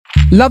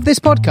Love this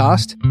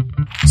podcast?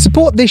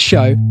 Support this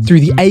show through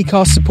the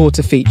Acast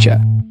supporter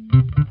feature.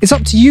 It's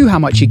up to you how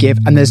much you give,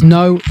 and there's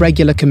no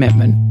regular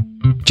commitment.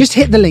 Just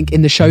hit the link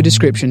in the show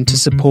description to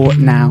support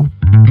now.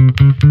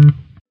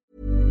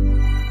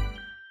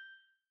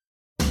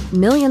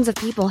 Millions of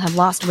people have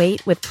lost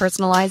weight with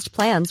personalized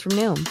plans from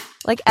Noom.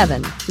 Like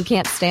Evan, who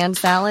can't stand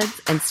salads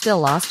and still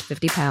lost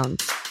 50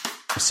 pounds.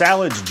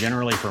 Salads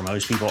generally for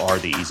most people are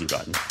the easy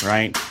button,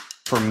 right?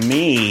 For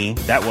me,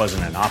 that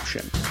wasn't an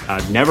option.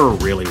 I never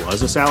really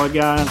was a salad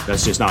guy.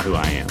 That's just not who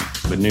I am.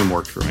 But Noom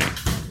worked for me.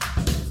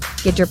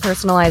 Get your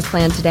personalized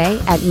plan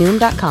today at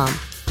Noom.com.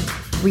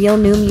 Real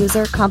Noom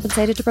user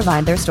compensated to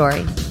provide their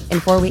story. In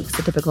 4 weeks,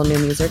 the typical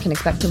Noom user can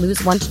expect to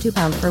lose 1 to 2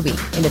 pounds per week.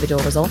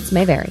 Individual results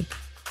may vary.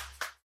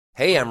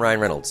 Hey, I'm Ryan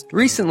Reynolds.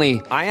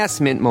 Recently, I asked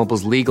Mint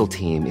Mobile's legal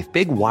team if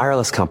big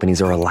wireless companies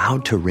are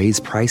allowed to raise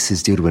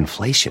prices due to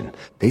inflation.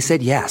 They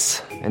said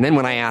yes. And then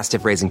when I asked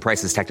if raising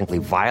prices technically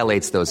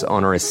violates those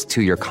onerous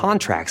 2-year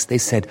contracts, they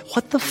said,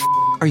 "What the f***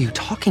 are you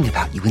talking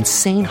about, you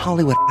insane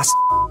Hollywood ass?"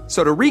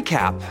 So to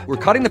recap, we're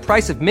cutting the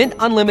price of Mint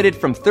Unlimited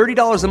from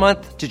 $30 a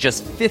month to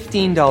just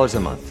 $15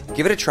 a month.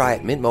 Give it a try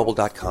at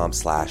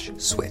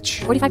mintmobile.com/switch.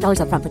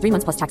 $45 up front for 3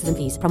 months plus taxes and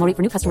fees. Promo rate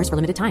for new customers for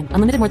limited time.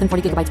 Unlimited more than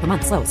 40 gigabytes per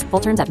month. Slows full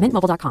terms at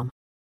mintmobile.com.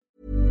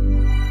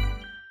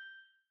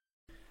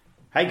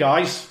 Hey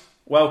guys,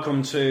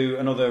 welcome to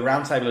another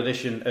roundtable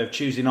edition of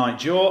Tuesday Night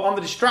Jaw on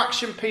the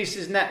Distraction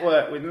Pieces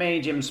Network with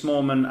me, Jim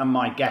Smallman, and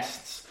my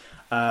guests.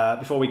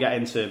 Before we get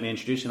into me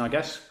introducing our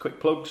guests, quick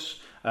plugs.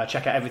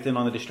 Check out everything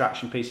on the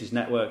Distraction Pieces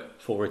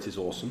Network, for it is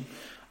awesome.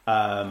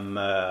 I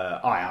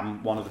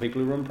am one of the people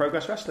who run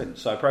Progress Wrestling.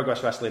 So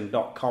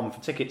progresswrestling.com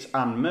for tickets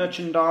and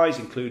merchandise,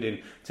 including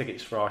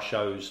tickets for our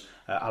shows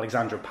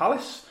Alexandra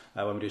Palace,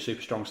 when we do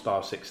Super Strong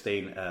Style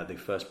 16, the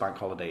first bank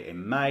holiday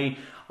in May,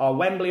 our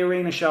Wembley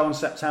Arena show on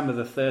September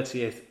the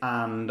 30th,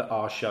 and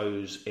our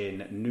shows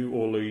in New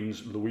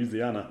Orleans,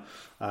 Louisiana,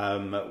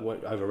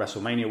 over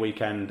WrestleMania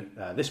weekend.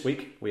 This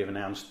week, we have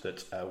announced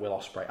that Will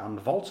Ospreay and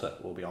Volta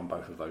will be on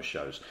both of those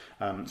shows.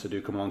 So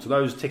do come along to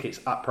those.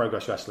 Tickets at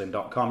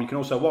progresswrestling.com. You can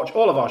also watch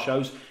all of our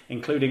shows,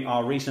 including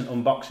our recent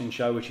unboxing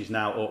show, which is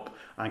now up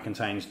and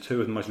contains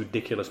 2 of the most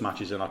ridiculous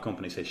matches in our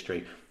company's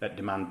history at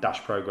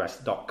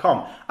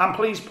demand-progress.com. And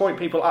please point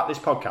people at this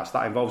podcast.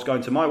 That involves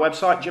going to my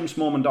website,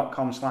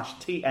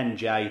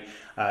 jimsmallman.com/TNJ.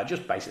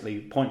 Just basically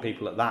point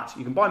people at that.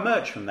 You can buy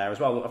merch from there as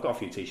well. I've got a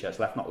few t-shirts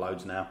left, not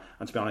loads now.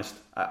 And to be honest,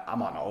 I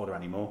might not order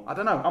anymore. I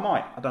don't know. I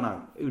might. I don't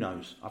know. Who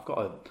knows? I've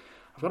got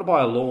to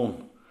buy a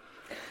lawn.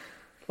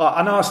 Like,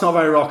 I know it's not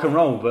very rock and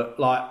roll, but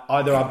like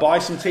either I buy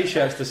some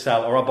t-shirts to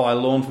sell or I buy a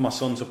lawn for my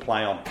son to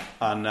play on.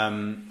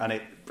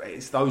 And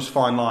it's those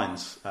fine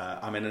lines.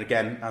 And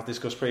again, as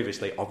discussed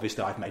previously,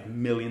 obviously I've made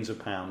millions of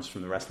pounds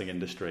from the wrestling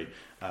industry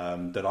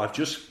that I've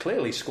just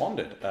clearly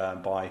squandered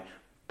by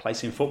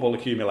placing football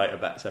accumulator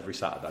bets every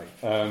Saturday.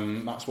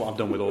 That's what I've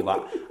done with all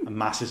that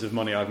masses of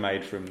money I've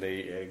made from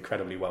the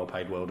incredibly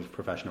well-paid world of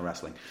professional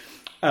wrestling.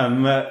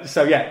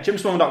 So yeah,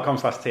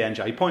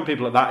 jimsmallman.com/TNJ. Point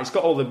people at that. It's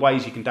got all the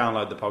ways you can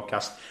download the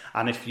podcast.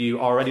 And if you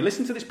already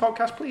listen to this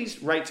podcast,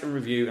 please rate and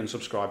review and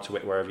subscribe to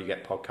it wherever you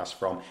get podcasts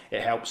from.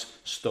 It helps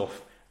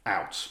stuff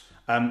out.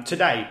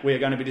 Today, we are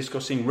going to be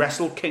discussing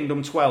Wrestle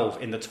Kingdom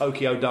 12 in the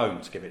Tokyo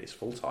Dome, to give it its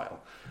full title.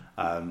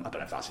 I don't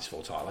know if that's its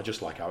full title. I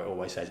just like how it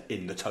always says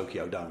in the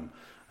Tokyo Dome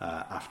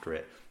after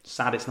it.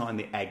 Sad it's not in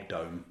the Egg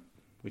Dome,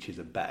 which is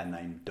a better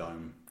named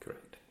dome.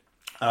 Correct.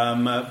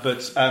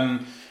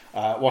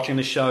 Watching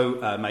this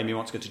show made me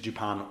want to go to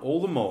Japan all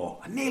the more.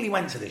 I nearly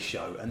went to this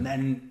show and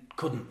then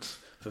couldn't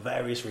for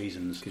various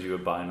reasons. Because you were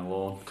buying a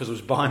lawn. Because I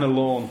was buying a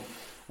lawn.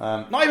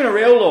 Not even a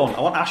real lawn. I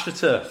want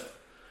AstroTurf.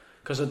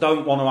 Because I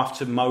don't want to have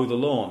to mow the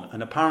lawn.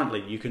 And apparently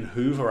you can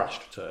hoover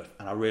AstroTurf.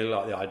 And I really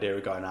like the idea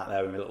of going out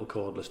there with my little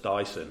cordless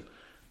Dyson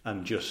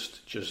and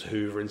just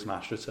hoovering some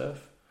AstroTurf.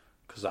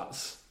 Because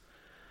that's...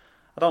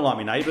 I don't like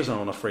my neighbours and I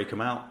want to freak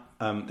them out.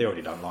 They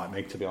already don't like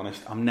me, to be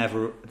honest. I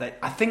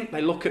think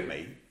they look at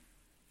me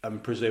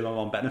and presume I'm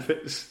on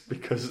benefits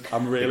because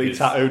I'm really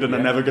tattooed and I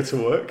never go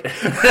to work.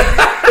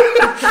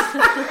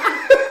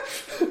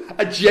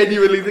 I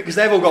genuinely, because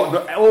they've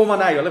all my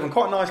neighbours, I live on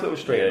quite a nice little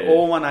street,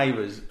 all my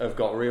neighbours have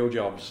got real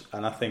jobs,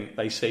 and I think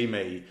they see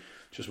me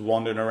just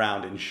wandering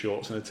around in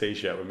shorts and a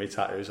t-shirt with my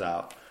tattoos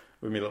out,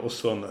 with my little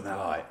son, and they're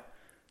like,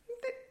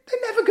 they're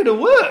never going to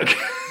work.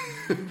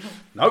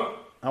 No,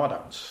 I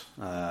don't.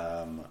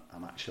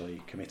 I'm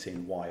actually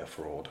committing wire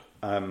fraud.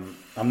 I'm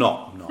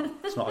not.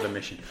 It's not an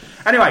admission.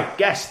 Anyway,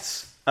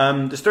 guests.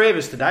 There's 3 of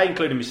us today,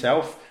 including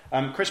myself.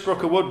 Chris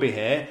Brooker would be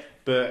here,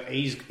 but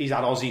he's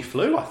had Aussie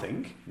Flu, I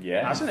think.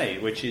 Yeah. Hasn't he?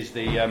 Which is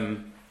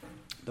the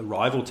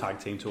rival tag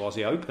team to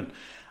Aussie Open.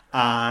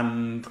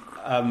 And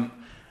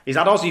he's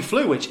had Aussie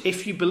Flu, which,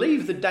 if you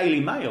believe the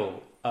Daily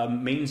Mail,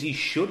 means he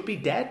should be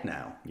dead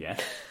now. Yeah,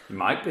 he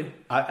might be.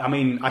 I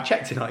mean, I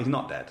checked tonight, he's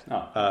not dead.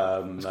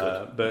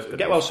 Oh, but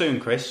get well soon,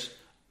 Chris.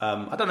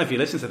 I don't know if you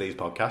listen to these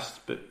podcasts,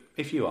 but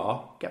if you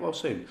are, get well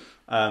soon.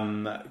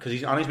 Because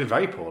he's been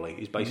very poorly.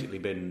 He's basically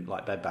been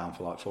like bedbound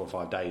for like 4 or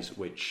 5 days,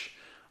 which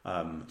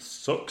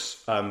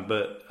Sucks,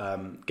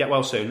 but get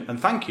well soon. And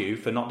thank you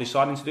for not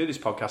deciding to do this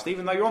podcast,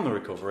 even though you're on the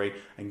recovery,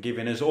 and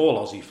giving us all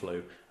Aussie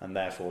flu, and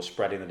therefore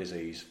spreading the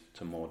disease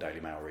to more Daily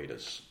Mail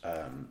readers.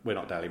 We're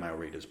not Daily Mail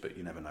readers, but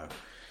you never know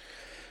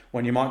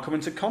when you might come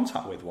into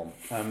contact with one.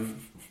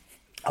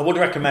 I would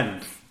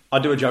recommend... I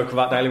do a joke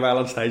about Daily Mail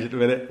on stage at the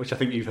minute, which I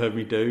think you've heard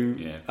me do,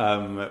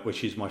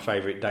 which is my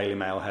favourite Daily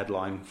Mail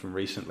headline from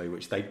recently,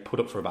 which they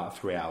put up for about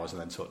 3 hours and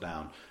then took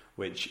down,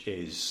 which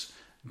is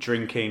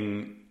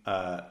drinking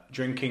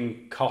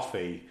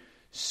coffee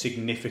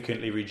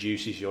significantly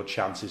reduces your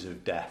chances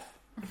of death,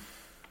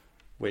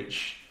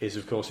 which is,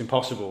 of course,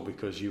 impossible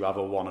because you have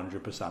a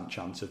 100%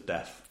 chance of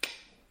death.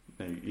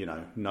 You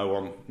know,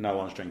 no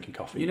one's drinking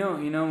coffee. You know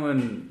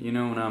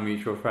when our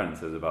mutual friend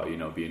says about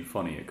being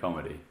funny at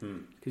comedy,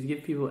 because you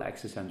give people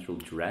existential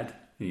dread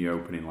in your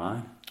opening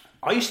line.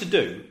 I used to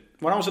do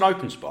when I was an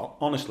open spot.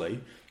 Honestly,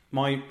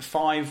 my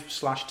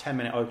 5/10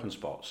 minute open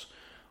spots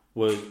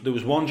there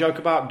was one joke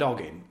about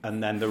dogging,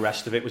 and then the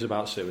rest of it was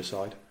about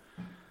suicide.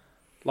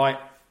 Like,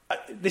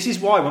 this is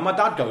why when my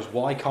dad goes,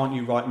 "Why can't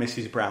you write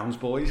Mrs. Brown's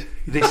Boys?"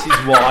 This is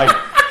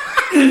why.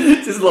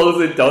 Just loads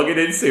of dogging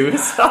and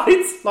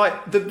suicides.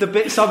 Like, the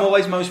bits I'm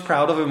always most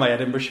proud of in my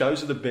Edinburgh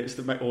shows are the bits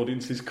that make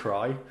audiences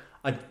cry.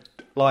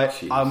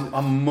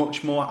 I'm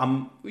much more.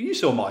 You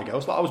saw My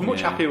Girls. Like, I was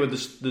much happier with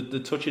the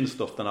touching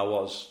stuff than I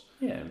was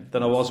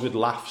with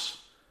laughs.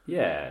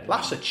 Yeah,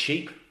 laughs are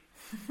cheap.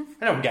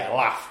 I don't get a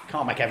laugh.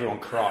 Can't make everyone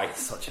cry.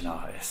 Such an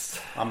artist.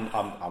 I'm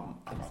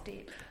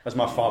as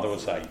my father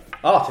would say,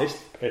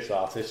 artist, piss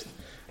artist.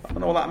 I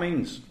don't know what that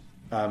means,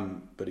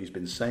 but he's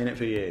been saying it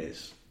for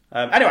years.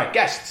 Anyway,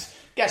 guests.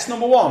 Guest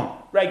number one,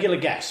 regular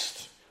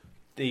guest,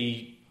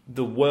 the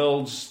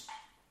world's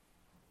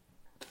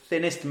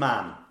thinnest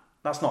man.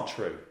 That's not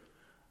true.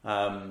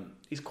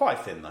 He's quite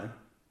thin though.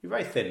 You're a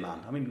very thin man.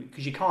 I mean,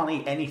 because you can't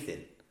eat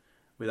anything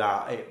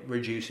without it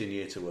reducing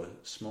you to a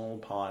small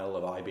pile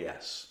of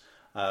IBS.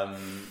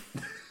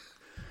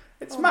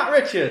 It's Matt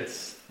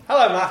Richards.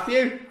 Hello,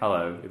 Matthew.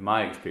 Hello. In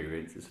my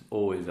experience, it's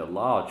always a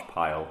large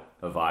pile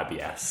of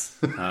IBS.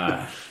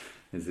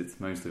 As it's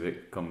most of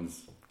it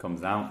comes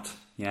out.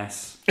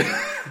 Yes.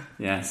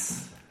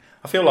 Yes.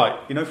 I feel like,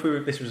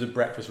 if this was a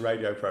breakfast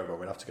radio programme,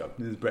 we'd have to go,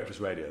 this is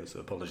breakfast radio, so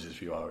apologies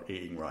if you are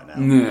eating right now.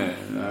 No,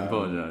 I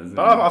apologise.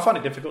 But I find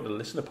it difficult to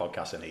listen to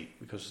podcasts and eat,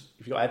 because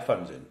if you've got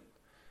headphones in,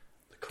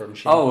 the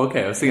crunching. Oh,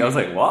 okay. I was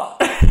like, what?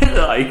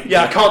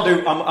 Yeah, I can't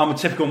do, I'm a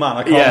typical man,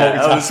 I can't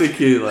multitask. I was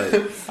thinking,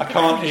 I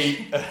can't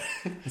eat.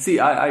 See,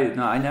 I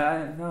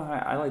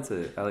like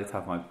to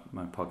have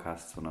my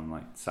podcasts when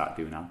I'm sat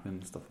doing admin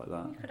and stuff like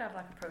that. You could have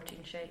a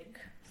protein shake,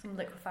 some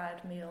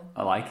liquefied meal.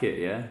 I like it,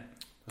 yeah.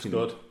 It's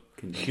good.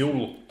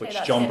 Huel, which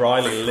that's John it.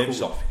 Briley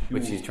lives off.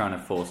 Which he's trying to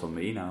force on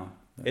me now.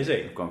 Is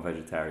he? I've gone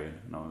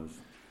vegetarian, and I was.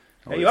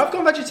 Yeah, you have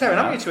gone vegetarian,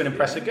 haven't you, to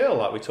impress a girl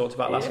like we talked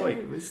about last week?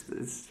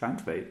 It's trying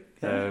to be.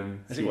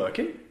 Is it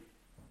working?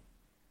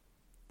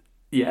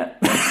 Yeah.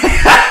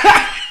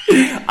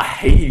 I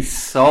hate you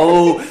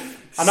so much.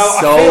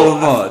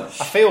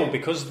 I feel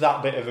because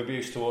that bit of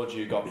abuse towards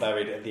you got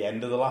buried at the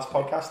end of the last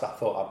podcast, I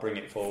thought I'd bring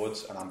it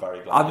forwards, and I'm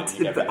very glad that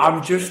you gave me the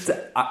opportunity.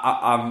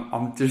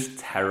 I'm just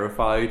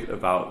terrified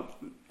about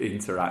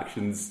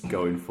interactions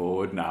going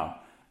forward now.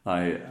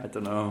 I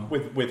don't know.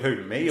 With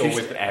who? Me or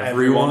with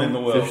everyone in the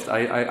world?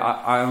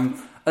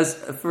 I'm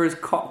as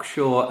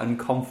cocksure and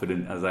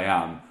confident as I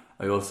am.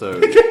 I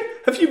also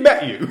have you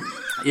met you?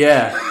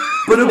 Yeah.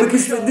 But no,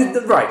 because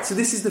right, so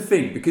this is the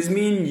thing, because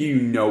me and you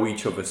know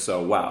each other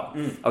so well.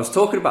 I was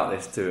talking about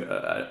this to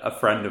a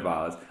friend of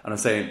ours, and I'm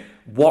saying,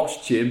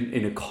 watch Jim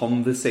in a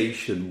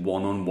conversation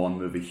one-on-one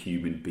with a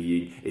human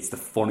being. It's the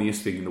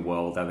funniest thing in the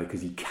world ever,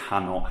 because he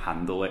cannot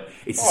handle it.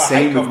 It's the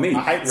same with me.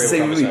 I hate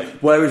real conversation.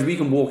 Whereas we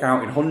can walk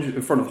out in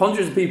front of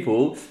hundreds of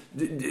people,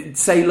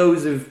 say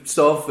loads of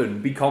stuff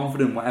and be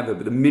confident, whatever,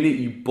 but the minute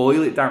you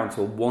boil it down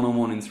to a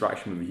one-on-one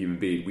interaction with a human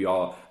being, we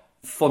are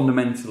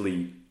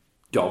fundamentally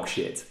dog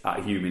shit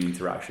at human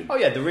interaction. Oh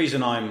yeah, the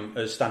reason I'm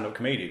a stand-up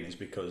comedian is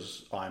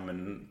because I'm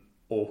an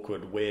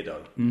awkward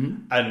weirdo.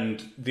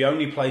 And the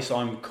only place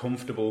I'm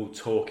comfortable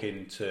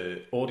talking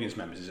to audience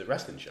members is at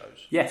wrestling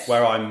shows. Yes.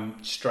 Where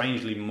I'm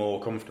strangely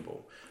more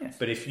comfortable. Yes.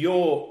 But if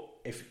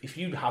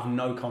you have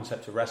no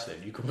concept of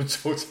wrestling, you come and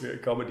talk to me at a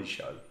comedy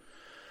show.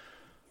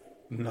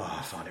 No,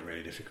 I find it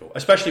really difficult.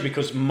 Especially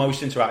because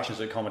most interactions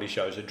at comedy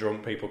shows are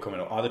drunk people coming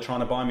up, either trying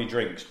to buy me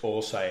drinks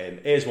or saying,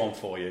 here's one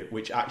for you,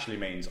 which actually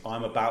means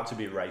I'm about to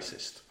be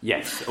racist.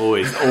 Yes,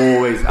 always,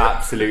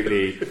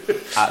 absolutely.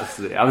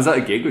 I was at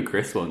a gig with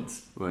Chris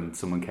once when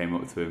someone came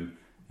up to him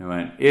and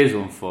went, here's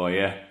one for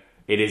you.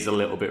 It is a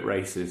little bit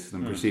racist,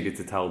 and proceeded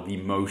to tell the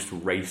most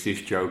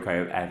racist joke I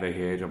have ever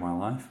heard in my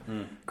life.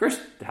 Chris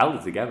held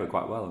it together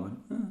quite well. I went,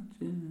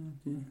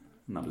 and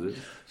that was it.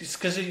 It's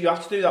because you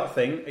have to do that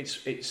thing.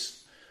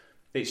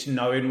 It's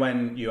knowing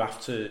when you have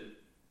to...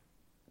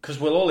 Because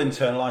we'll all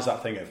internalise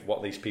that thing of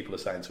what these people are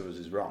saying to us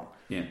is wrong.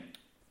 Yeah.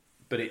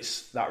 But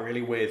it's that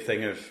really weird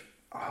thing of,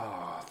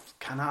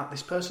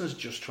 this person's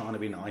just trying to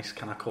be nice.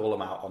 Can I call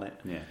them out on it?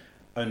 Yeah.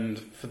 And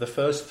for the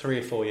first 3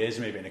 or 4 years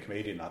of me being a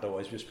comedian, I'd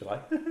always just be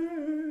like,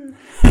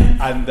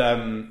 and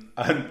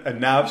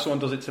now if someone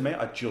does it to me,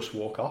 I just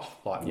walk off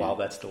while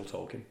they're still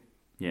talking.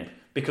 Yeah.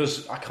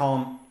 Because I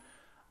can't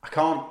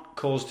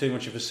cause too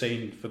much of a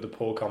scene for the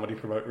poor comedy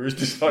promoter who's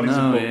decided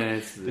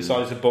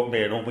to book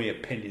me and all my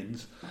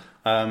opinions.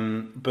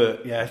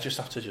 But yeah, I just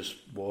have to just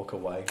walk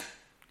away.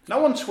 No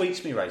one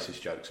tweets me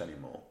racist jokes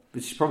anymore.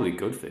 Which is probably a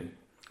good thing.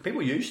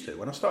 People used to.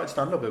 When I started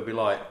stand-up, it would be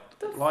like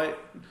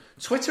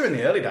Twitter in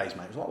the early days,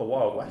 mate. It was like the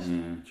Wild West.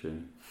 Yeah,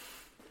 true.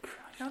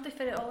 How do they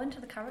fit it all into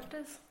the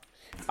characters?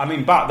 I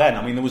mean, back then,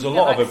 there was a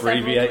lot of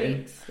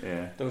abbreviating.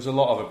 Yeah. There was a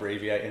lot of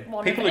abbreviating.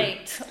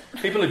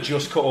 People had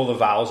just cut all the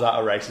vowels out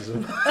of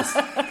racism.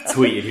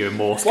 Tweeted you in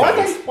Morse code. Why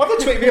are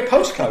they tweeting me a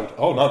postcode?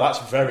 Oh no, that's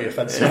very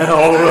offensive.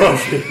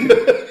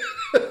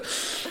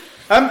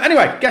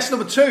 Anyway, guest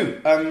number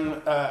 2,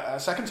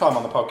 second time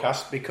on the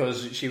podcast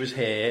because she was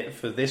here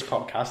for this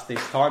podcast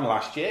this time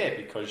last year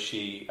because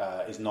she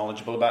is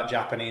knowledgeable about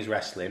Japanese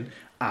wrestling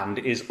and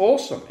is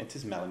awesome. It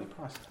is Melanie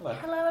Price. Hello.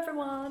 Hello,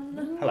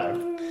 everyone. Hello.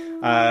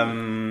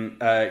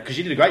 Because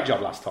you did a great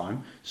job last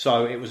time,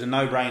 so it was a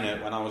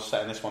no-brainer when I was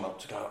setting this one up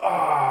to go,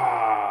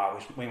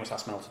 we must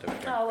ask Mel to do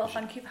it again. Oh, well,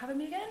 thank you for having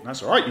me again.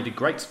 That's all right. You did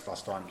great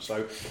last time.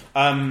 So,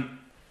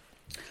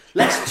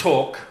 let's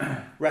talk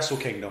Wrestle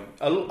Kingdom.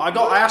 I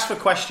asked for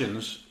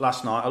questions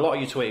last night. A lot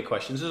of you tweeted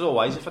questions, as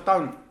always. If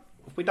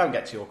we don't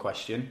get to your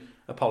question,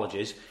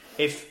 apologies.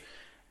 If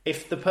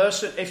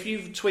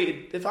you've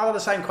tweeted, if I have the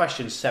same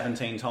question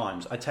 17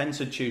 times, I tend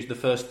to choose the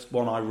first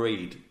one I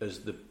read as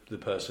the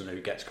person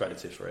who gets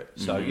credited for it.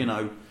 So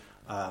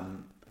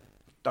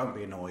don't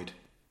be annoyed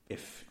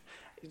if.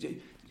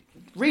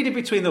 Read it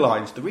between the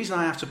lines. The reason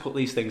I have to put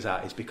these things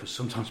out is because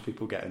sometimes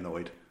people get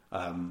annoyed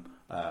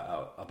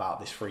about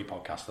this free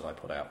podcast that I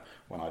put out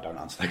when I don't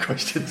answer their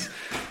questions.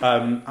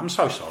 I'm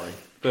so sorry,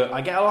 but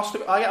I get a lot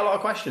of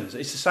questions.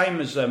 It's the same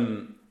as I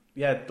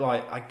get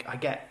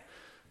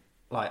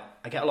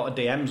a lot of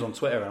DMs on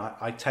Twitter, and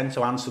I tend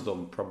to answer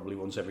them probably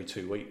once every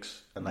 2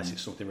 weeks, unless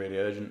it's something really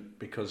urgent,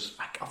 because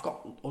I've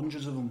got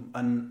hundreds of them,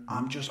 and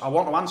I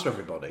want to answer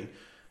everybody.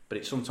 But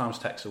it sometimes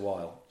takes a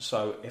while.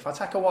 So if I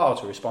take a while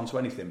to respond to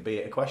anything, be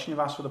it a question you've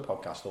asked for the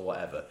podcast or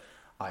whatever,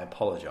 I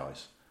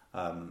apologise.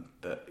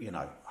 But,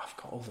 I've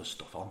got other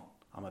stuff on.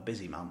 I'm a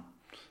busy man.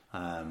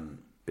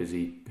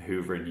 Busy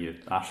hoovering your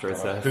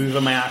AstroTurf. Hoover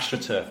my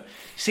AstroTurf.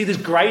 See, there's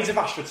grades of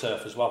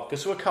AstroTurf as well.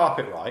 Because to a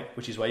carpet, right,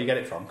 which is where you get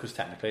it from, because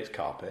technically it's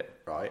carpet,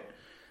 right?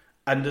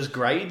 And there's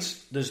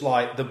grades. There's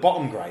like the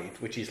bottom grade,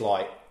 which is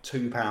like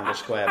 £2 a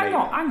square metre.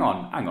 Hang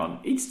on.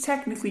 It's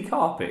technically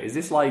carpet. Is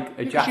this like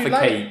a Jaffa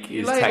cake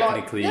is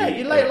technically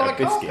you lay it like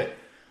a biscuit? Carpet.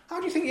 How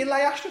do you think you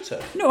lay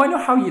AstroTurf? No, I know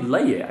how you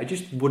lay it. I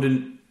just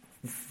wouldn't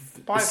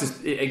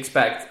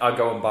expect I'd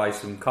go and buy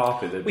some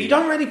carpet. You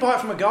don't really buy it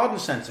from a garden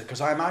centre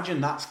because I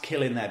imagine that's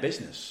killing their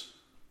business.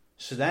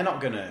 So they're not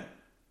going to...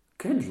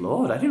 Good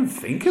Lord, I didn't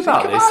think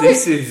about this.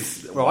 This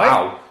is... Right.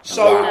 Wow.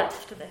 So,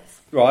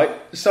 right,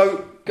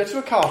 so go to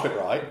a carpet,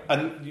 right,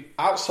 and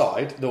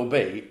outside there'll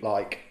be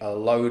like a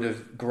load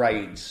of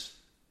grades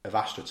of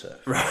AstroTurf.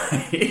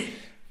 Right.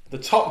 The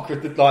top,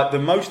 like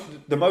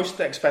the most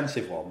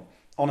expensive one,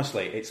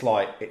 honestly, it's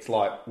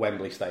like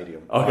Wembley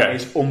Stadium. Okay. Right?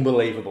 It's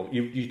unbelievable.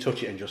 You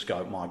touch it and just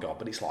go, my God,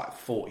 but it's like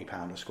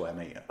 £40 a square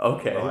metre.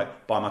 Okay.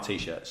 Right? Buy my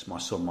t-shirts. My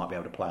son might be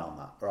able to play on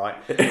that, right?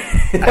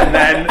 And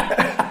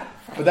then...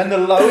 But then the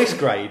lowest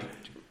grade,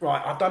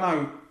 right, I don't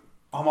know,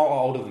 I'm a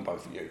lot older than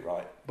both of you,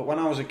 right? But when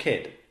I was a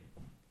kid,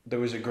 there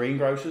was a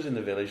greengrocer's in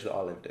the village that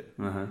I lived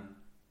in,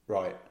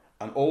 right?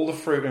 And all the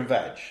fruit and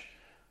veg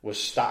was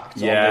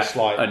stacked on this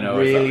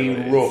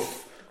really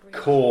rough,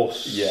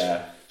 coarse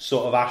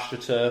sort of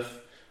AstroTurf.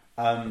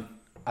 And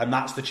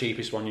that's the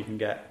cheapest one you can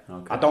get.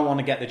 Okay. I don't want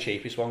to get the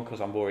cheapest one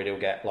because I'm worried he'll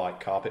get like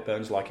carpet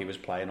burns like he was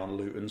playing on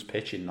Luton's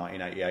pitch in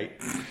 1988,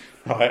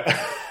 right?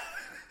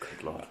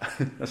 Good Lord.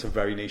 That's a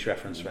very niche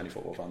reference for any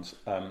football fans.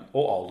 Or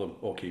Oldham,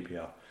 or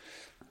QPR.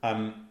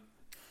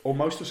 Or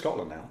most of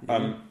Scotland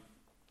now.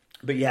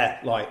 But yeah,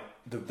 like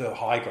the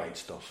high grade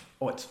stuff.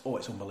 It's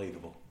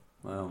unbelievable.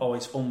 Wow. Oh,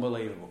 it's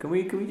unbelievable. Can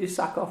we just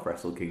sack off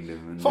Wrestle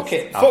Kingdom? And fuck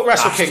it. Fuck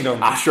Wrestle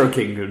Kingdom. Astro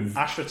Kingdom.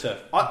 AstroTurf.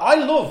 I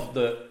love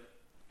that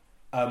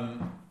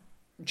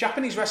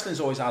Japanese wrestling's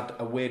always had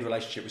a weird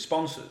relationship with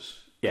sponsors.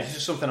 Yeah. This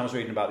is something I was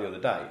reading about the other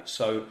day.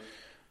 So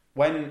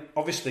when,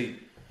 obviously,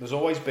 there's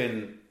always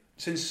been...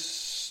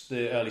 Since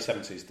the early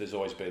 70s, there's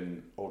always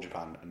been All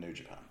Japan and New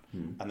Japan.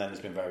 And then there's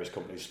been various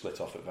companies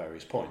split off at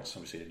various points.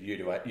 Obviously,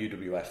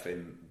 UWF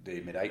in the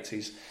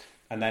mid-80s.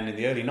 And then in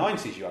the early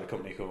 90s, you had a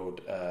company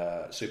called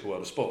Super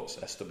World of Sports,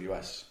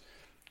 SWS,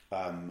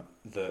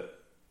 that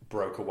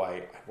broke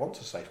away, I want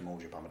to say from All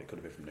Japan, but it could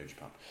have been from New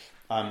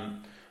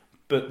Japan.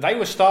 But they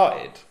were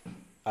started...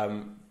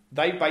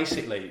 they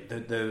basically,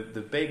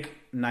 the big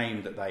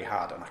name that they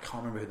had, and I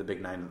can't remember who the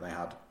big name that they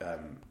had,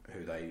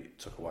 who they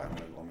took away, I'm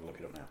going to look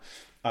it up now.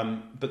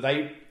 But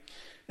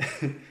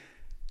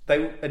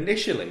they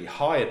initially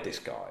hired this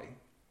guy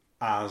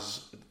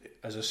as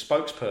a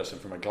spokesperson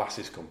from a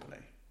glasses company.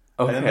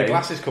 Okay. And then the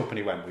glasses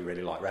company went, we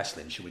really like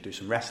wrestling, should we do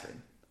some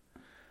wrestling?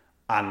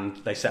 and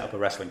they set up a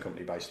wrestling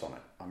company based on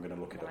it. I'm going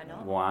to look it up. Why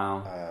not?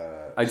 Wow.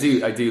 I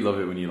do love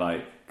it when you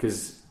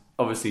because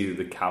obviously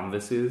the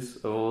canvases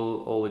of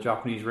all the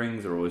Japanese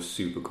rings are always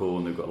super cool,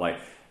 and they've got like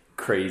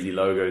crazy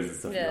logos and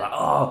stuff. Yeah.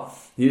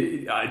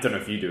 You're like, I don't know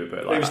if you do it,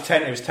 but like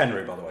It was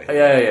Tenru, by the way.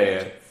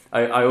 Yeah.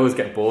 I always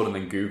get bored and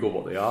then Google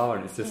what they are,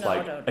 and it's just No,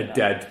 don't do that.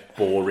 dead,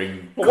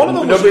 boring. Well, one of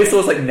them nobody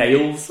saw like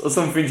nails or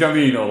something. Do you know what I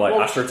mean? Or like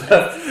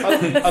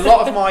AstroTurf. A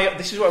lot of my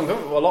this is what I'm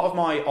going with. A lot of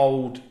my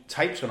old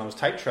tapes when I was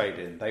tape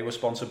trading, they were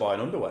sponsored by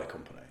an underwear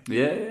company.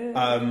 Yeah.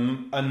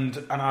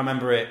 And I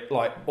remember it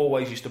like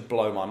always used to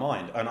blow my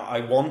mind. And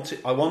I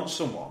want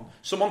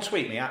someone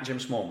tweet me at Jim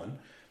Smallman.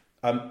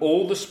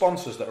 All the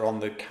sponsors that are on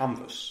the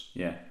canvas.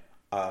 Yeah.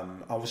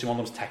 Obviously one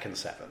of them's Tekken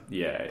 7.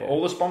 Yeah. But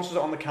all the sponsors that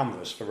are on the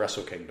canvas for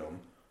Wrestle Kingdom,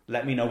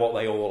 let me know what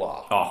they all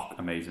are. Oh,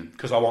 amazing.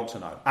 Because I want to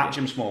know. At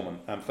Jim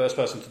Smallman. First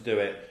person to do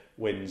it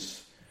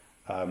wins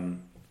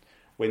some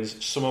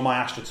of my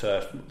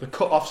AstroTurf, the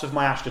cut-offs of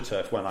my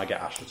AstroTurf when I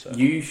get AstroTurf.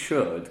 You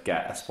should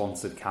get a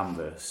sponsored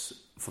canvas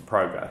for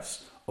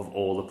Progress of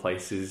all the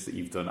places that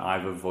you've done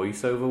either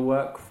voiceover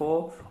work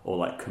for or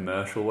like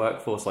commercial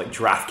work for. So like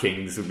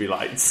DraftKings would be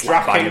like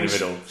slap bang in the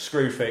middle.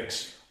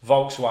 Screwfix,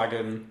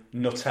 Volkswagen,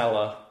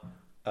 Nutella,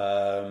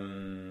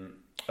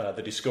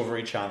 the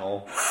Discovery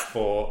Channel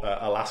for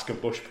Alaska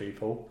Bush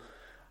people,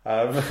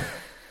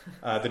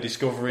 the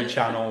Discovery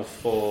Channel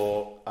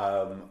for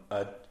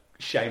a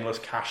shameless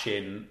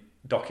cash-in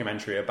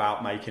documentary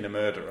about making a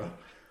murderer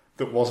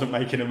that wasn't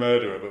making a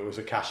murderer but was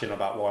a cash-in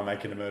about why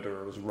making a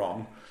murderer was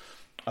wrong.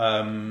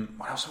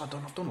 What else have I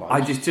done? I've done loads.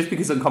 I just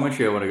because on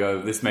commentary I want to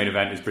go, this main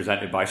event is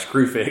presented by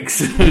Screwfix.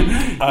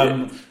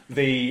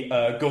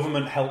 The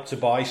government help to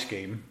buy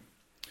scheme,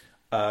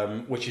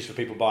 which is for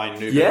people buying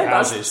new build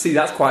houses.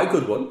 That's quite a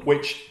good one.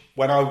 Which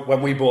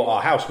when we bought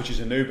our house, which is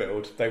a new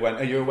build, they went,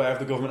 "Are you aware of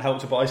the government help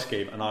to buy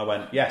scheme?" And I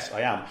went, "Yes,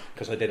 I am,"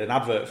 because I did an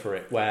advert for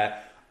it. Where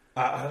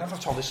I don't know if I've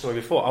told this story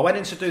before. I went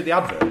in to do the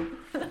advert.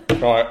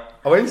 Right,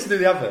 I went in to do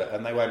the advert,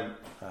 and they went,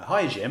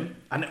 "Hi, Jim,"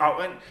 and I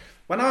went.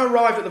 When I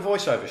arrived at the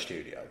voiceover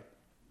studio,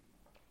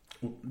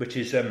 which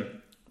is,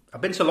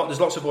 I've been to there's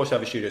lots of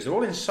voiceover studios. They're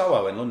all in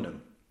Soho in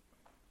London.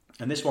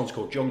 And this one's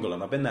called Jungle,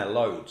 and I've been there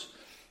loads.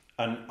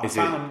 And Is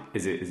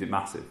it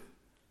massive?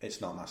 It's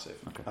not massive.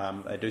 Okay.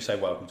 They do say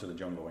welcome to the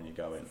jungle when you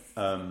go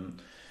in.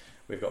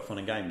 We've got fun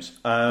and games.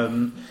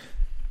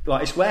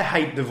 It's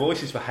where The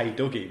Voice is for Hey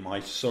Dougie,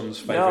 my son's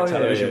favourite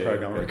television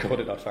programme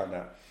recorded, I found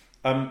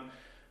out.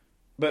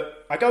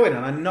 But I go in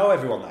and I know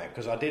everyone there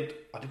because I did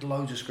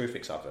loads of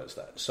Screwfix adverts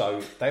there.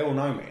 So they all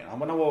know me. And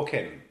when I walk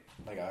in,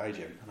 they go, "Hey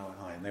Jim," and I went,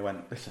 "Hi," and they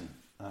went, "Listen,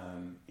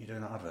 you doing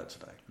that advert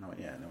today?" And I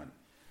went, "Yeah," and they went,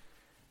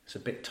 "It's a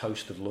bit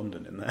Toast of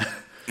London in there."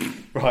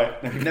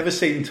 Right, now if you've never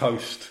seen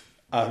Toast,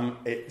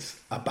 it's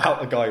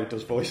about a guy who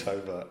does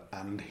voiceover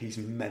and he's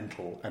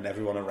mental and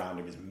everyone around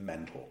him is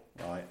mental,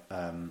 right?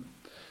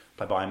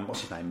 Played by,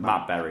 what's his name?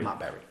 Matt Berry. Matt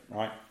Berry,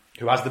 right?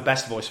 Who has the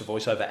best voice for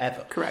voiceover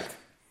ever. Correct.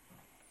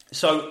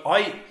 So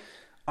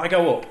I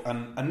go up,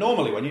 and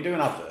normally when you do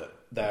an advert,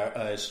 there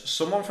is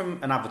someone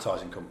from an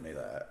advertising company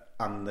there,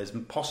 and there's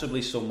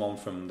possibly someone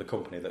from the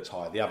company that's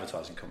hired the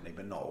advertising company,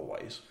 but not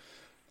always.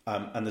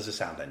 And there's a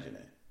sound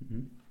engineer.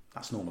 Mm-hmm.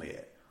 That's normally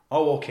it. I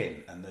walk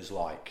in, and there's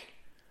like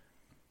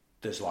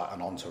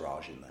an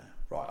entourage in there,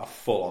 right? A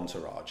full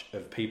entourage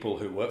of people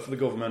who work for the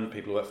government,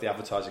 people who work for the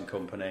advertising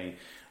company,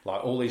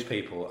 like all these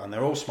people, and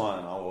they're all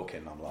smiling. I walk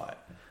in, and I'm like,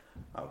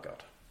 oh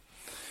God.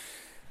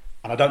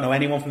 And I don't know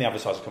anyone from the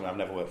advertising company. I've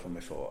never worked for them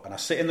before. And I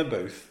sit in the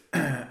booth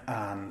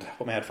and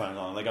put my headphones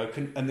on, and they go,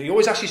 and they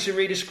always ask you to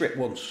read a script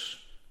once,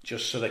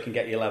 just so they can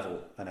get your level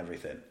and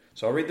everything.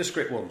 So I read the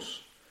script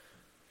once,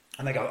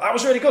 and they go, "That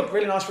was really good,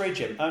 really nice read,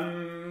 Jim.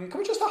 Can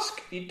we just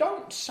ask, you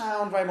don't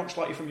sound very much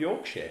like you're from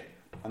Yorkshire."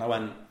 And I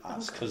went,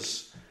 "That's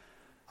because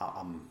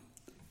I'm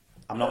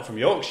not from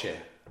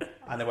Yorkshire."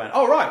 And they went,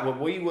 "Oh right, well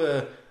we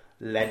were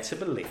led to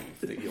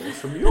believe that you're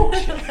from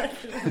Yorkshire."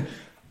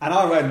 And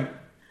I went,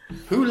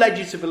 "Who led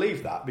you to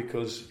believe that?"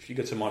 Because if you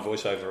go to my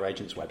voiceover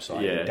agent's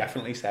website, it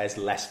definitely says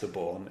Leicester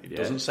born. It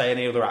doesn't say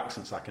any other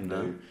accents I can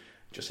do,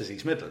 just says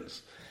East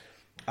Midlands.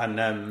 And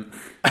and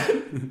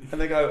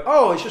they go,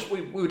 "Oh, it's just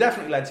we were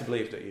definitely led to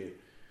believe that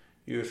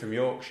you were from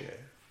Yorkshire."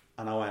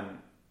 And I went,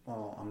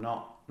 "Well, I'm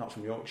not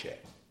from Yorkshire."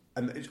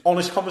 And it's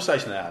honest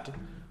conversation they had.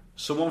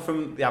 Someone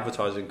from the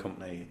advertising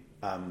company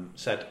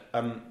said,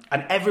 and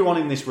everyone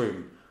in this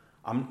room,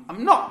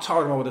 I'm not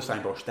tarring them all with the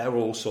same brush. They're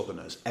all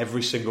Southerners,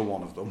 every single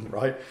one of them,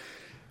 right?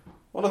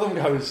 One of them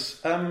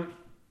goes,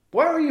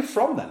 "Where are you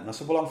from then?" And I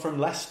said, "Well, I'm from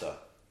Leicester."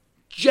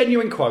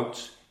 Genuine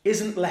quote,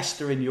 "Isn't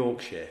Leicester in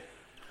Yorkshire?"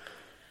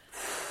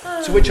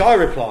 To which I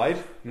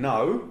replied,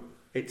 "No,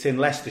 it's in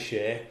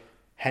Leicestershire,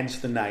 hence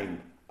the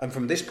name." And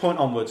from this point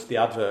onwards, the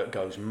advert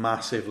goes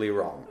massively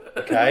wrong.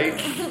 Okay?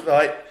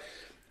 Like,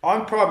 I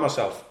pride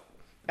myself.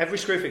 Every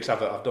Screwfix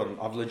advert I've done,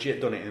 I've legit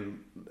done it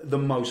in the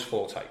most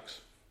 4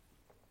 takes.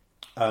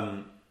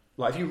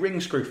 Like if you ring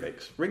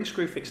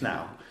Screwfix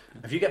now.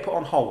 If you get put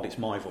on hold, it's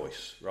my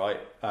voice, right?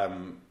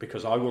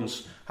 Because I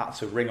once had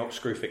to ring up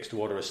Screwfix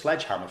to order a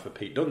sledgehammer for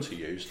Pete Dunne to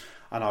use,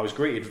 and I was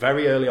greeted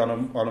very early on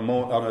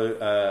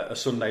a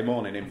Sunday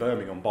morning in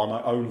Birmingham by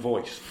my own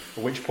voice.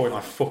 At which point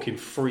I fucking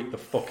freaked the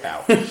fuck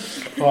out.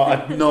 I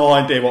had no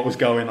idea what was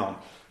going on,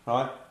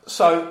 right?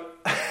 So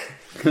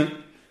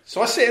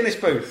I sit in this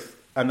booth,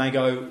 and they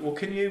go, "Well,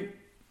 can you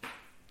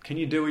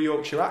do a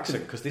Yorkshire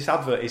accent? Because this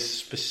advert is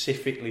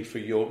specifically for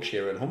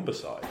Yorkshire and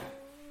Humberside."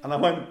 And I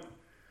went,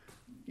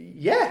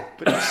 "Yeah,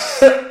 but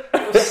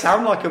it does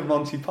sound like a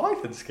Monty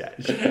Python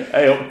sketch."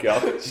 Hey, oh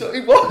God. So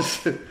it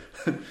was.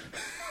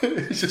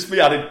 It's just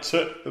me adding "t"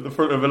 at the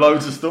front of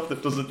loads of stuff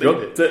that doesn't do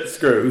it.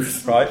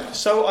 Screws. Right.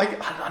 So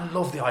I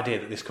love the idea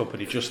that this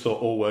company just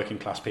thought all working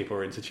class people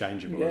are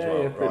interchangeable as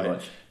well, pretty right?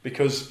 much.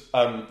 Because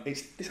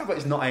this advert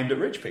is not aimed at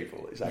rich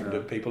people. It's aimed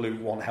at people who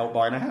want help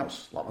buying a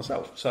house, like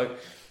myself. So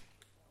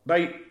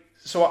I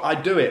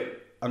do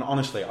it, and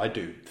honestly, I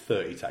do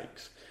 30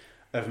 takes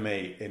of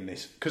me in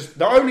this, because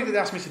not only did they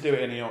ask me to do it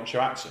in a Yorkshire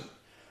accent,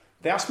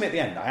 they asked me at the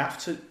end, I have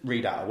to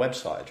read out a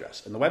website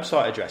address, and the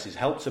website address is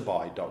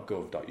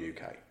helptobuy.gov.uk.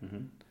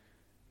 Mm-hmm.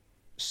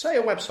 Say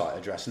a website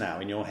address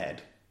now in your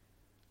head.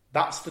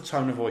 That's the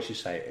tone of voice you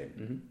say it in.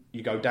 Mm-hmm.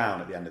 You go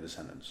down at the end of the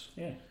sentence.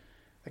 Yeah.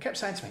 They kept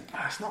saying to me,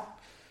 it's not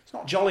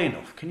jolly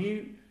enough. Can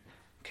you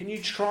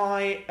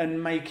try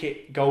and make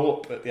it go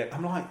up at the end?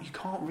 I'm like, you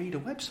can't read a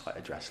website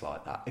address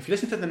like that. If you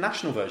listen to the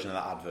national version of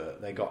that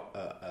advert, they got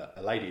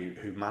a lady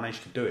who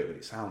managed to do it, but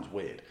it sounds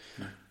weird.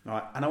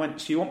 Right? And I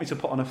went, so you want me to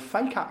put on a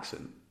fake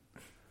accent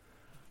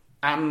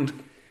and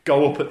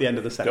go up at the end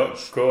of the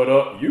sentence?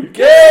 UK!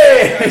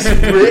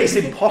 It's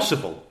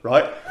impossible,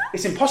 right?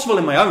 It's impossible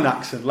in my own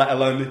accent, let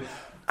alone...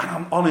 And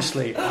I'm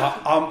honestly,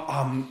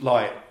 I'm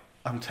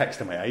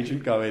texting my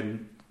agent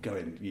going,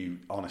 you,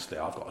 honestly,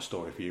 I've got a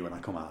story for you when I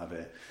come out of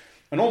it.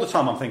 And all the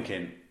time I'm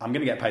thinking, I'm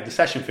going to get paid the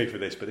session fee for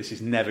this, but this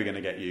is never going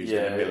to get used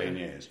in a million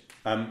years.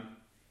 And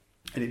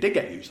it did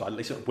get used. I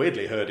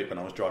weirdly heard it when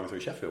I was driving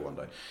through Sheffield one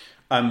day.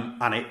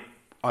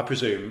 I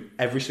presume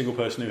every single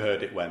person who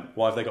heard it went,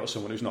 why have they got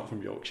someone who's not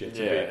from Yorkshire to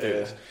do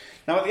this?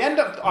 Now, at the end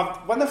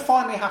of, when they're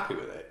finally happy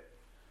with it,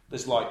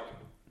 there's like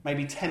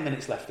maybe 10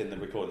 minutes left in the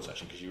recording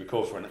session, because you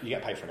record you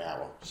get paid for an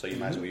hour, so you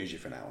may as well use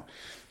it for an hour.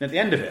 And at the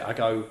end of it, I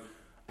go,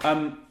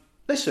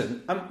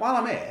 listen, while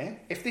I'm here,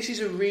 if this is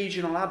a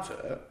regional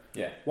advert,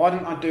 why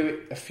don't I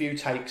do a few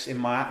takes in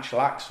my actual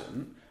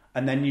accent,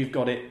 and then you've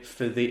got it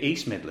for the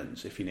East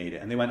Midlands if you need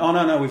it. And they went, oh,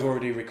 no, we've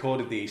already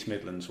recorded the East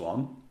Midlands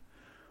one.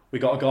 We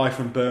got a guy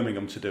from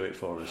Birmingham to do it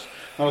for us.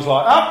 I was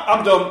like,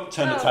 I'm done.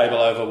 Turned the table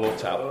over,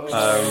 walked out.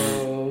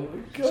 So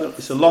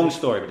it's a long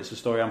story, but it's a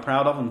story I'm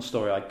proud of, and a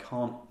story I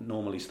can't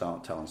normally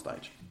tell on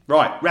stage.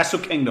 Right, Wrestle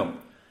Kingdom.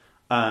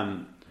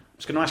 I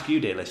was going to ask you,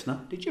 dear listener,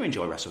 did you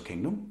enjoy Wrestle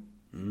Kingdom?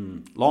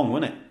 Long,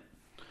 wasn't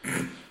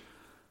it?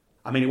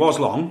 I mean, it was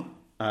long.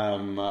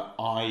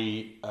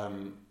 I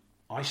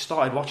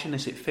started watching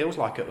this, it feels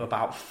like at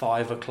about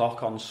 5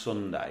 o'clock on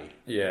Sunday.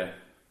 Yeah.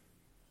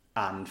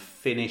 And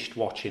finished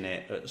watching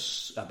it at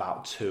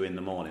about 2 in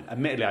the morning.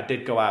 Admittedly, I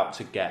did go out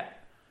to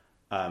get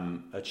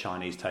a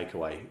Chinese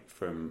takeaway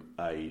from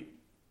a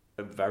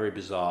very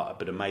bizarre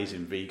but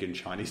amazing vegan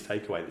Chinese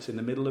takeaway that's in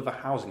the middle of a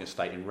housing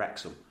estate in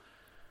Wrexham.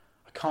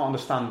 I can't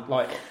understand,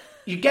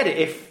 you get it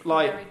if,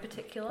 very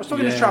particular. I was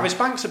talking to Travis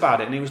Banks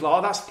about it, and he was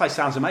like, that place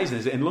sounds amazing,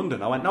 is it in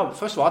London? I went, no,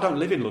 first of all, I don't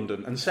live in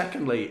London, and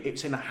secondly,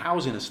 it's in a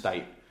housing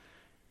estate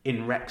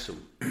in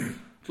Wrexham.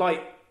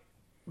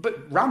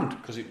 But rammed,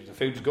 because the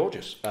food was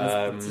gorgeous.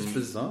 It's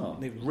bizarre.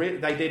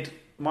 They did,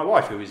 my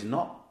wife, who is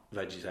not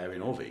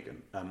vegetarian or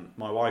vegan,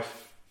 my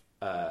wife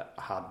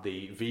had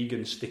the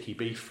vegan sticky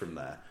beef from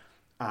there,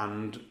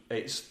 and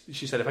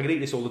she said, if I could eat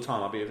this all the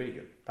time, I'd be a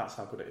vegan. That's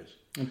how good it is.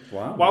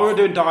 Wow. While we were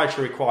doing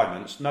dietary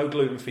requirements, no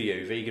gluten for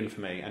you, vegan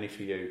for me, any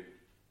for you?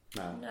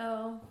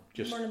 No,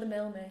 just run of the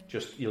mill me.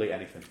 Just, you'll eat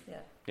anything?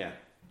 Yeah.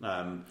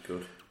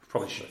 Good.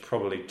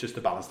 Probably just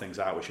to balance things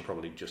out, we should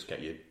probably just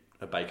get you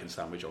a bacon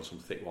sandwich on some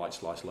thick white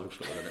sliced loaf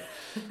for a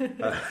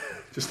minute.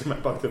 Just to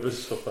make both of us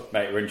suffer.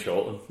 Mate, we're in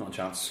Chorlton, not a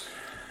chance.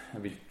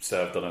 I'll be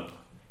served on a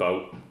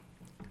boat.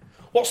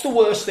 What's the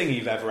worst thing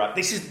you've ever had?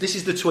 This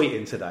is the tweet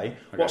in today.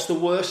 Okay. What's the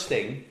worst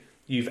thing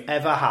you've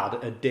ever had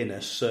a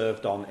dinner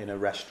served on in a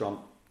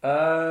restaurant?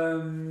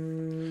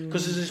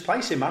 Because there's this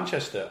place in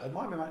Manchester. It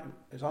might be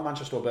it's on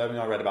Manchester or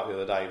Birmingham. I read about the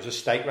other day. It was a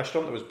steak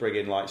restaurant that was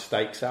bringing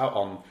steaks out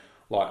on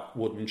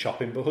wooden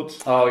chopping boards.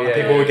 Oh yeah, and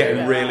people were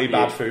getting really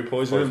bad food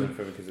poisoning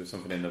because there's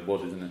something in the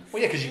wood, isn't it?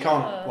 Well, yeah, because you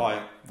can't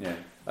I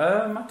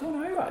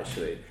don't know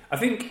actually. I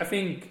think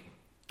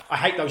I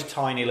hate those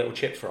tiny little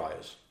chip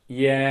fryers.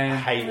 Yeah, I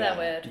hate them.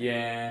 Weird.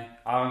 Yeah,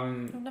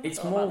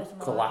 it's more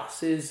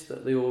glasses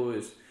that they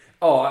always.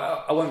 Oh,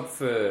 I went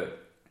for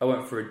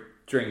a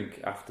drink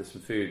after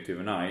some food the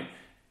other night,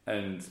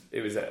 and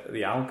it was at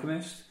the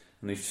Alchemist,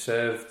 and they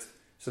served.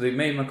 So they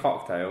made my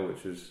cocktail,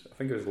 which was I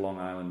think it was Long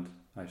Island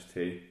iced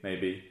tea,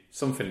 maybe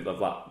something of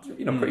that.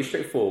 Pretty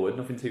straightforward,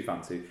 nothing too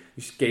fancy.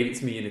 He just gave it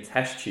to me in a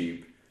test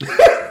tube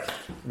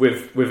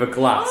with a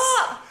glass.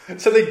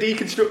 So they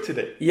deconstructed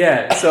it.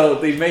 Yeah, so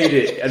they made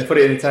it and put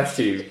it in a test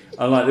tube.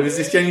 And like, there was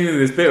this genuinely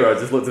this bit where I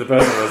just looked at the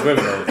person I was with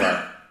and I was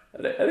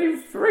like, are they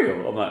for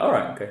real? I'm like,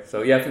 alright, okay.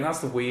 So yeah, I think that's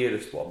the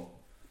weirdest one.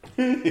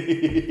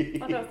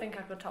 I don't think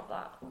I could top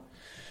that.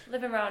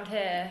 Living around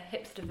here,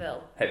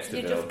 Hipsterville.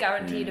 You're just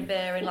guaranteed a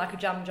beer in like a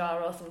jam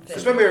jar or something.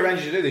 Because when we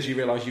arranged to do this, you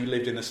realised you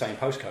lived in the same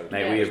postcode.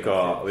 Mate,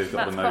 Yeah. we've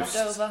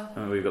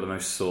got the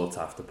most sought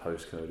after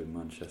postcode in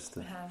Manchester.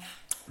 We have.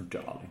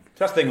 Darling. So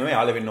that's the thing with me.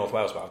 I live in North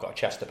Wales, but I've got a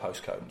Chester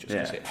postcode just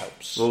because it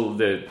helps. Well,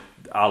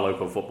 our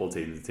local football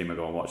team, the team I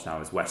go and watch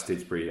now, is West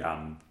Didsbury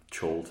and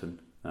Chorlton.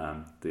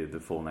 The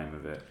full name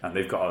of it, and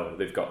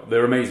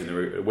they're amazing.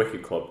 They're a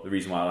wicked club. The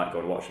reason why I like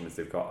going to watch them is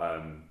they've got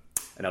an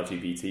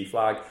LGBT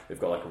flag. They've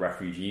got like a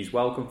refugees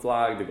welcome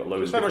flag. They've got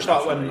loads. It's very much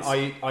like when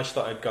I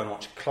started going to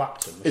watch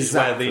Clapton, which is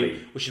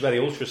where the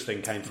Ultras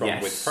thing came from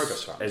with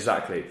Progress fans.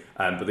 Exactly,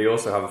 but they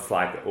also have a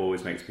flag that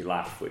always makes me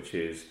laugh, which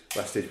is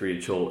West Didsbury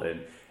and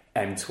Chorlton.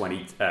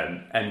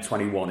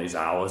 M21 is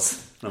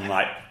ours. And I'm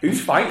like,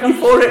 who's fighting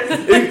for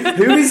it?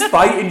 Who is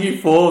fighting you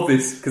for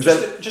this?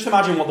 Just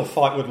imagine what the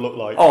fight would look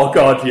like. Oh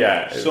God,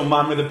 yeah. Some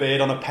man with a beard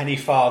on a penny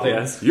farthing.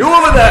 Yes. You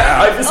over there!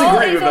 I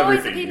disagree with everything. It's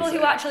always the people who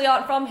actually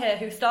aren't from here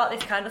who start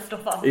this kind of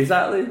stuff off.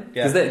 Exactly.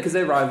 Because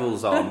their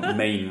rivals are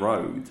Main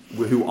Road,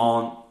 who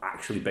aren't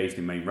actually based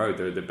in Main Road.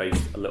 They're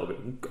based a little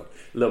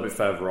bit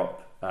further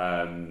up,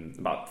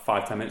 about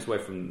 5-10 minutes away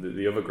from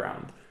the other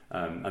ground.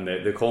 And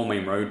they're called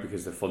Main Road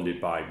because they're funded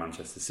by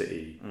Manchester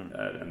City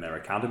and their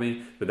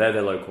academy, but they're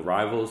their local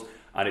rivals.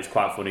 And it's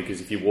quite funny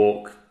because if you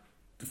walk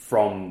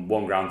from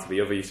one ground to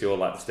the other, you see all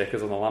like the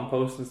stickers on the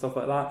lamppost and stuff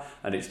like that,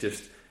 and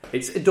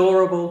it's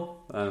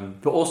adorable.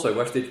 But also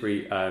West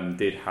Didsbury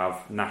did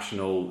have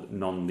National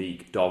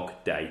Non-League Dog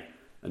Day,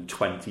 and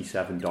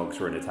 27 dogs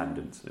were in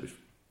attendance. It was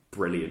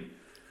brilliant.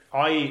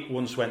 I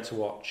once went to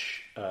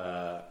watch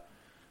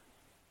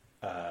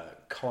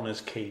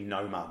Connors Quay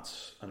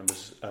Nomads, and it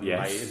was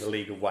made in the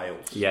League of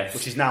Wales,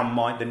 which is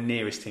now the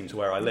nearest team to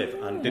where I live,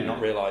 and did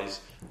not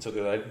realise until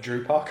the other day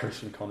Drew Parker is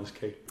from Connors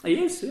Quay.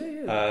 He is,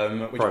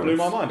 which blew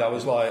my mind. I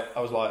was like,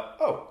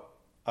 oh,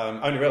 I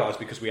only realised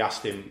because we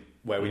asked him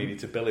where we needed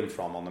to bill him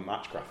from on the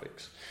match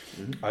graphics,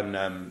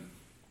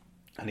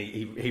 and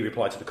he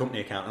replied to the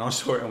company account, and I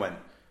saw it and went,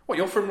 "What?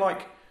 You're from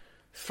like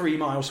 3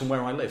 miles from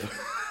where I live?"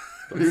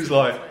 He was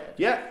like,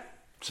 "Yeah."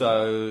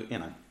 So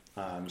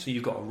so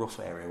you've got a rough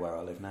area where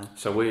I live now.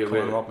 So we're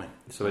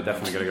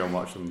definitely going to go and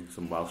watch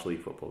some Welsh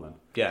League football then.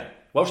 Yeah,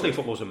 Welsh League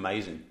football is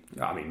amazing.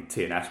 I mean,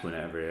 TNS win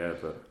it every year,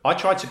 but I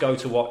tried to go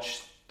to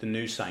watch the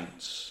New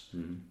Saints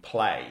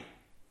play.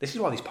 This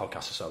is why these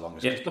podcasts are so long.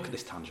 Look at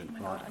this tangent.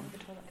 Right.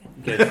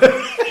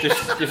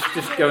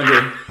 just go and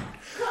do.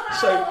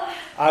 So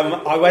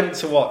I went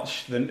to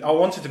watch I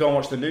wanted to go and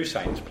watch the New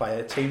Saints play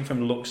a team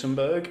from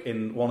Luxembourg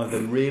in one of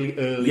the really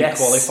early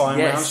qualifying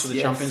rounds for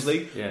the Champions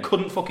League. Yeah.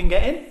 Couldn't fucking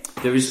get in.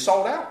 There is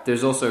sold out.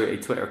 There's also a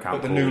Twitter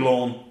account with a new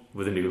lawn.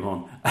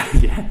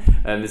 Yeah,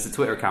 and there's a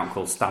Twitter account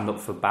called Stand Up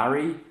for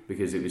Barry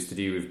because it was to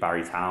do with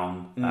Barry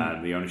Town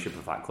and the ownership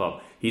of that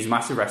club. He's a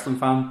massive wrestling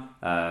fan,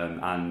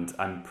 and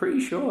I'm pretty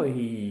sure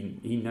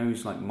he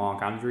knows like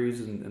Mark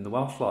Andrews and the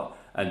Welsh lot.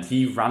 And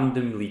he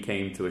randomly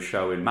came to a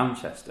show in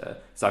Manchester,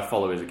 so I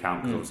follow his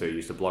account because obviously he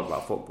used to blog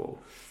about football.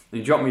 And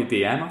he dropped me a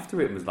DM after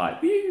it and was like,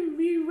 "Were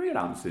you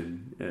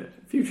re-announcing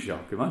Future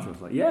Shock in Manchester?" I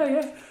was like,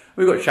 "Yeah."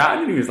 We got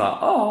chatting and he was like,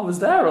 "Oh, I was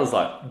there." I was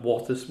like,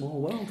 "What a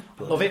small world."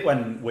 I love it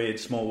when weird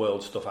small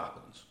world stuff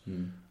happens.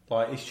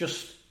 Like, it's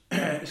just,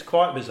 it's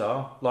quite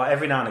bizarre. Like,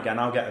 every now and again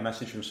I'll get a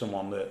message from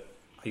someone that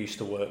I used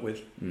to work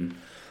with.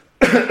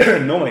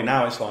 Normally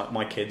now it's like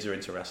my kids are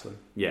into wrestling.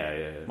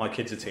 Yeah. My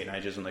kids are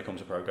teenagers and they come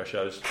to Progress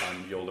shows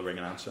and you're the ring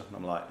announcer. And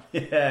I'm like,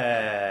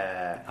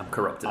 yeah. I'm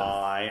corrupted.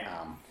 I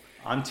am.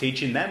 I'm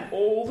teaching them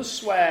all the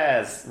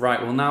swears.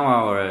 Right, well now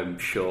our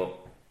short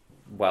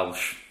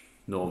Welsh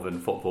Northern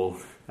football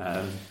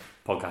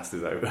podcast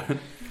is over.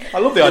 I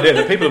love the idea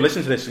that people have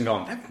listened to this and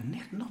gone,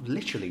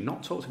 they've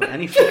not talked about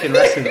any fucking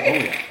wrestling at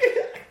all yet.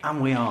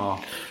 And we are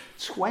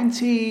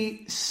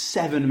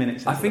 27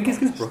 minutes into I think it's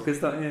because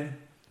Brooker's not here.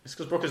 It's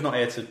because Brooker's not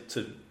here to...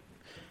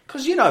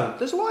 Because,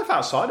 there's a life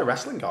outside of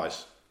wrestling,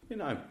 guys.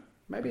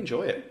 Maybe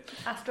enjoy it.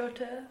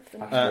 AstroTurf.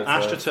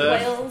 AstroTurf.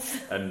 Wales.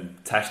 And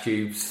test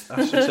tubes.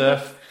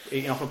 AstroTurf.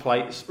 Eating off of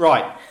plates.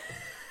 Right.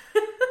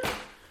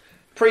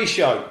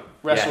 Pre-show,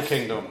 Wrestle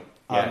Kingdom.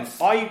 Yes.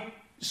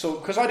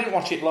 Because I didn't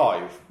watch it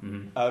live,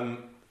 there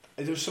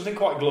was something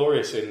quite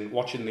glorious in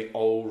watching the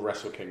old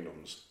Wrestle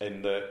Kingdoms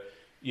in that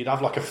you'd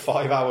have like a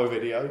 5-hour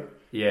video.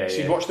 Yeah. So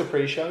you'd watch the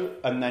pre-show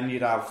and then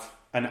you'd have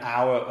an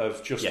hour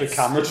of just the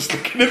camera just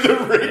looking at the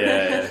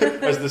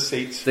ring as the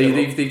seats.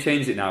 They've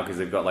changed it now because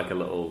they've got like a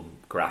little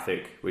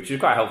graphic, which is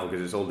quite helpful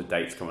because it's all the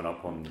dates coming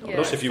up on.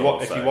 Plus, if you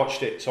watched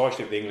it, so I watched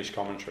it with the English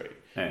commentary,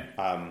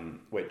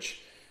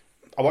 which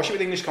I watched it with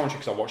the English commentary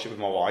because I watched it with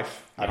my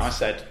wife, and I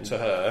said to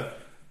her,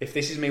 if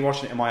this is me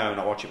watching it on my own,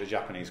 I'll watch it with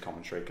Japanese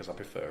commentary because I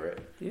prefer it.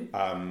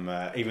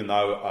 Even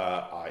though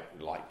I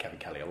like Kevin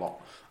Kelly a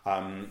lot,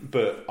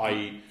 but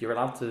you're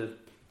allowed to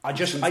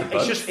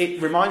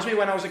It reminds me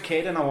when I was a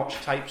kid and I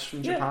watched tapes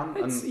from Japan.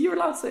 And you're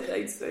allowed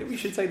to say, we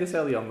should say this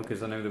early on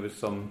because I know there was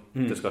some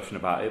discussion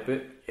about it,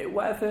 but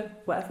whatever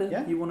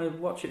you want to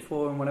watch it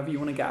for and whatever you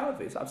want to get out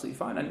of it, it's absolutely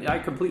fine. And I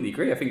completely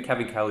agree. I think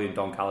Kevin Kelly and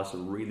Don Callis are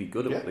really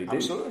good at what they do.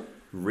 Absolutely.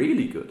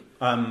 Really good.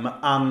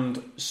 I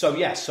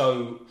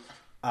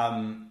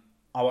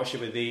watched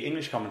it with the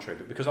English commentary,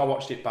 but because I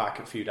watched it back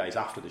a few days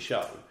after the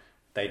show,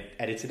 they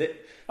edited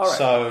it. All right.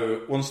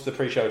 So once the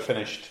pre-show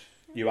finished,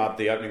 you had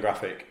the opening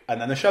graphic, and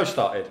then the show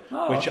started,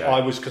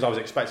 because I was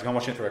expecting. I'm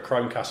watching it through a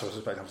Chromecast, so I was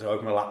expecting to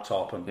open a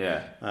laptop and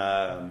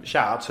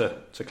shout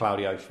out to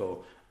Claudio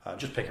for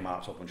just picking my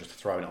laptop and just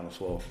throwing it on the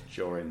floor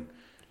during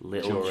the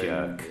little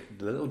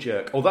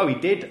jerk. Although I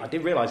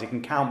did realise he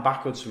can count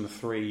backwards from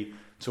 3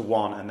 to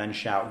 1 and then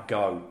shout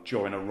 "go"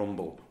 during a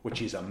rumble,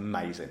 which is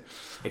amazing.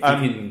 If you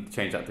can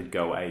change that to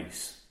 "go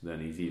ace," then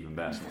he's even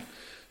better.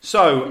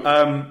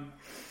 So.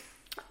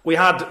 We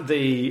had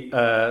the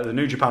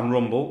New Japan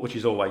Rumble, which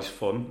is always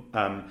fun.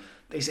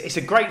 It's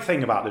a great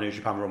thing about the New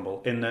Japan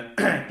Rumble in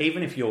that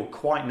even if you're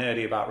quite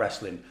nerdy about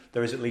wrestling,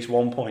 there is at least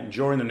one point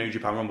during the New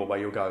Japan Rumble where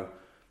you'll go,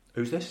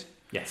 "Who's this?"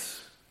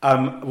 Yes.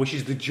 Which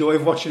is the joy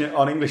of watching it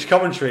on English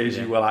commentary, as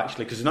you will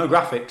actually, because there's no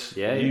graphics.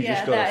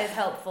 That is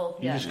helpful.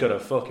 You just got to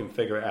fucking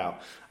figure it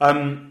out.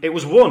 It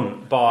was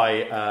won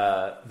by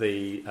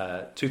the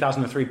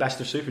 2003 Best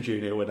of Super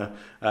Junior winner,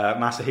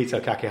 Masahito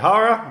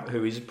Kakihara,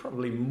 who is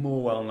probably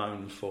more well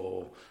known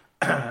for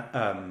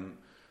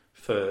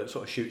sort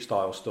of shoot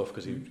style stuff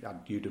because he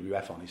had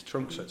UWF on his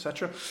trunks,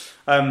 etc.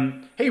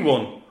 He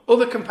won.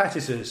 Other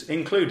competitors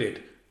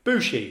included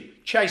Bushi,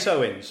 Chase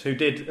Owens, who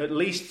did at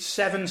least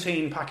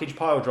 17 package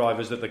pile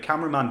drivers that the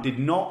cameraman did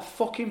not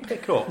fucking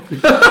pick up.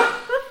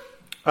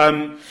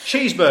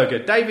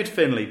 Cheeseburger, David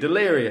Finlay,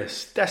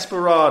 Delirious,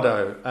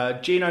 Desperado,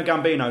 Gino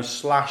Gambino /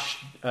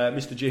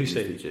 Mr.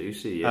 Juicy. Mr.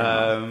 Juicy,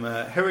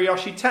 yeah.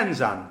 Hiroyoshi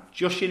Tenzan,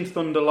 Jushin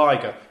Thunder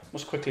Liger.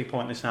 Must quickly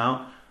point this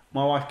out.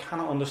 My wife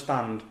cannot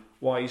understand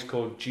why he's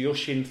called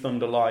Jushin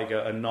Thunder Liger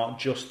and not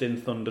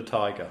Justin Thunder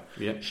Tiger.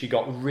 Yeah. She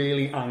got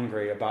really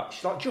angry about...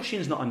 She's like,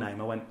 Jushin's not a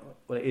name. I went,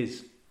 well, it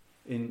is.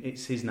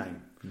 It's his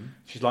name.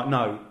 She's like,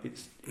 no,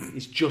 it's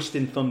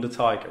Justin Thunder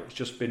Tiger. It's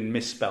just been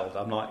misspelled.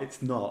 I'm like,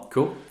 it's not.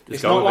 Cool.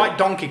 It's not like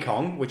Donkey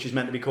Kong, which is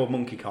meant to be called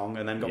Monkey Kong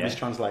and then got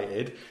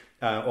mistranslated,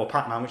 or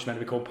Pac-Man, which is meant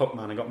to be called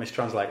Puck-Man and got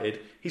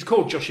mistranslated. He's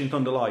called Jushin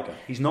Thunder Liger.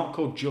 He's not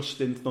called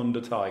Justin Thunder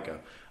Tiger.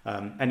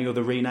 Any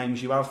other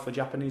renames you have for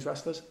Japanese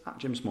wrestlers? At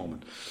Jim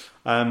Smallman.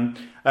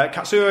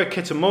 Katsura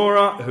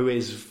Kitamura,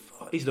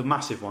 he's the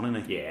massive one,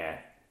 isn't he? Yeah.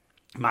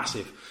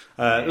 Massive.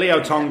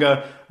 Leo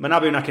Tonga,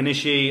 Manabu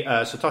Nakanishi,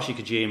 Satoshi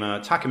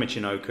Kojima, Taka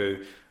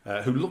Michinoku,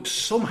 who looks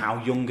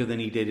somehow younger than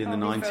he did in the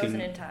 19...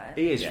 Frozen in time.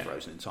 He is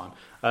frozen in time.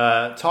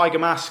 Tiger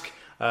Mask,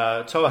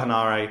 Toa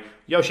Hanare,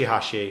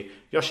 Yoshihashi,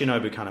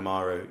 Yoshinobu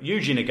Kanemaru,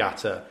 Yuji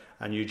Nagata,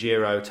 and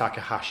Yujiro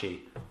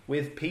Takahashi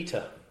with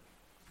Peter.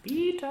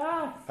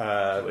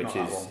 Which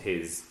is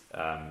his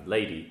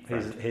lady.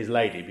 His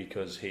lady,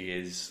 because he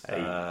is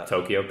a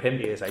Tokyo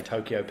pimp. He is a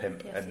Tokyo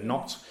pimp, and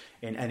not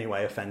in any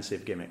way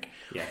offensive gimmick.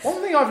 Yes.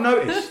 One thing I've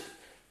noticed,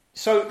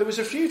 so there was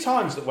a few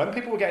times that when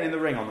people were getting in the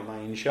ring on the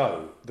main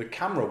show, the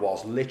camera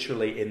was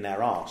literally in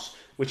their arse,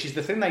 which is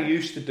the thing they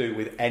used to do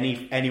with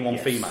anyone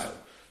female.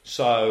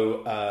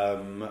 So,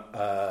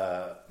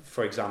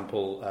 for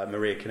example,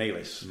 Maria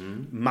Kanellis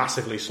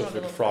massively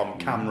suffered from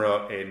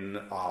camera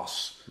in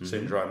arse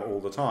syndrome all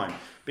the time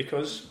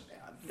because...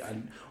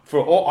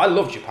 I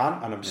love Japan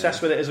and I'm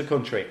obsessed with it as a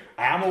country.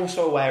 I am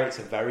also aware it's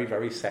a very,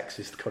 very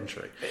sexist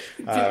country.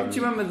 Do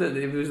you remember that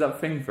it was that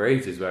thing for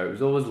ages where it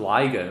was always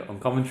Liger on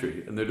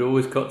commentary and they'd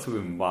always cut to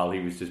him while he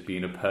was just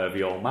being a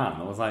pervy old man?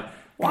 I was like,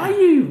 why are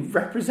you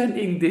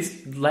representing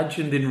this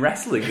legend in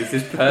wrestling as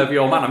this pervy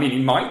old man? I mean,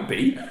 he might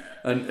be,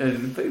 but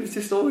it was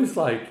just always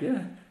like, he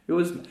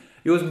always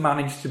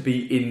managed to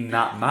be in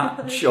that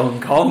match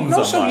on comms.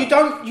 Also, you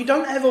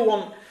don't ever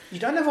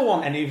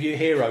want any of your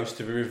heroes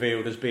to be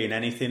revealed as being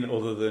anything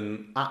other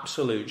than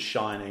absolute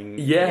shining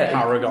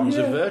paragons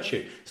of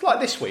virtue. It's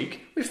like this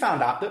week, we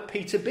found out that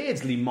Peter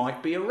Beardsley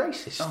might be a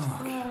racist.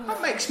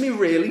 That makes me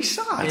really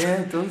sad.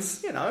 Yeah, it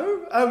does. You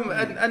know,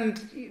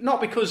 and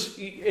not because,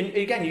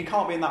 again, you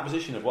can't be in that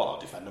position of, well, I'll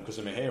defend him because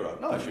I'm a hero.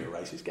 No, if you're a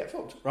racist, get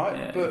fucked, right?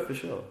 Yeah, but, for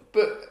sure.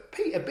 But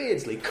Peter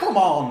Beardsley, come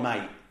on,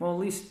 mate. Well, at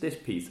least this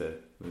Peter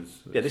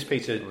was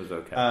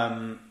okay.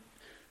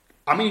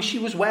 I mean, she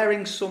was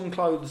wearing some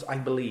clothes, I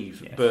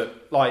believe,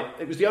 but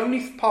it was the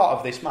only part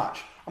of this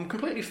match. I'm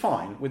completely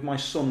fine with my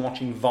son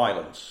watching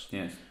violence,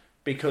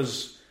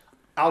 because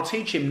I'll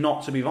teach him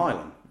not to be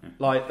violent.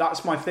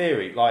 That's my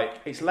theory.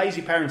 It's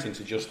lazy parenting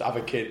to just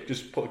have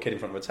just put a kid in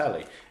front of a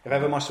telly. If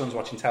ever my son's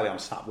watching telly, I'm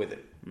sat with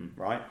him,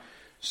 right?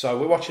 So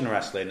we're watching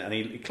wrestling, and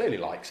he clearly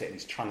likes it, and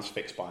he's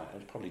transfixed by it.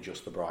 It's probably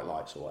just the bright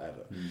lights or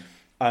whatever.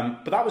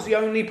 But that was the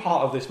only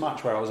part of this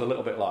match where I was a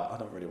little bit like, I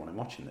don't really want him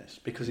watching this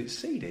because it's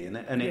seedy, I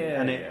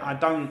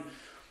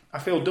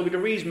feel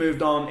WWE's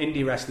moved on,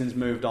 indie wrestling's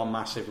moved on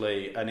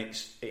massively, and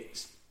it's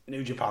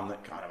New Japan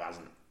that kind of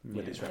hasn't.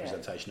 with its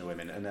representation of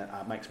women, and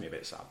that makes me a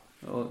bit sad.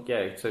 Well,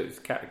 yeah, so it's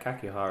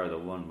Kakihara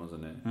that won,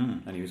 wasn't it?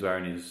 And he was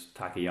wearing his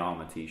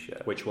Takayama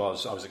t-shirt, which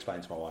was, I was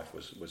explaining to my wife,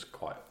 was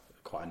quite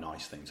a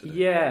nice thing to do.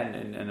 Yeah,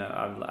 and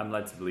I'm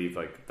led to believe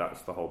like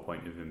that's the whole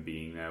point of him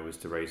being there, was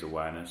to raise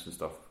awareness and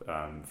stuff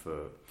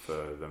for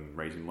them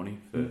raising money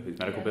for his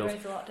medical bills.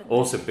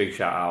 Also, big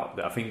shout out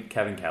that I think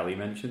Kevin Kelly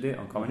mentioned it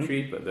on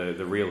commentary, but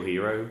the Real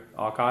Hero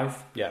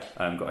archive,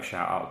 got a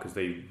shout out because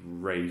they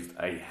raised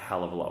a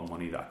hell of a lot of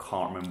money that I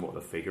can't remember what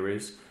the figure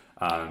is.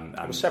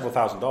 It was several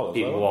 $1,000s.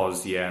 It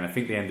was, yeah, and I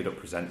think they ended up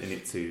presenting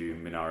it to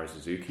Minara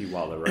Suzuki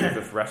while they were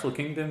over for Wrestle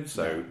Kingdom.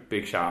 So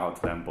big shout out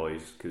to them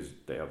boys because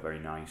they are very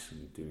nice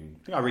and doing.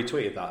 I think I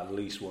retweeted that at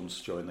least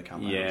once during the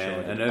campaign. Yeah,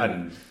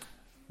 and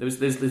there's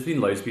been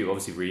loads of people.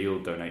 Obviously, Real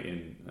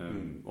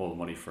donating all the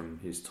money from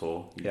his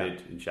tour he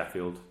did in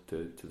Sheffield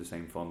to the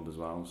same fund as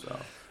well. So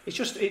it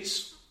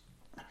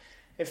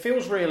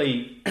feels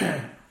really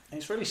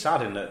it's really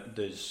sad in that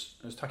there's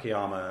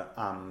Takayama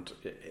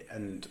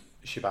and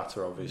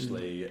Shibata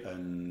obviously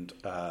and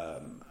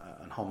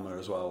Honma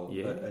as well,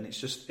 and it's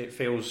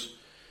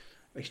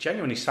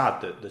genuinely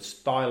sad that the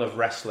style of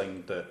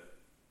wrestling that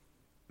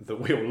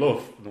we all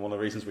love, and one of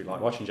the reasons we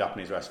like watching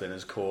Japanese wrestling,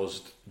 has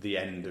caused the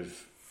end of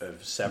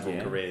several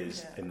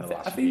careers in the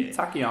last few years.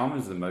 I think Takayama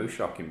is the most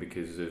shocking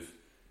because of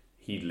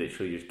he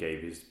literally just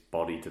gave his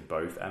body to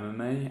both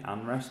MMA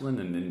and wrestling,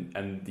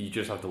 and you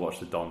just have to watch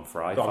the Don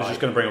Fry fight. I was just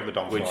going to bring up the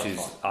Don Fry which is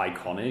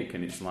iconic,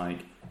 and it's like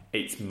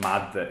it's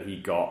mad that he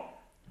got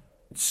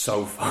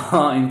so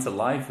far into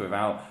life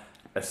without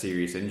a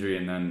serious injury,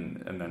 and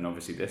then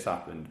obviously this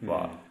happened.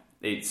 But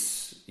it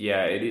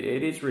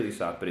is really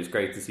sad, but it's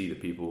great to see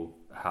that people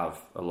have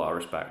a lot of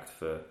respect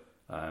for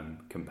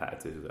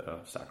competitors that are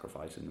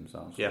sacrificing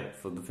themselves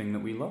for the thing that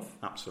we love.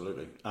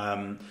 Absolutely.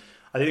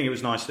 I think it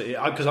was nice that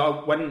because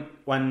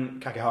when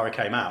Kakihara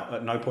came out,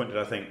 at no point did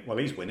I think, well,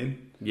 he's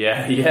winning.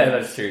 Yeah,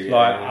 that's true.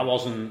 I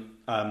wasn't.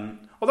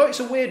 Although it's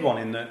a weird one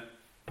in that.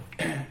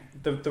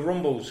 The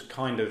Rumble's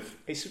kind of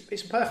it's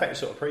a perfect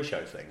sort of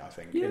pre-show thing, I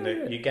think. In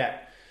that you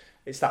get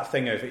it's that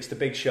thing of it's the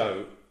big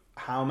show.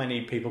 How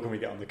many people can we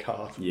get on the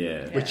card?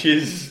 Which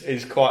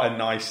is quite a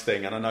nice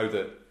thing. And I know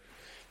that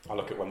I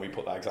look at when we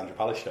put that Alexandra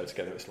Palace show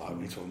together, it's like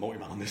we need to have a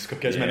multi-man on this,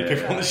 get as many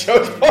people on the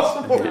show as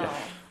possible,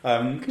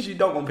 because you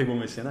don't want people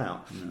missing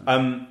out.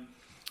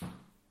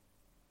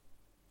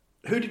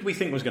 Who did we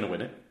think was going to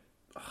win it?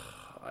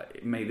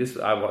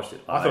 I watched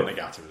it live. I thought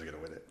Nagata was going to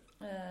win it.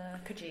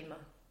 Kojima.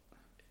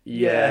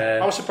 Yeah,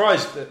 I was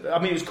surprised. I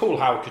mean, it was cool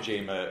how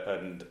Kojima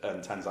and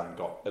Tenzan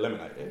got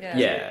eliminated.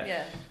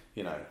 Yeah.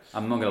 You know,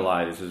 I'm not gonna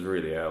lie. This was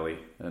really early,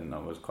 and I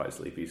was quite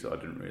sleepy, so I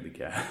didn't really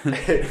care.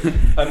 Not really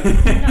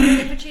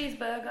for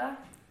cheeseburger.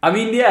 I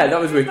mean, yeah, that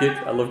was wicked.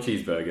 I love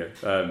cheeseburger,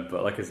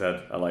 but like I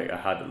said, I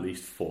had at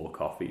least 4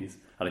 coffees,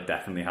 and I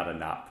definitely had a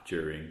nap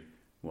during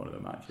one of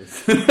the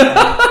matches.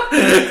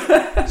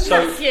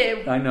 That's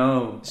you. I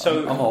know.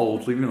 So I'm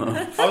old. Leave me alone.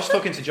 I was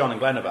talking to John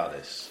and Glenn about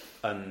this,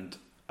 and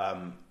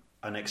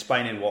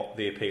explaining what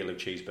the appeal of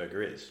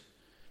cheeseburger is,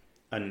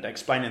 and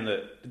explaining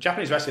that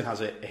Japanese wrestling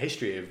has a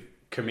history of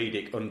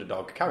comedic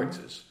underdog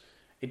characters.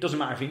 It doesn't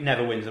matter if he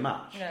never wins a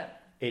match. Yeah.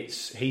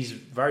 He's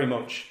very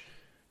much,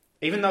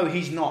 even though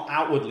he's not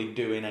outwardly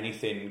doing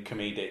anything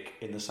comedic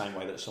in the same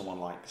way that someone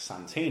like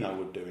Santino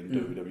would do in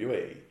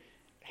WWE,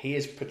 he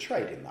is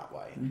portrayed in that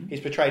way. He's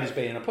portrayed as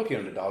being a plucky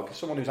underdog,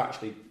 someone who's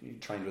actually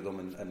trained with them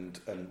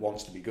and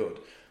wants to be good.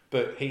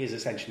 But he is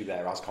essentially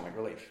there as comic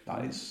relief.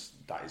 That is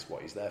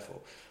what he's there for.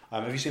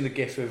 Have you seen the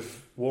GIF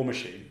of War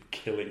Machine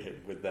killing him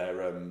with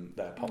their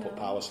pop-up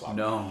power slam?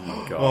 No,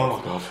 my God.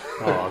 Oh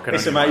my God!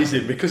 It's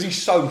amazing because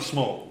he's so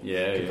small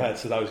compared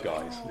to those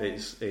guys.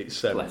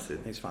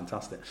 It's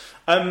fantastic.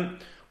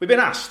 We've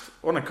been asked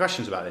one of the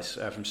questions about this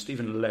from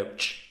Stephen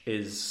Loach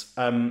is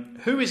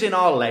who is in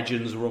our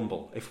Legends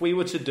Rumble? If we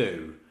were to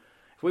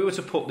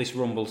put this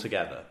Rumble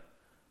together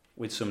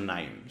with some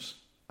names,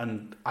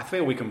 and I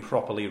feel we can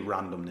properly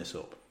random this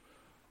up.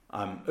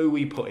 Who are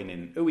we putting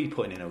in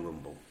a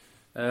Rumble?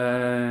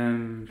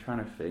 Trying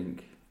to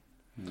think.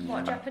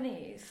 What,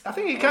 Japanese? I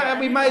think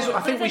we may as well.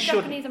 I think we should.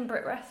 Japanese and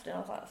Brit wrestling. I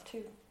was like, that's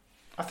 2.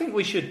 I think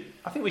we should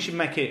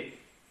make it.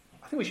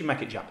 I think we should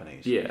make it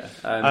Japanese. Yeah.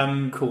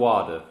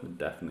 Kawada would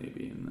definitely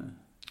be in there.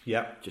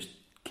 Yeah. Just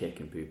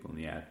kicking people in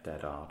the air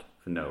dead hard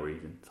for no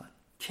reason. It's like,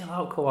 chill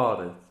out,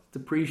 Kawada. It's the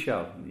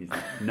pre-show. And he's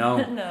like,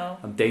 no, no.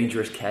 I'm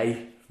Dangerous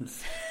K.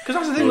 Because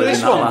that's the thing with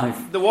this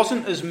one. There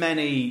wasn't as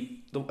many.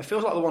 It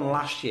feels like the one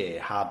last year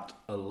had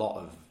a lot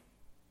of,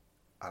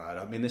 and I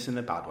don't mean this in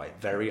a bad way,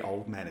 very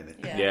old men in it.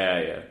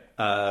 Yeah.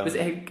 Was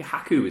it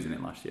Haku was in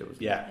it last year?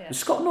 Wasn't it? Yeah. Was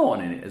Scott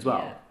Norton in it as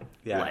well?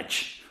 Yeah.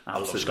 Ledge. I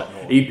love Scott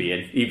Norton. He'd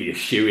be a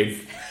shoo-in.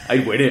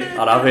 I'd win it.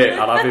 I'd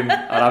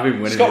have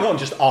him winning. Scott Norton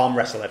just arm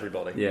wrestle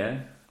everybody. Yeah.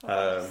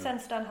 Send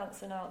Stan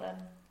Hansen out then.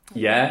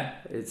 Yeah,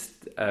 it's.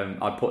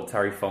 I put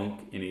Terry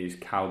Funk in his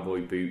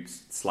cowboy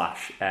boots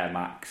 / Air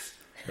Max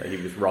that he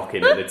was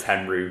rocking at the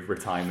Tenru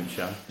retirement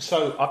show.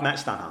 So I've met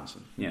Stan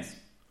Hansen. Yes.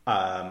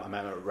 I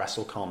met him at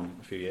WrestleCon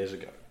a few years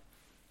ago,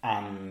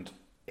 and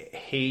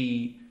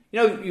he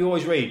You know, you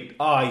always read,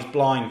 he's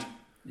blind.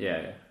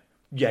 Yeah.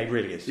 Yeah, he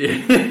really is.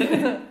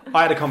 Yeah.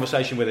 I had a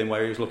conversation with him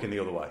where he was looking the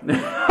other way.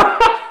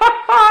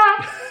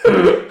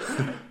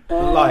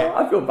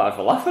 I feel bad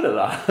for laughing at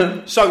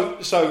that. So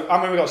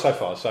I mean, we got so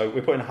far. So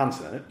we're putting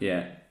Hansen in it.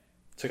 Yeah.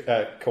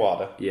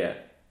 Kawada. Yeah.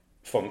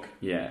 Funk.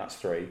 Yeah. That's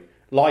 3.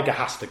 Liger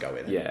has to go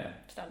in it. Yeah.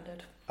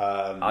 Standard.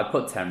 I'd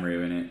put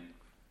Tenryu in it.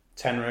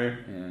 Tenryu.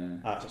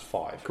 Yeah. That's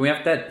 5. Can we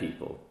have dead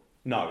people?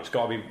 No, it's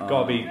got to be.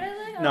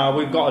 Really? No,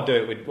 we've got to do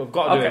it. We've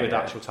got to do it with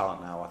actual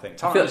talent now. I think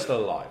talent is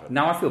still alive.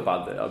 Now I feel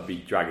bad that I'd be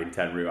dragging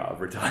Tenryu out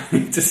of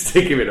retirement to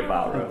stick him in a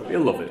battle royal.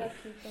 He'll love it.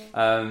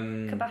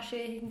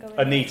 Kabashi, he can go in.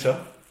 Anita.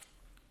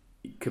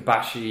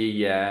 Kabashi,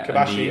 yeah.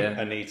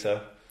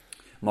 Anita.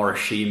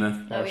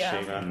 Morishima. Oh,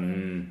 yeah.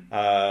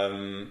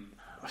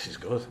 This is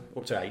good.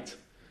 Up to 8.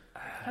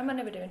 How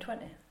many are we doing?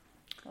 20?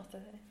 Or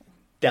 30?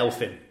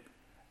 Delphin.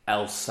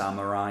 El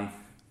Samurai.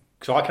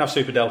 So I can have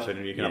Super Delphin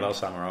and you can have El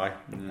Samurai.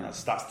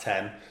 That's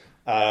 10.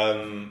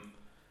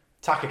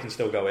 Taka can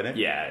still go in it.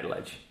 Yeah,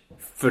 ledge.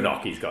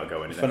 Funaki's got to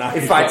go in it.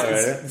 In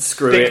fact,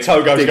 screw Dick it.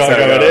 Togo's got to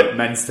go in it.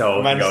 Men's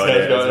Toe go in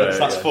it.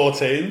 That's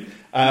 14.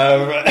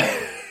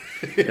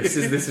 This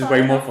is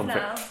way more fun.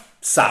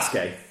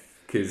 Sasuke.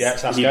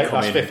 Sasuke.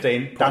 That's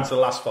 15. Down to the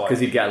last 5. Because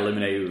he'd get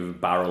eliminated with a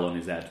barrel on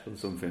his head or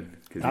something.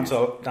 Down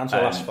to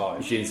the last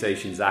 5. Shinsei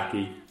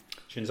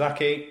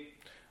Shinzaki.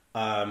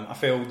 I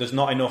feel there's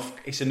not enough.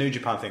 It's a New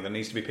Japan thing. There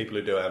needs to be people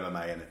who do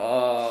MMA in it.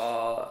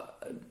 Oh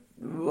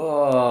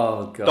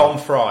god. Don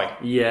Fry.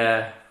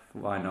 Yeah,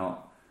 why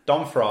not?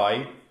 Don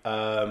Fry.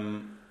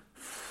 I'm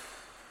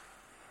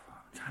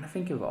trying to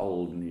think of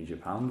old New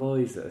Japan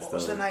boys that are what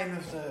was the name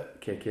of the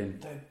kicking?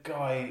 The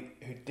guy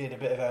who did a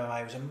bit of MMA.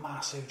 He was a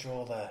massive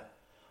draw there.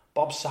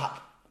 Bob Sapp.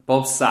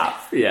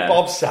 Yeah.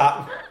 Bob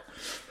Sapp.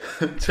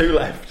 2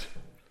 left.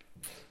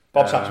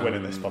 Bob Sapp's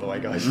winning this, by the way,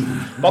 guys.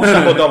 Bob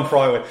Sapp or Don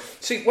Fry win.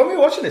 See, when we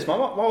were watching this, my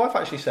wife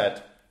actually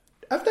said,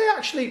 have they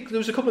actually... There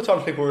was a couple of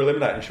times people were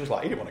eliminated and she was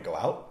like, he didn't want to go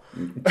out.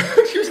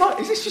 She was like,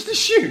 is this just a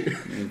shoot?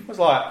 I was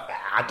like,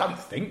 I don't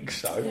think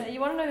so. Yeah, you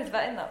want to know who's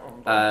vetting that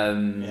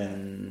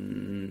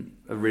one.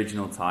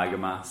 Original Tiger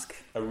Mask.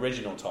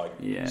 Original Tiger?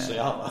 Yeah.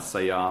 I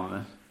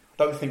Sayama.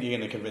 don't think you're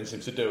going to convince him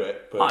to do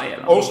it, but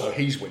am. also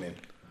he's winning.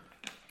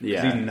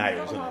 Yeah. He's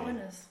nails, isn't he?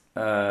 Winners.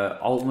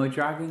 Ultimo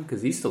Dragon,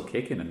 because he's still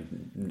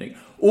kicking.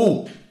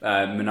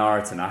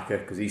 Minoru Tanaka,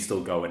 because he's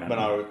still going.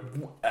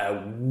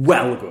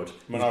 Well good.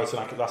 Minoru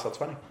Tanaka, that's our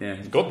 20. Yeah,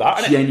 it's good that,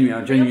 isn't it?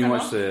 I genuinely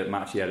watched the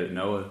match he had at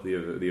Noah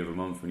the other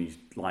month when he's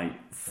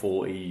like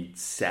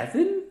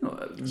 47.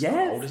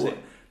 Yeah, old, is it?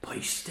 But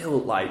he's still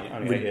like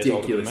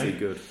ridiculously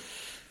good.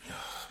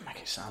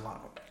 Make it sound like.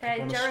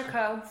 Hey,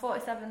 Jericho,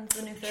 47's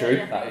the new 30. True,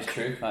 that is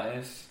true. That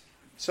is.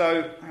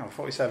 So, hang on,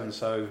 47.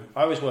 So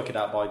I always work it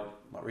out by.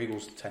 Like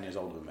Regal's 10 years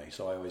older than me,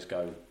 so I always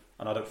go,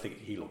 and I don't think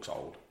he looks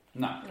old.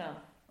 No.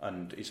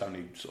 And it's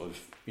only sort of,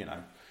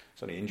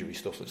 it's only injury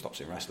stuff that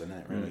stops him wrestling,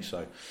 isn't it, really?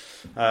 So,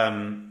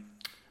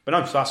 but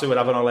no, so that's who we'll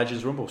have on our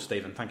Legends Rumble,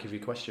 Stephen. Thank you for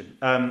your question.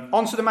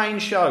 On to the main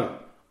show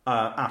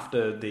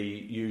after the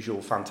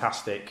usual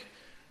fantastic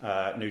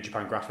New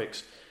Japan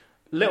graphics.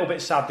 A little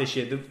bit sad this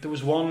year. There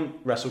was one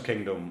Wrestle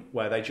Kingdom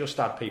where they just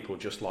had people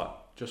just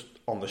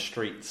on the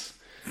streets.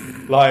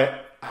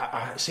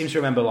 I seem to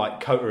remember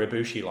Kota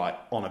Ibushi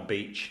on a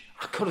beach.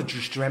 I could have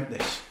just dreamt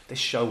this. This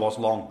show was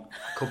long.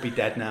 I could be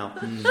dead now.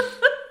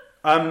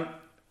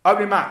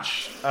 Opening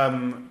match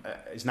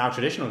is now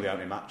traditionally the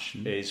opening match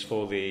is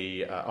for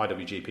the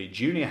IWGP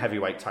Junior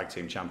Heavyweight Tag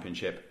Team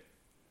Championship.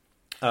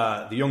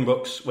 The Young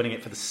Bucks winning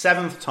it for the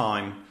 7th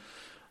time,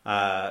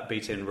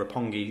 beating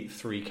Roppongi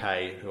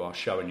 3K, who are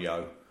Sho and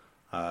Yo.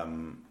 I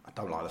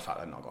don't like the fact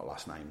they've not got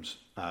last names.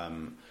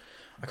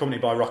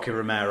 Accompanied by Rocky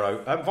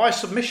Romero via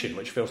submission,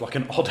 which feels like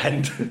an odd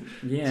end to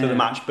the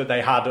match, but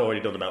they had already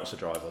done the Meltzer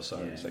driver, so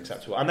it's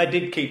acceptable. And they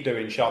did keep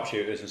doing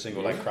sharpshooters and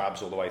single leg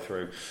crabs all the way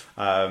through.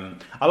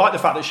 I like the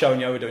fact that Sho and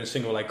Yo are doing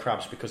single leg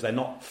crabs because they're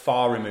not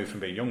far removed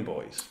from being young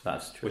boys.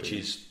 That's true. Which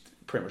is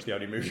pretty much the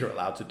only move you're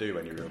allowed to do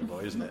when you're a young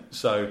boy, isn't it?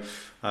 So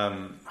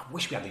I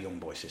wish we had the young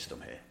boy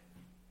system here.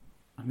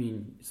 I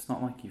mean, it's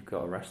not like you've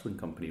got a wrestling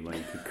company where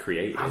you could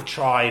create it. I've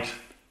tried.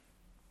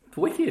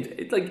 Wicked.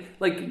 It's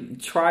like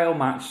trial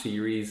match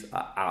series.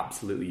 I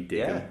absolutely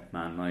dig them,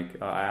 man.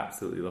 I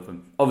absolutely love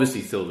them.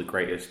 Obviously, still the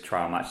greatest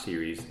trial match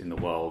series in the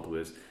world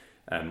was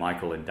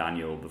Michael and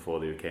Daniel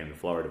before they became the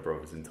Florida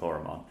Brothers in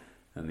Toromon,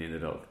 and they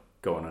ended up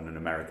going on an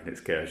American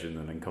excursion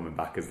and then coming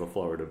back as the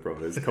Florida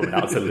Brothers, coming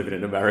out to Living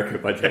in America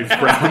by James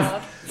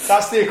Brown.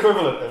 That's the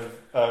equivalent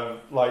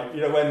of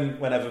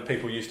whenever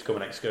people used to come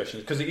on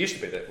excursions, because it used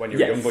to be that when you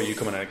were a young boy, you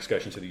come on an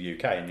excursion to the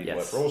UK and you'd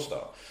work for All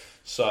Star.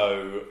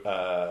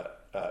 So.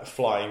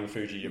 Flying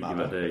Fuji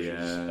Yamada, which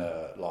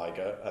is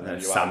Liger, and then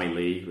you Sammy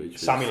Lee, which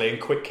was Sammy Lee and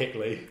Quick Kick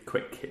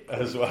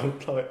as well.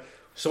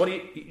 So what are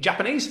you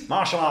Japanese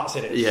martial arts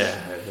in it?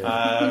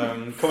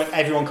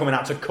 Everyone coming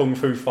out to kung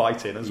fu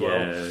fighting as well.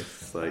 Yeah,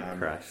 it's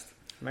crashed.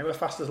 Maybe we're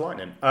fast as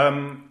lightning.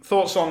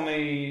 Thoughts on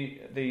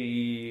the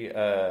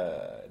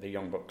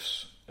Young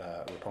Bucks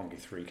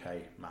Roppongi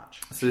 3K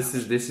match. So this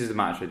is the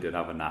match I did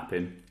have a nap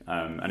in,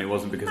 and it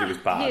wasn't because it was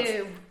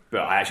bad,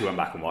 but I actually went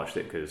back and watched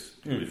it because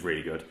it was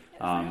really good.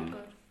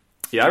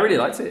 Yeah, I really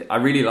liked it. I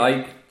really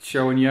like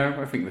Sho and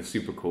Yo. I think they're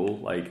super cool.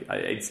 Like,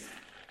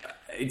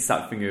 it's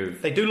that thing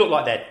of... They do look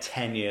like they're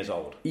 10 years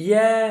old.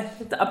 Yeah,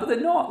 but they're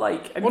not,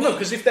 like... Well, no,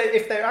 because if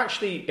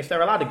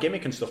they're allowed a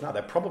gimmick and stuff now,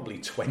 they're probably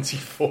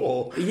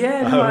 24.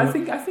 Yeah, no, I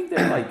think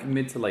they're like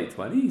mid to late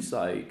 20s,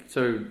 like,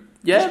 so...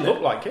 Yeah, they look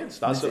like kids.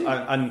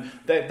 And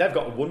they've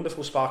got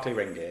wonderful sparkly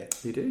ring gear.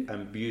 They do,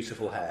 and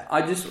beautiful hair.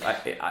 I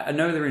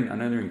know they're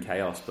in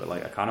Chaos, but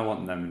like I kind of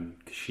want them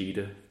and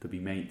Kushida to be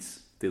mates.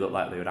 They look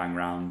like they would hang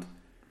around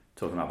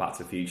talking about Back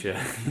to the Future.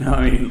 You know what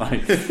I mean?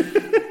 Like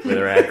with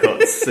their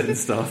haircuts and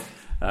stuff.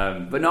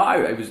 But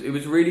no, it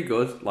was really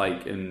good.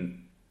 Like,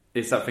 and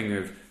it's that thing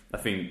of, I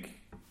think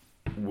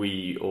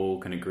we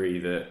all can agree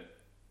that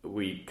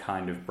we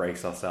kind of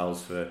brace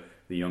ourselves for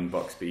the Young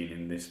Bucks being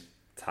in this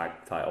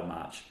tag title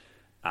match.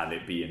 And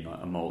it being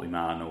a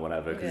multi-man or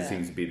whatever, because it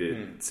seems to be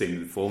the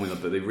same formula.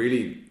 But they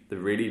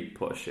really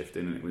put a shift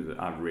in, and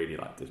I really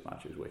liked this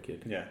match. It was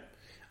wicked. Yeah,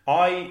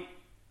 I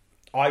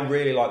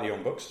really like the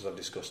Young Bucks, as I've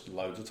discussed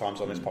loads of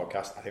times on this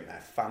podcast. I think they're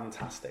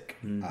fantastic.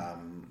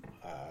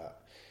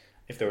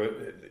 If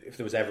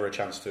there was ever a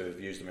chance to have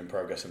used them in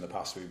Progress in the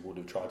past, we would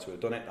have tried to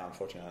have done it.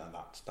 Unfortunately,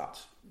 that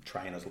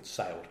train has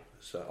sailed,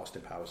 as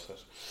Austin Powers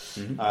says.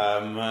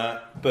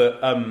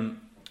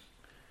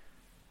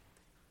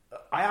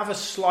 I have a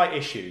slight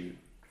issue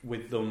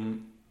with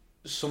them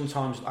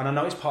sometimes, and I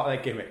know it's part of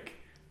their gimmick,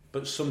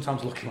 but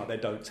sometimes looking like they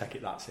don't take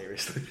it that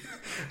seriously.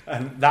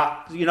 And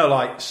that,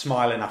 like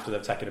smiling after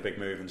they've taken a big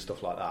move and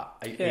stuff like that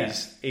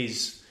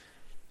is,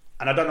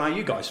 and I don't know how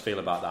you guys feel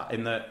about that,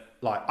 in that,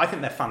 like, I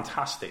think they're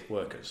fantastic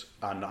workers,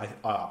 and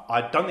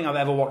I don't think I've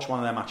ever watched one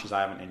of their matches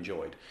I haven't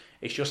enjoyed.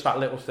 It's just that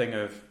little thing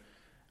of,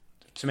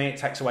 to me, it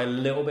takes away a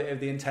little bit of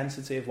the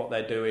intensity of what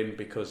they're doing,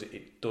 because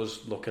it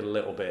does look a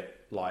little bit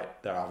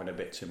like they're having a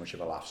bit too much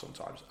of a laugh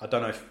sometimes. I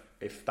don't know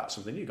if that's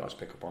something you guys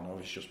pick up on, or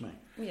if it's just me.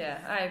 Yeah,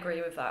 I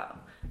agree with that.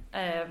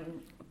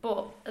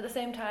 But at the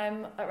same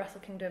time, at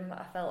Wrestle Kingdom,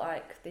 I felt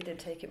like they did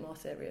take it more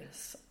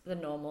serious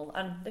than normal,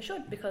 and they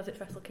should, because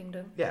it's Wrestle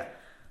Kingdom. Yeah.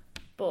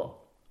 But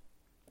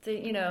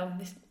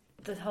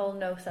the whole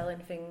no selling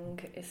thing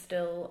is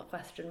still a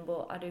question,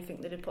 but I do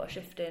think they did put a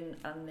shift in,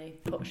 and they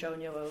put Sho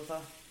and Yo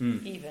over,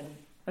 even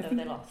though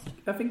they lost.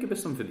 I think it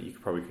was something that you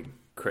could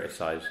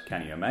criticise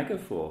Kenny Omega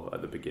for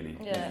at the beginning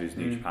of his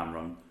New Japan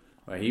run,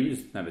 where he was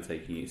never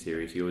taking it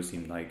serious. He always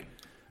seemed like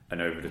an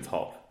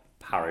over-the-top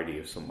parody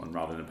of someone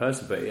rather than a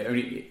person, but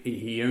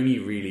he only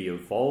really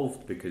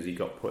evolved because he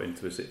got put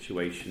into a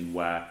situation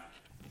where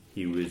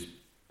he was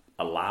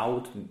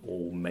allowed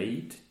or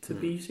made to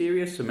be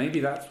serious. So maybe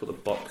that's what the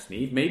Bucks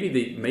need. Maybe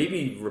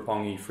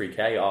Roppongi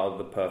 3K are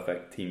the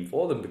perfect team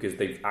for them, because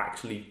they've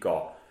actually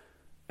got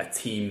a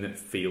team that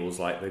feels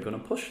like they're going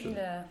to push them.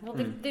 Yeah, well,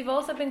 they've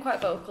also been quite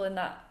vocal in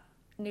that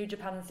New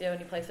Japan's the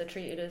only place they're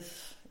treated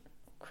as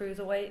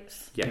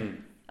cruiserweights. Yeah.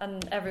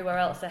 And everywhere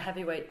else they're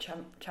heavyweight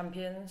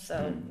champions.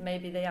 So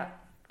maybe they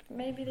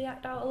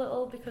act out a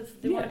little because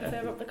they want to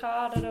clear up the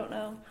card. I don't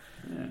know.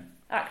 Yeah.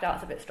 Act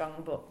out's a bit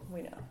strong, but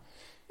we know.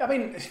 I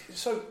mean,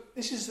 so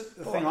this is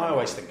the thing I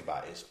always think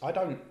about is,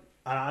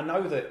 I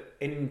know that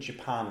in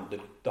Japan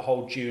the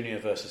whole junior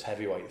versus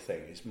heavyweight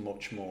thing is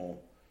much more,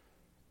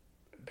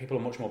 people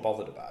are much more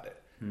bothered about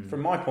it.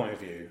 From my point of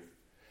view,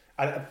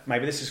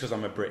 maybe this is because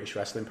I'm a British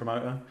wrestling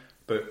promoter,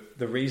 but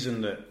the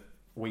reason that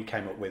we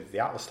came up with the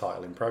Atlas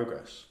title in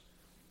Progress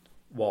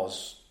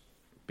was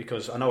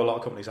because I know a lot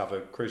of companies have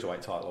a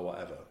cruiserweight title or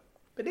whatever,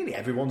 but nearly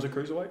everyone's a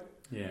cruiserweight.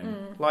 Yeah.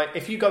 Like,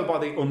 if you go by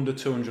the under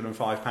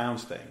 £205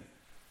 thing,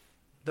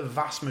 the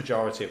vast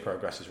majority of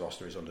Progress's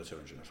roster is under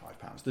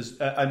 £205. There's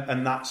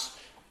and that's,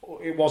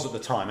 it was at the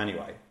time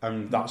anyway,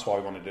 and that's why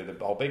we want to do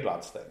the whole big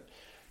lads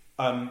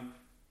thing.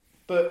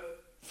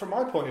 But from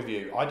my point of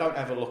view, I don't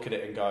ever look at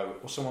it and go,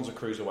 well, someone's a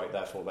cruiserweight,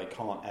 therefore they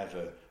can't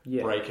ever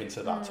break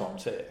into that top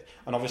tier.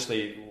 And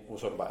obviously, we'll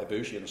talk about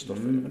Ibushi and stuff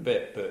in a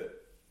bit, but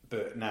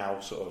now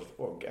sort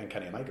of, and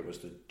Kenny Omega was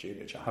the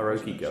junior champion.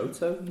 Hiroki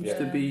Goto used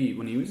to be,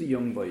 when he was a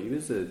young boy, he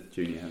was a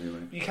junior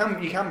heavyweight.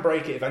 You can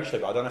break it eventually,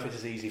 but I don't know if it's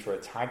as easy for a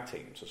tag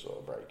team to sort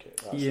of break it.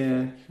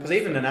 Because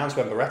they even announced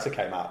when Beretta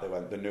came out, they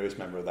went the newest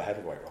member of the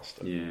heavyweight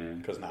roster. Yeah.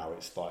 Because now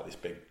it's like this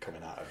big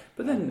coming out of.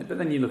 But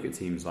then you look at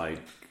teams like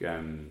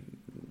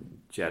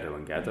Jado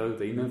and Gedo.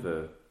 They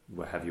never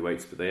were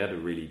heavyweights, but they had a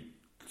really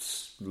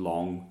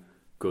long,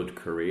 good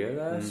career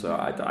there. So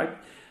I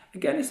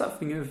again, it's that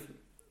thing of,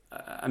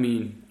 I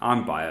mean,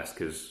 I'm biased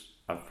because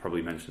I've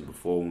probably mentioned it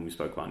before when we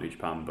spoke about New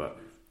Japan, but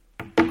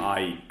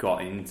I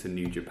got into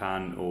New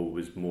Japan, or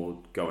was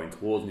more going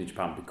towards New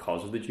Japan,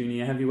 because of the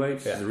junior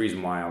heavyweights. Yeah. The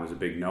reason why I was a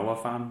big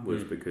Noah fan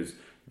was because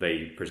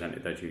they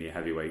presented their junior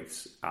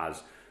heavyweights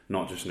as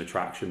not just an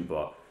attraction,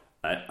 but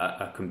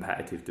a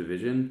competitive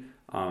division.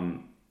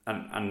 And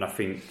I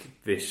think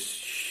this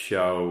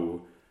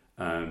show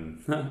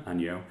and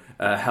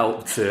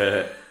helped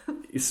to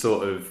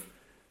sort of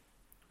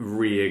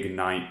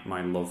reignite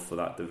my love for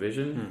that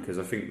division, because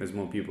I think there's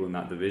more people in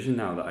that division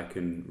now that I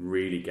can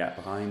really get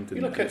behind.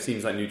 And it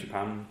seems like New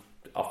Japan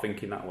are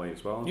thinking that way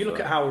as well. You look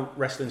at how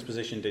wrestling's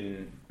positioned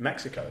in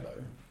Mexico,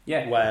 though.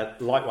 Yeah. Where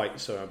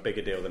lightweights are a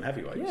bigger deal than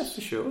heavyweights. Yeah,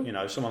 for sure. You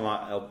know, someone like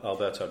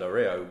Alberto Del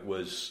Rio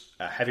was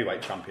a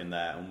heavyweight champion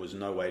there and was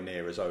nowhere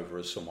near as over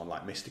as someone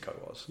like Mystico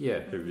was. Yeah.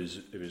 Who was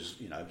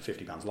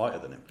 50 pounds lighter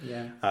than him.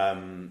 Yeah.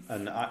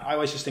 And I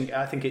always just think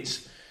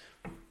it's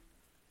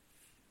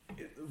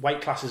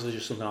weight classes are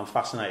just something I'm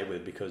fascinated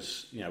with,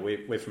 because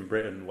we're from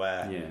Britain,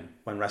 where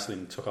when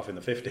wrestling took off in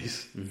the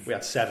 50s, we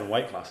had 7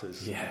 weight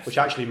classes, which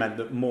actually meant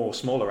that more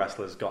smaller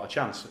wrestlers got a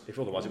chance. If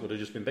otherwise, it would have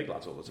just been big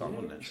lads all the time,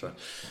 wouldn't it? So,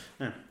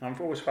 I'm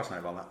always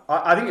fascinated by that.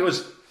 I think it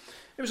was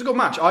a good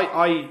match.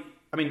 I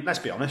mean, let's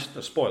be honest.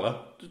 A spoiler: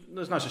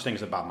 there's no such thing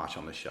as a bad match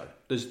on this show.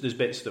 There's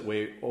bits that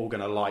we're all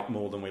going to like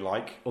more than we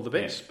like other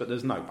bits, but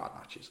there's no bad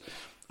matches.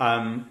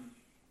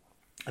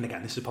 And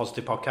again, this is a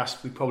positive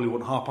podcast. We probably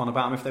wouldn't harp on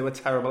about them if they were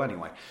terrible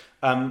anyway.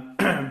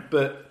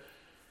 But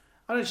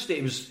I just think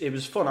it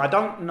was fun. I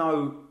don't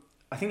know.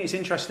 I think it's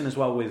interesting as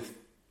well with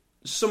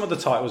some of the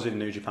titles in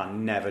New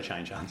Japan never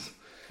change hands.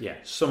 Yeah.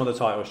 Some of the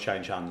titles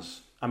change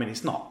hands. I mean,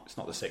 it's not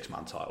the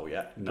 6-man title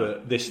yet,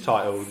 but this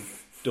title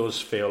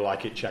does feel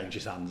like it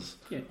changes hands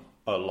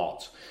a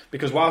lot.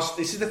 Because whilst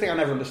this is the thing I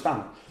never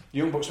understand.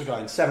 Young Bucks were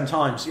going 7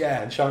 times,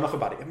 and showing off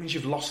about it. It means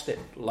you've lost it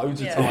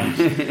loads of times.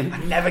 I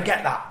never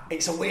get that.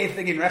 It's a weird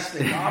thing in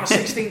wrestling. I'm a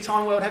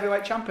 16-time world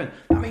heavyweight champion.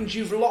 That means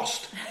you've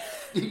lost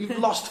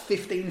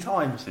 15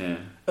 times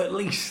at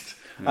least.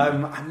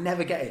 I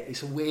never get it.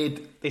 It's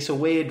a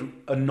weird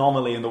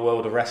anomaly in the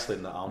world of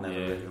wrestling that I'll never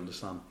really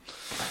understand.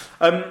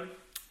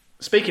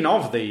 Speaking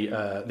of the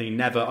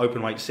Never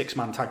Openweight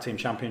 6-man Tag Team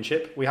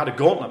Championship, we had a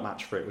gauntlet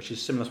match for it, which is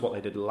similar to what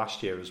they did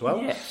last year as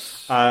well.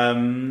 Yes.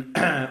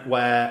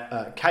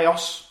 Where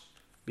Chaos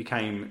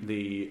became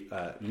the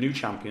new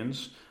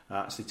champions.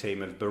 That's the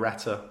team of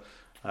Beretta,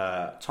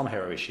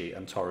 Tomohiro Ishii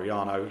and Toru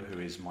Yano, who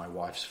is my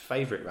wife's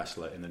favourite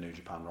wrestler in the New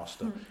Japan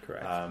roster.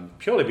 Correct.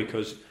 Purely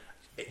because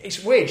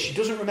it's weird. She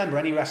doesn't remember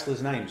any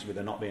wrestlers' names with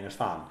her not being a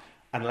fan.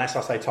 Unless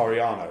I say Toru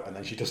Yano, and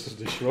then she just does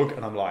the shrug,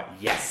 and I'm like,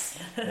 yes,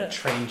 I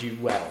trained you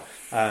well.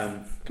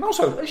 Can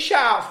also a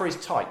shout out for his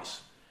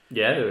tights.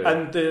 Yeah,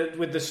 and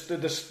with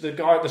the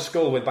guy at the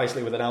skull with an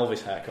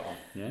Elvis haircut on.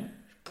 Yeah,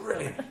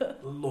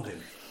 brilliant, love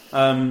him.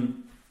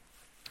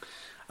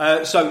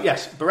 So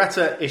yes,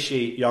 Beretta,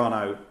 Ishii,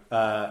 Yano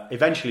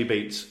eventually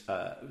beats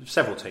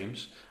several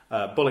teams.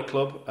 Bullet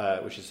Club,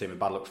 which is the team of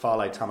Bad Luck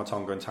Fale,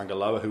 Tamatonga, and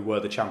Tangaloa, who were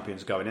the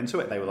champions going into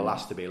it. They were the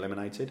last to be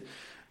eliminated.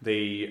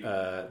 The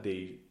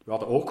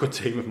rather awkward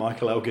team of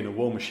Michael Elgin and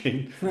War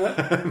Machine,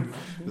 because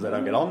they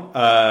don't get on.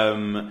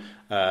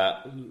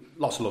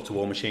 Lots of love to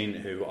War Machine,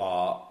 who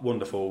are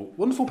wonderful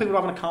people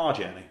having a car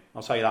journey.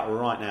 I'll tell you that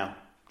right now.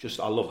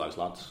 I love those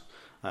lads.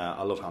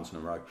 I love Hanson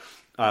and Rowe.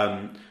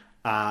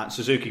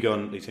 Suzuki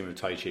Gun, the team of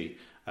Taichi.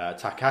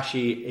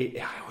 Takashi,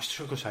 I always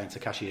struggle saying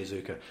Takashi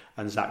Iizuka,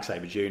 and Zack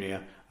Sabre Jr.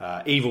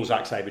 Evil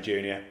Zack Sabre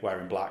Jr.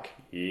 wearing black.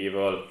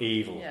 Evil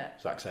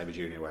Zack Sabre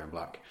Jr. wearing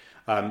black.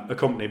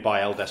 Accompanied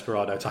by El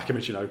Desperado, Taka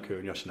Michinoku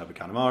and Yoshinobu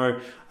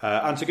Kanemaru,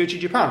 and Taguchi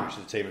Japan, which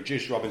is a team of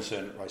Juice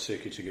Robinson,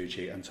 Raisuke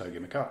Taguchi and Togi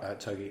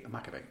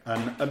Makabe.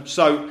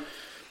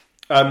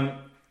 And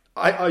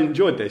I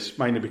enjoyed this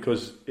mainly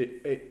because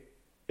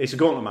it's a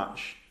gauntlet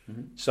match,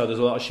 so there's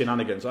a lot of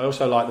shenanigans. I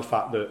also like the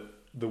fact that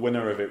the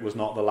winner of it was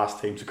not the last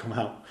team to come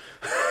out.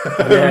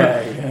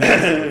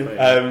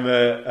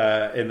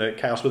 In the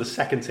chaos, with the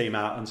second team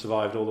out and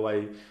survived all the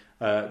way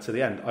to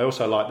the end. I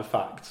also like the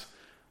fact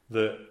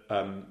that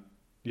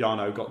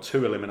Yano got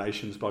 2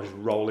 eliminations by just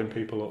rolling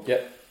people up.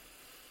 Yep.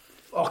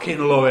 Fucking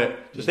love it.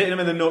 Just hitting them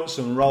in the nuts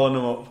and rolling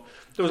them up.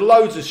 There was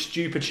loads of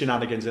stupid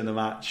shenanigans in the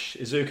match.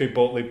 Izuku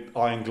bought the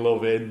iron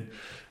glove in.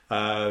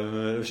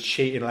 It was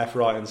cheating left,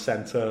 right and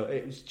centre.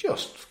 It was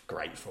just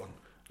great fun.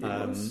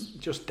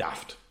 Just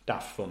daft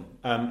fun.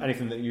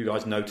 Anything that you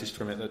guys noticed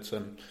from it that's...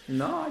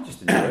 No, I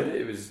just enjoyed it.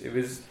 It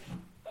was.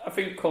 I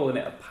think calling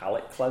it a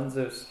palate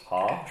cleanser is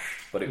harsh,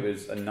 but it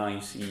was a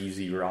nice,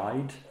 easy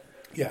ride.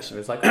 Yes. It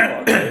was like,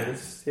 oh, okay,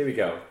 here we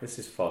go. This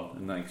is fun,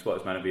 and that's what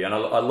it's meant to be. And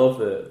I love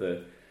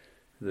the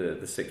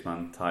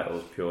 6-man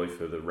titles purely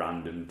for the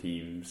random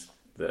teams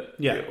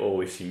that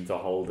always seem to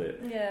hold it.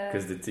 Yeah.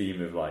 Because the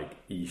team of like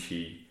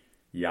Ishii,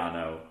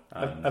 Yano,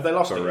 and have they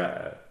lost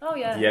Beretta. it? Oh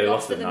yeah. Yeah, they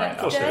lost it the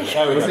next night.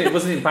 day.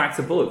 Wasn't it back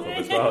to Bullet Club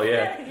as well?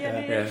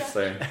 Yeah.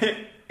 So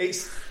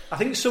I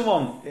think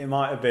someone, it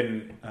might have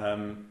been.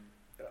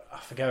 I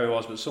forget who it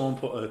was, but someone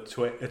put a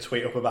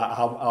tweet up about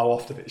how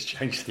often it's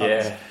changed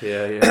hands.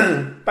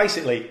 Yeah.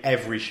 Basically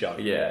every show.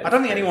 Yeah. I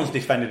don't think anyone's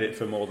defended it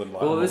for more than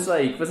like. Well, it was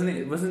like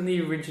wasn't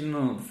the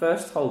original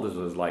first holders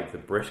was like the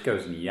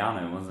Briscoes and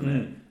Yano, wasn't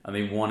it? And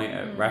they won it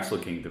at Wrestle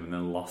Kingdom and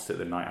then lost it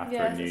the night after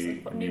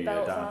a new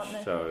belts,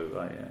 dash. So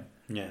like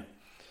yeah,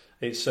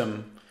 it's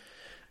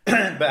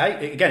But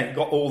hey, again, it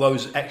got all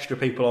those extra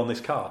people on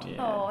this card.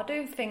 Yeah. Oh, I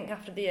do think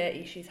after the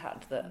 80 she's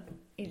had that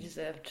he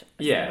deserved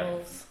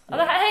singles. Yeah.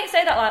 I hate to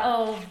say that,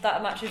 like,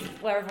 that match is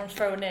where everyone's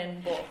thrown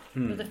in, but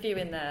there's a few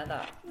in there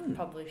that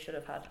probably should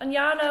have had. And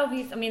Yano,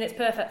 it's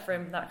perfect for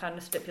him, that kind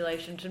of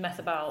stipulation to mess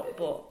about,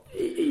 but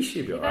He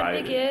should be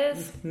alright. big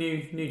ears.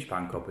 New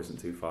Japan Cup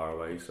isn't too far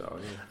away, so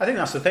yeah. I think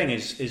that's the thing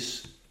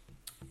is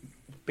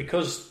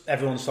because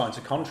everyone's signed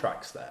to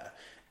contracts there.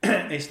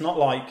 It's not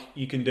like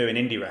you can do in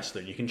indie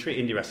wrestling. You can treat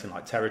indie wrestling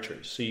like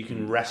territories. So you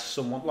can rest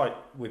someone, like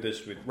with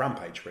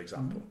Rampage, for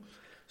example.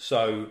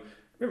 So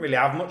we didn't really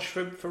have much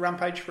for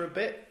Rampage for a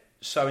bit.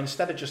 So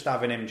instead of just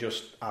having him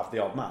just have the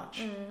odd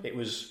match, it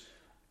was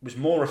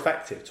more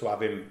effective to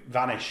have him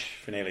vanish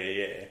for nearly a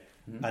year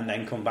and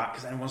then come back,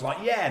 because everyone's like,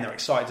 yeah, and they're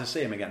excited to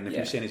see him again. And if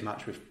you've seen his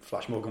match with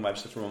Flash Morgan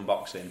Webster from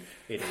Unboxing,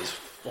 it is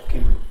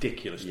fucking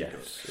ridiculously good.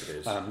 It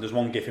is. There's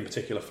one gif in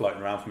particular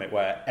floating around from it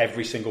where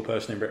every single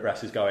person in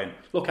BritWres is going,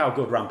 look how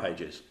good Rampage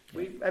is.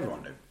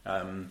 Everyone knew.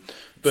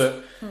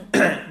 But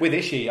with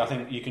Ishii, I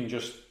think you can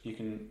just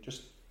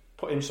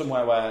put him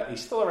somewhere where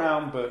he's still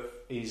around,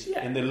 but he's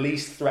in the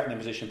least threatening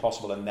position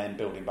possible, and then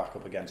building back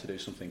up again to do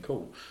something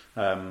cool.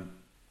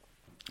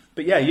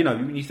 But yeah,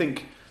 you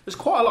think there's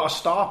quite a lot of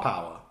star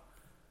power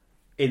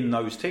in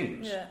those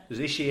teams. Yeah. There's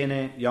Ishii in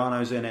it,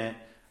 Yano's in it.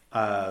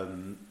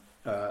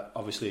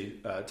 Obviously,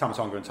 Tama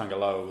Tonga and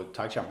Tangaloa were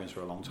tag champions for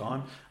a long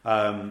time.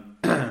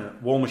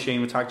 War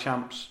Machine were tag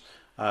champs.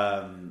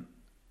 I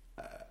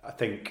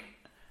think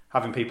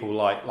having people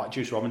like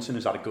Juice Robinson,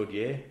 who's had a good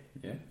year.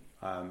 Yeah.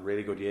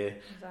 Really good year.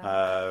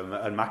 Exactly.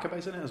 And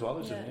Maccabe's in it as well,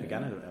 who's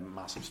again a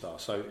massive star.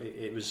 So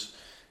it was,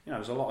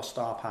 there's a lot of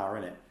star power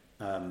in it.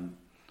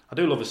 I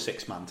do love a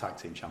 6-man tag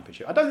team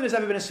championship. I don't think there's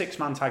ever been a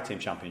 6-man tag team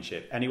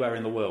championship anywhere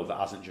in the world that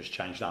hasn't just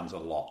changed hands a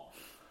lot.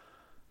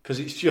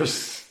 Because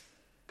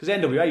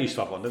NWA used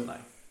to have one, didn't they?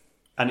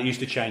 And it used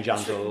to change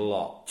hands a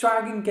lot.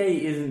 Dragon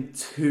Gate isn't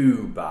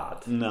too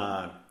bad.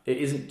 No. It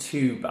isn't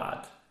too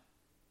bad.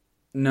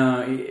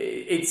 No,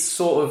 it's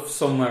sort of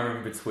somewhere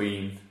in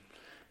between.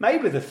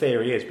 Maybe the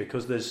theory is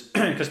because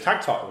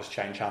tag titles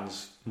change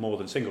hands more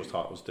than singles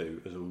titles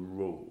do as a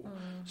rule.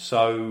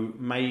 So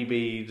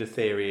maybe the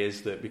theory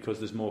is that because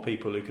there's more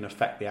people who can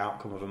affect the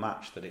outcome of a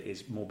match, that it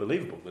is more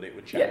believable that it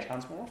would change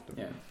hands more often.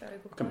 Yeah, very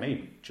good. Look at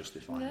me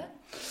justifying it.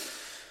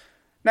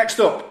 Next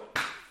up,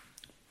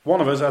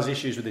 one of us has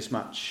issues with this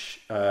match.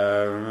 Is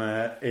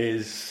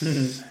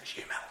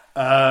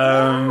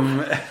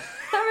Humel.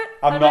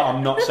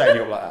 I'm not setting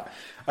you up like that.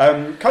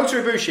 Kota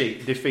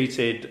Ibushi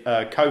defeated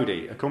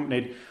Cody,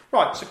 accompanied...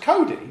 Right, so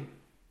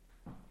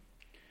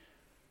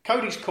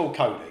Cody's called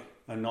Cody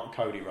and not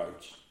Cody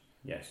Rhodes.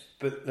 Yes.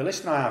 But the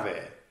list I have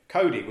here,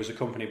 Cody was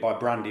accompanied by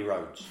Brandy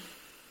Rhodes.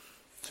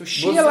 So is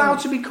she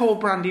allowed to be called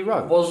Brandy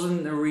Rhodes?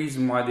 Wasn't the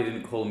reason why they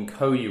didn't call him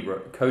Cody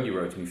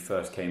Rhodes when he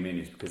first came in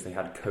is because they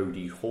had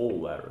Cody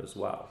Hall there as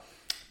well.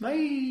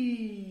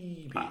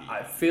 Maybe.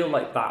 I feel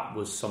like that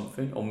was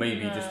something, or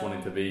maybe he just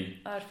wanted to be...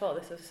 I thought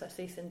this was a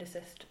cease and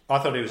desist. I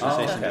thought it was a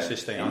cease and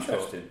desist thing.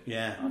 Interesting.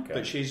 Yeah. Okay.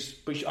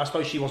 But I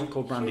suppose she wasn't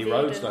called Brandy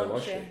Rhodes though,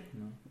 was she?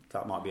 No.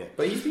 That might be it.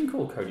 But he's been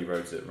called Cody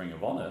Rhodes at Ring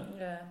of Honor.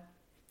 Yeah.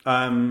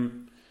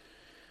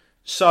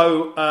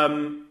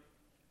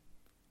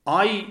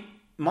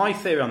 My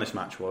theory on this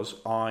match was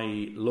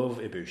I love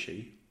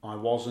Ibushi. I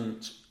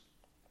wasn't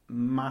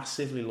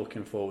massively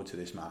looking forward to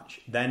this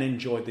match. Then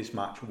enjoyed this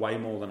match way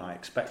more than I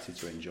expected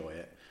to enjoy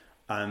it.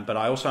 But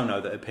I also know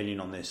that opinion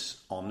on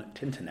this on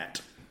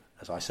Tinternet,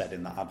 as I said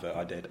in that advert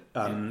I did,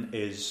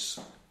 is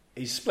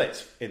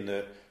split in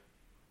that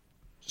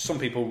some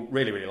people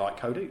really, really like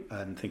Cody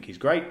and think he's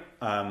great.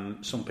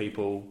 Some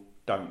people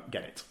don't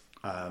get it.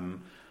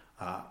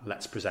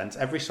 Let's present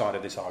every side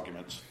of this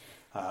argument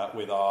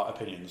with our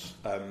opinions.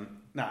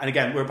 Now, and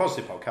again, we're a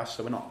positive podcast,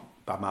 so we're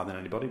not bad-mouthing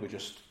anybody.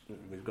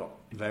 We've got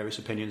various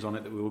opinions on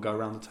it that we will go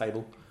around the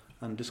table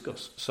and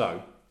discuss.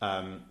 So,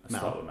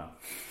 now.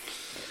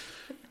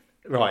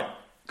 Right.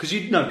 Because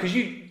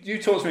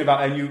you talked to me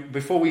about, and you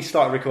before we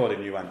started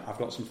recording, you went, I've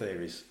got some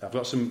theories, I've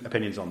got some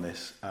opinions on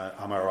this.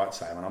 Am I right to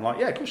say them? And I'm like,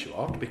 yeah, of course you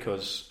are,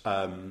 because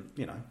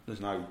there's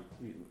no.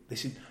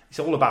 It's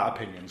all about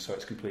opinions, so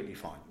it's completely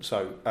fine.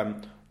 So,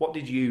 what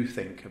did you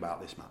think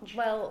about this match?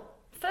 Well,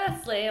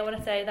 firstly, I want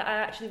to say that I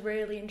actually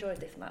really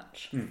enjoyed this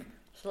match.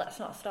 So let's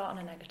not start on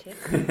a negative.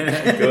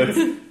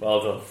 Good,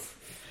 well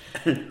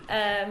done.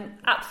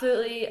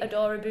 Absolutely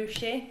adore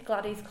Ibushi.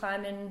 Glad he's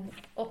climbing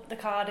up the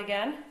card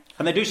again.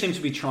 And they do seem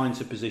to be trying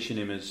to position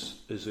him as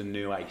a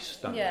new ace,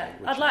 don't they? Yeah,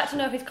 I'd like to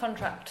know his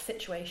contract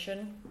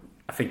situation.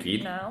 I think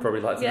he'd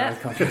probably like to know his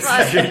contract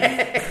right.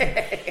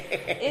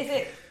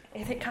 situation.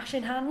 Is it cash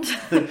in hand?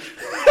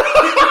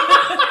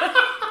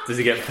 Does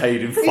he get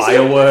paid in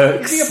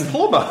fireworks? Is he a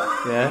plumber?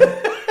 Yeah.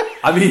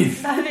 I mean...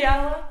 By the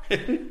hour?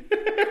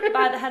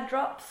 By the head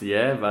drops?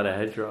 Yeah, by the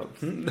head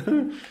drops.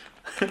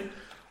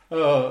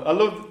 I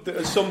love that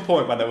at some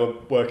point when they were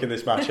working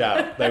this match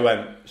out, they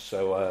went,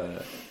 so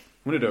I'm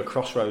going to do a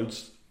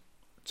crossroads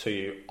to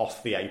you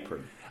off the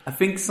apron. I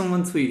think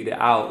someone tweeted it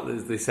out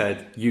as they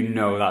said,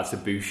 that's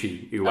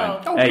Ibushi who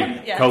went,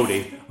 yes.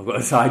 Cody, I've got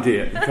this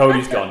idea. And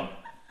Cody's gone, are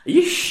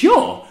you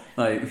sure?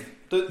 Like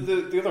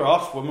the other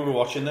half, when we were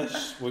watching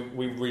this, we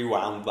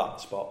rewound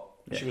that spot.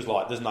 Yeah. She was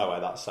like, there's no way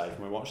that's safe.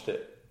 And we watched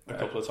it a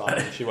couple of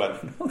times and she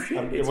went,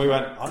 and we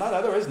went, oh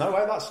no, there is no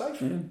way that's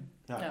safe. Yeah.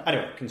 No.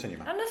 Anyway, continue,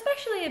 man. And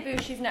especially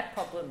Ibushi's neck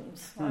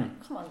problems.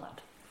 Like, come on,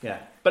 lad. Yeah,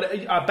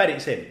 but I bet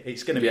it's him.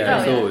 It's going to be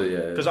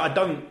because I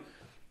don't.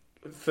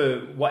 For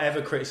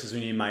whatever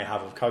criticism you may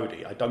have of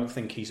Cody, I don't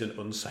think he's an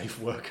unsafe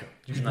worker.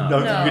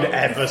 No one could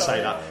ever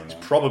say that. He's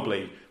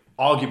probably,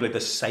 arguably, the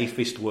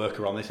safest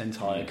worker on this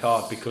entire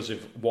card because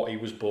of what he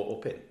was brought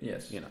up in.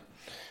 Yes,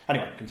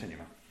 Anyway, continue,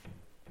 man.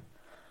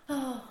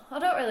 Oh, I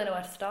don't really know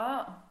where to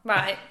start.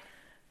 Right,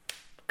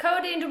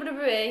 Cody in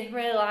WWE,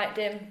 really liked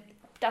him.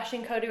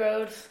 Dashing Cody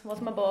Rhodes was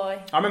my boy.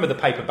 I remember the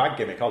paper bag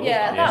gimmick.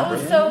 That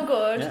was so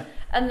good. Yeah.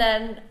 And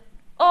then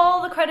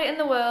all the credit in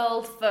the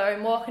world for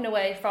him walking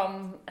away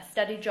from a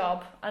steady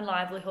job and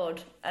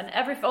livelihood. And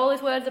all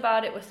his words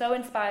about it were so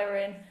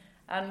inspiring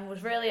and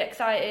was really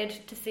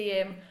excited to see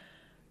him.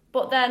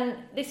 But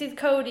then this is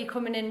Cody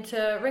coming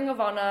into Ring of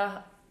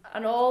Honor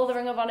and all the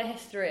Ring of Honor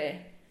history.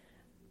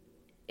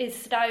 His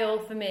style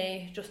for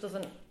me just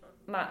doesn't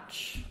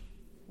match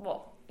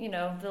what...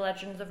 the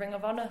legends of Ring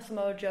of Honor,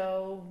 Samoa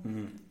Joe,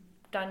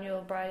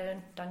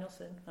 Danielson.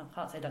 No, I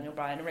can't say Daniel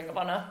Bryan in Ring of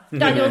Honor.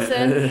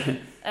 Danielson,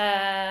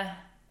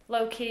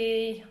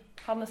 Low-Ki,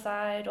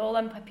 Homicide, all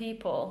them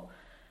people.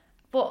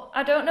 But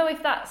I don't know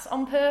if that's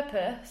on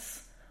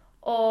purpose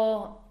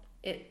or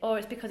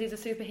it's because he's a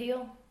super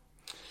heel.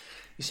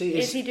 You see,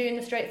 is he doing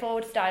the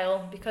straightforward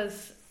style?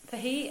 Because for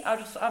Heat,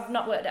 I've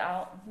not worked it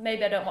out.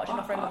 Maybe I don't watch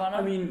enough Ring of Honor.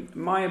 I mean,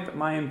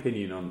 my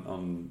opinion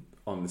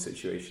on the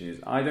situation is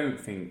I don't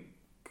think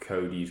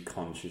Cody's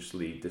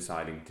consciously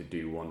deciding to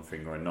do one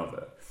thing or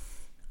another.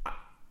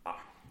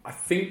 I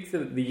think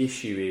that the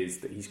issue is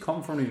that he's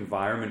come from an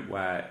environment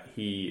where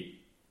he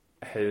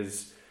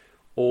has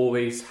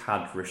always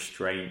had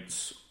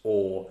restraints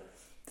or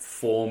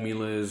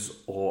formulas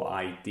or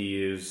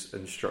ideas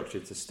and structure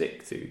to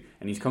stick to.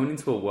 And he's coming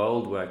into a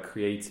world where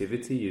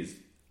creativity is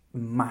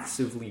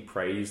massively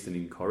praised and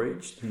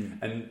encouraged.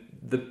 And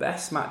the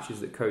best matches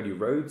that Cody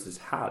Rhodes has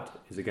had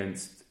is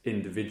against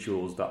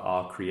individuals that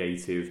are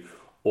creative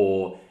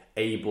or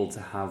able to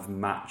have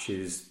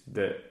matches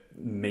that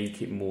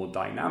make it more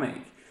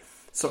dynamic.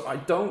 So I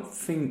don't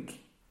think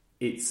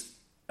it's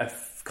a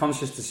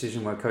conscious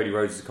decision where Cody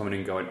Rhodes is coming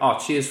in going,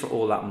 cheers for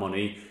all that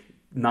money,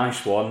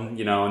 nice one,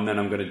 and then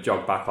I'm going to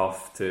jog back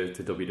off to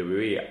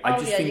WWE.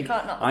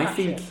 I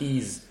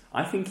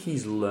think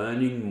he's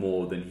learning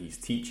more than he's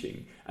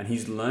teaching, and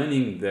he's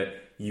learning that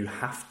you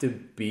have to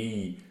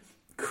be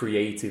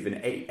creative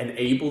and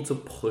able to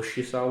push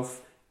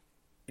yourself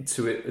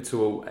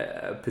to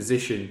a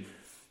position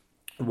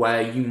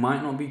where you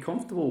might not be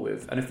comfortable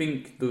with. And I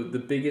think the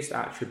biggest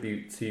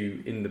attribute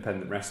to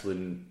independent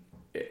wrestling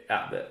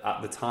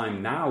at the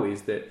time now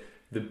is that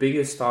the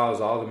biggest stars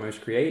are the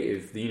most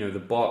creative. The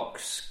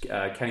Box,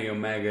 Kenny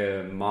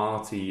Omega,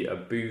 Marty,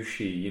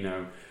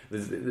 Ibushi, the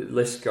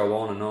list go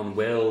on and on.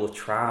 Will,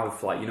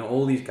 Trav,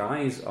 all these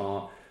guys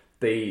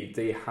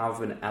they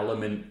have an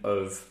element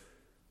of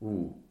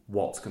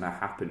what's going to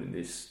happen in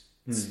this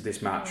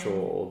match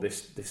or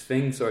this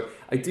thing. So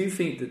I do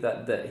think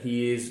that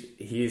he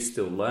is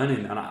still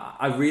learning, and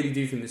I really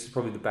do think this is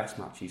probably the best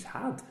match he's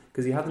had,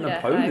 because he had an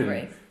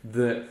opponent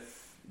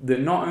that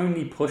not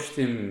only pushed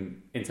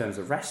him in terms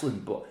of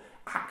wrestling, but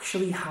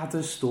actually had a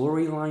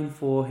storyline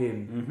for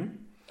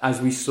him,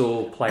 as we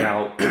saw play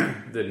out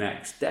the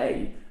next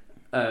day.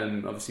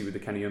 Obviously with the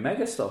Kenny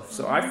Omega stuff.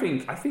 So I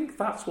think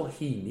that's what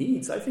he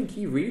needs. I think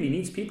he really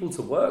needs people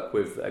to work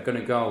with that are going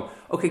to go,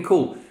 okay,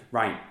 cool,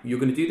 right, you're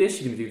going to do this,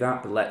 you're going to do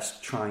that, but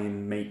let's try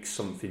and make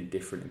something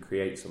different and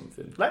create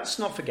something. Let's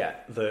not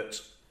forget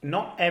that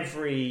not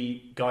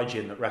every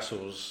gaijin that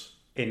wrestles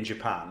in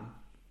Japan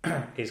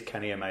is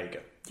Kenny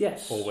Omega.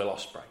 Yes. Or Will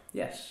Ospreay.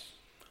 Yes.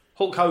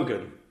 Hulk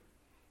Hogan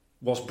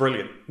was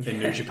brilliant in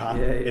New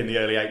Japan in the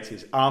early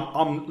 80s.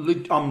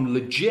 I'm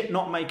legit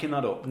not making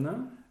that up.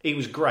 No. He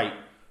was great.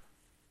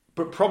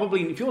 But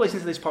probably, if you're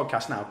listening to this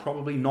podcast now,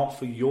 probably not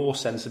for your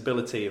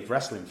sensibility of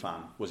wrestling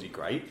fan was he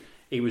great.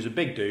 He was a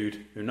big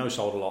dude who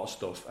no-sold a lot of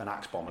stuff and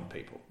axe-bombed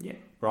people. Yeah.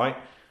 Right?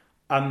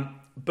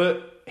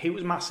 But he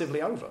was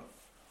massively over.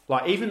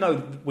 Even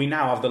though we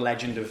now have the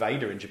legend of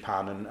Vader in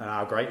Japan and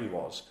how great he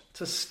was,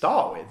 to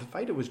start with,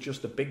 Vader was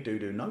just a big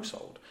dude who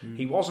no-sold.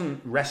 He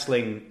wasn't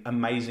wrestling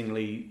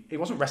amazingly... He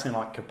wasn't wrestling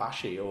like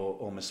Kobashi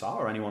or Masada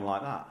or anyone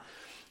like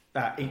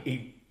that.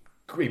 He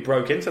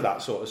broke into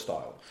that sort of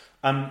style.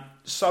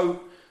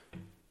 So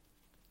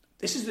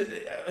this is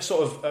a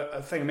sort of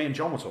a thing me and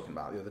John were talking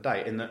about the other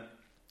day, in that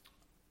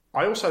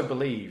I also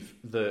believe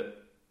that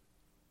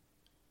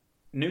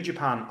New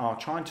Japan are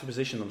trying to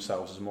position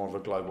themselves as more of a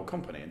global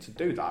company, and to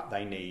do that,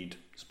 they need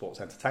sports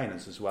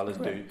entertainers as well as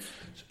do.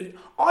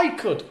 I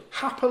could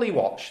happily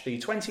watch the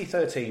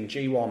 2013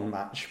 G1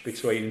 match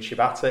between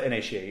Shibata and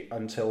Ishii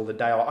until the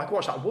day I could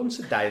watch that once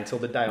a day until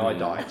the day I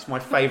die. It's my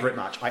favourite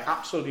match. I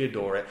absolutely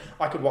adore it.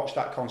 I could watch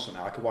that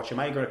constantly. I could watch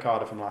Omega and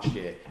Okada from last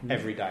year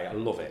every day. I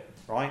love it,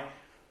 right?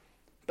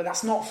 But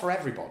that's not for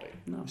everybody.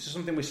 No. This is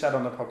something we said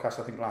on the podcast,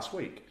 I think, last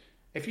week.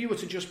 If you were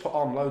to just put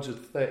on loads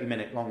of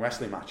 30-minute long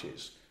wrestling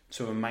matches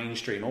to a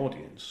mainstream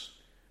audience,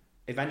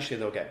 eventually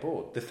they'll get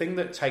bored. The thing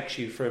that takes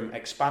you from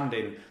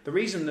expanding... The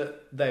reason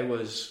that there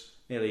was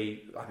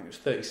nearly, I think it was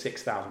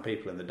 36,000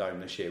 people in the Dome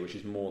this year, which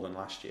is more than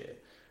last year.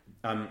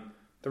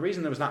 The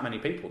reason there was that many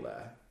people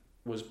there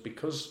was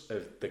because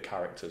of the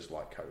characters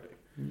like Cody.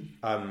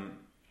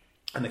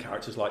 And the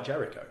characters like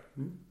Jericho,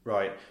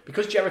 right?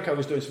 Because Jericho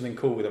was doing something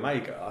cool with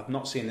Omega, I've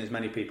not seen as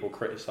many people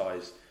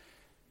criticise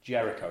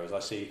Jericho as I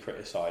see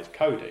criticise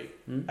Cody,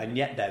 and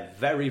yet they're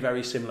very,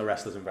 very similar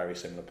wrestlers and very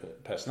similar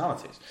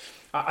personalities.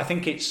 I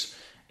think it's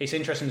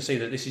interesting to see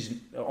that this is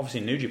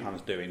obviously New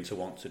Japan's doing to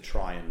want to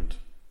try and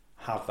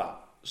have that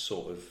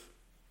sort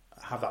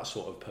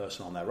of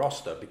person on their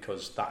roster,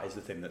 because that is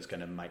the thing that's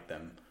going to make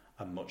them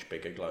a much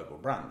bigger global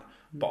brand.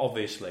 But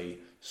obviously,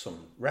 some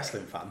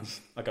wrestling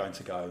fans are going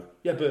to go,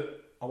 yeah, but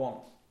I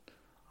want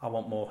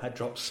more head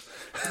drops.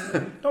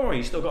 Don't worry,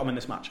 you still got them in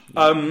this match.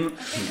 I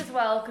think as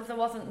well, because there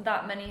wasn't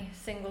that many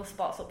single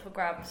spots up for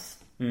grabs.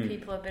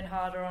 People have been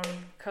harder on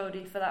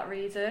Cody for that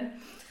reason.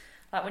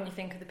 Like when you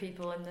think of the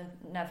people in the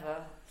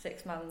Never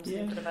 6-mans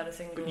who could have had a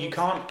single.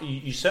 But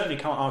you certainly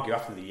can't argue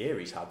after the year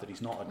he's had that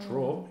he's not a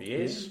draw. He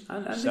is.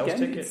 And sells again,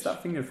 tickets. it's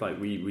that thing of like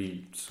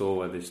we saw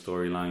where this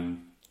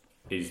storyline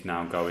is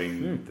now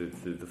going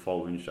the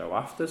following show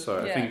after.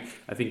 So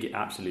I think it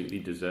absolutely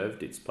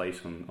deserved its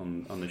place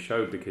on the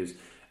show, because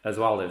as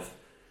well, as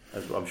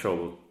I'm sure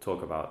we'll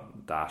talk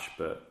about Dash,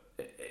 but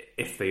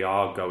if they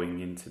are going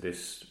into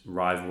this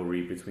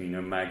rivalry between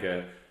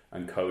Omega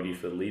and Cody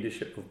for the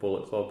leadership of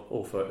Bullet Club,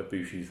 or for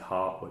Ibushi's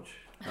heart, which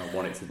I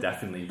want it to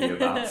definitely be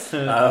about,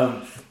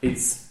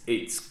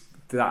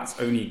 that's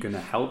only going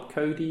to help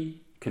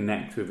Cody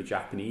connect with a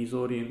Japanese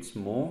audience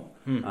more.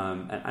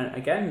 And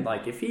again,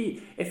 like if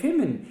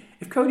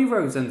Cody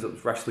Rhodes ends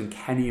up wrestling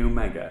Kenny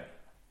Omega,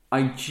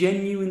 I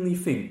genuinely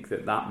think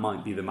that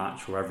might be the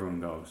match where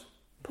everyone goes,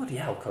 bloody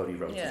hell, Cody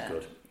Rhodes is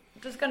good.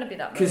 There's going to be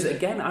that. Because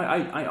again,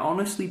 I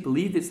honestly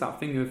believe it's that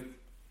thing of,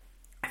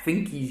 I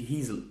think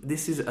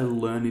this is a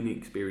learning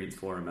experience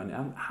for him.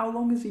 And how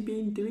long has he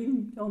been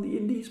doing on the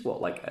Indies? What,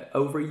 like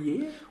over a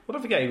year? Well,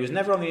 don't forget, he was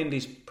never on the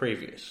Indies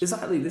previous.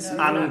 Exactly. He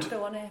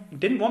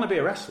didn't want to be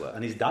a wrestler,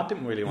 and his dad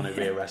didn't really want to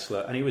be a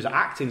wrestler. And he was at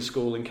acting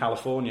school in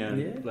California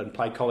and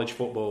played college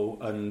football.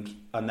 And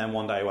then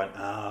one day he went,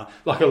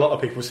 like a lot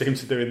of people seem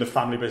to do in the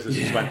family business.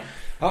 He just went,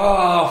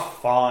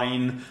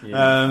 fine.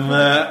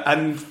 Yeah.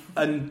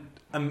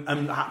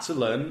 And had to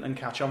learn and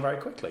catch on very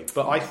quickly.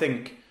 But I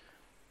think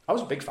I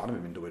was a big fan of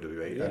him in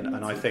WWE,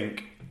 and I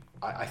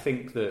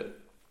think that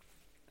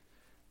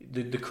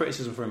the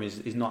criticism for him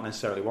is not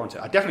necessarily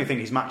warranted. I definitely think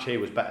his match here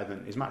was better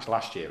than his match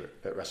last year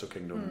at Wrestle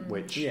Kingdom,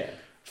 which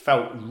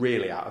felt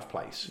really out of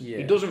place. Yeah.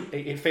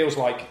 It feels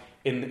like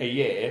in a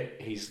year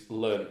he's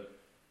learnt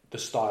the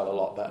style a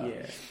lot better.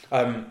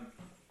 Yeah.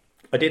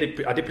 I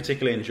did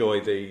particularly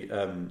enjoy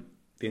the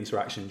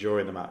interaction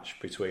during the match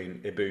between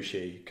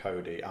Ibushi,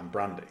 Cody, and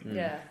Brandy.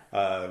 Yeah.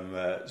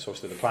 So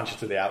obviously the plancha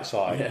to the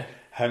outside,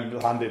 him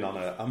landing on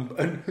her,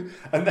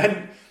 and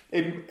then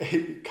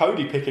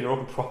Cody picking her up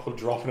and properly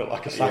dropping it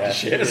like a sack of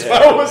shit as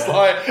well.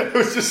 It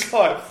was just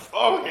like,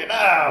 fucking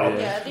hell.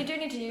 Yeah, they do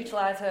need to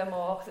utilise her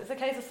more, because it's a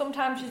case of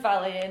sometimes she's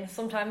valleying,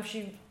 sometimes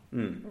she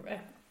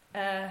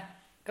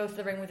goes to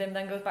the ring with him,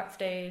 then goes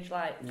backstage.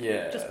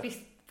 Just be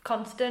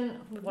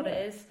constant with what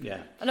it is.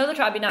 Yeah. I know they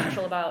try to be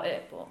natural about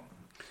it, but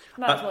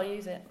might as well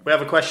use it. We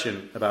have a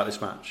question about this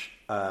match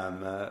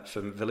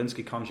from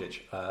Valinsky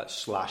Konjic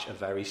 / a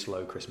very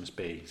slow Christmas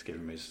bee. He's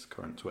given me his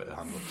current Twitter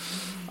handle.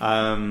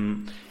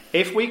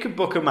 If we could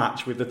book a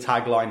match with the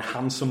tagline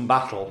 "Handsome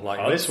Battle"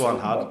 like this one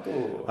had,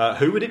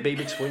 who would it be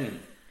between?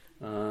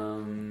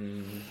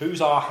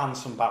 Who's our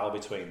handsome battle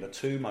between the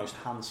two most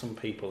handsome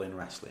people in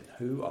wrestling?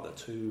 Who are the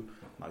two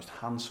most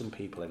handsome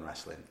people in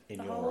wrestling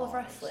in your all eyes? of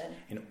wrestling?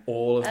 In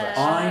all of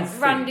wrestling.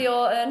 Randy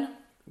Orton.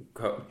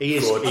 He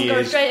is. I'm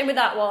going straight in with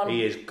that one.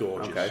 He is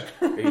gorgeous. Okay.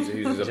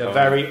 He's a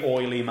very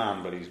oily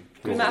man, but he's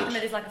gorgeous. Imagine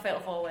it is like a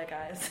fatal 4-way,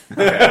 guys.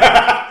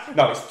 Okay.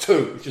 No, it's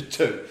two. It's just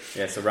two.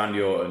 Yeah, so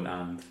Randy Orton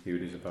and who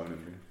would his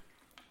opponent be?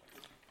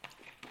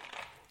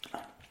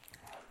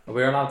 Are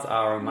we allowed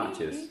our own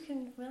matches?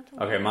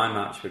 Okay, my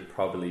match would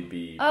probably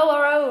be... Oh,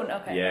 our own,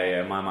 okay.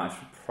 Yeah, my match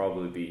would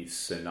probably be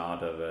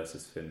Sonata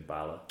versus Finn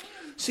Balor.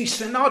 See,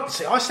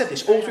 Sonata... I said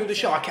this all through the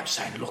show. I kept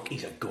saying, look,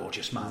 he's a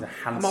gorgeous man. He's a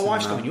handsome and my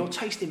wife's man. going, your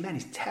taste in men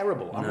is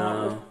terrible. I'm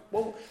like,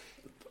 well...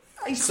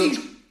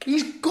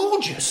 He's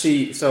gorgeous.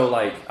 See, so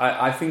like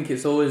I think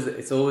it's always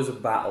a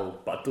battle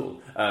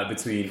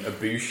between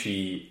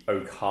Ibushi,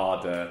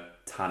 Okada,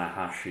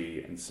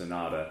 Tanahashi, and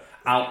Sonata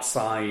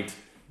outside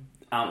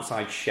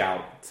outside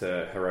shout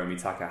to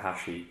Hiromi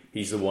Takahashi.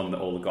 He's the one that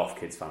all the goth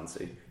kids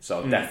fancy.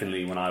 So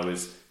definitely when I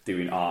was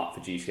doing art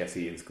for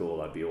GCSE in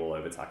school, I'd be all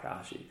over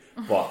Takahashi.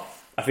 But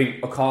I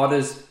think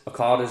Okada's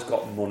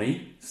got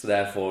money, so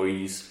therefore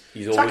he's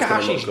always going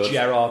to look good.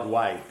 Gerard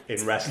Way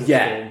in wrestling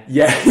form.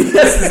 Yeah,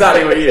 that's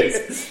exactly what he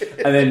is.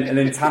 And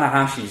then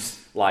Tanahashi's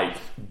like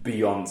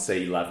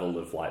Beyonce level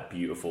of like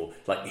beautiful.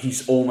 Like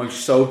he's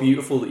almost so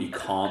beautiful that you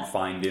can't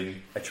find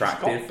him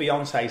attractive. He's got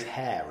Beyonce's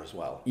hair as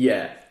well.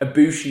 Yeah,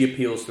 Ibushi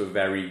appeals to a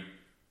very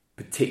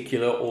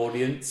particular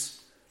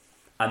audience,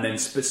 and then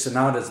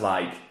Sanada's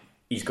like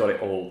he's got it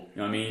all.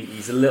 You know what I mean?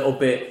 He's a little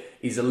bit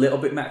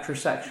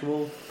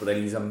metrosexual, but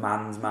then he's a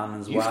man's man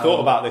as well. You've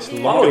thought about this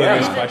longer than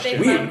this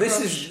question.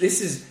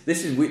 This is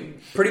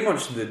pretty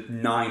much the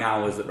 9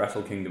 hours that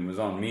Wrestle Kingdom was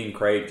on. Me and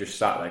Craig just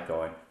sat there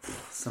going,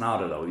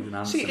 Sanada though, he's an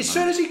handsome man. As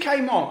soon as he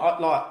came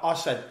on, I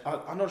said,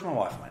 I nudged my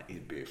wife and went, he's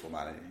a beautiful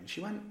man. And she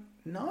went,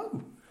 no.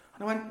 And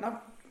I went, no,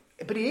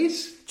 but he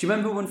is. Do you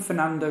remember when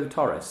Fernando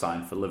Torres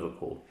signed for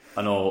Liverpool?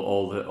 And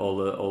all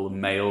the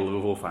male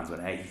Liverpool fans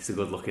went, hey, he's a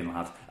good looking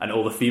lad. And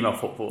all the female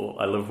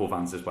Liverpool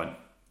fans just went,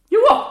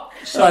 you what?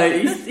 So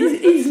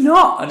he's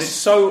not. And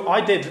so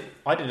I did a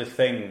thing. I don't know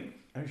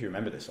if you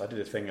remember this. I did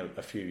a thing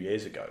a few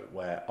years ago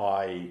where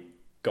I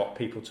got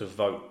people to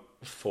vote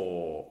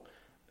for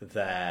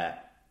their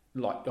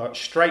like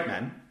straight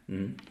men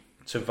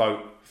to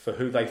vote for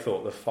who they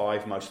thought the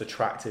 5 most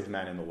attractive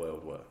men in the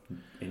world were.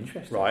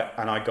 Interesting, right?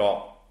 And I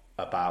got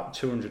about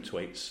 200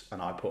 tweets,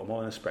 and I put them all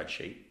in a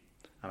spreadsheet.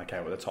 And I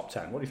came with the top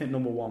 10. What do you think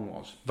number 1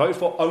 was? Voted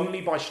for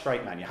only by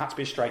straight men. You had to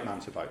be a straight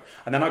man to vote.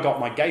 And then I got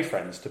my gay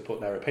friends to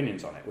put their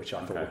opinions on it, which I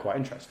thought were quite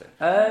interesting.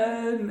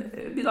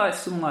 It'd be like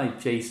someone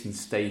like Jason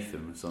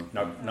Statham or something.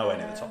 Nowhere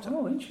near the top 10.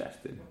 Oh,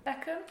 interesting.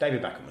 Beckham?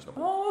 David Beckham was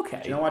number 1. Oh, okay.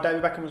 Do you know why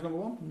David Beckham was number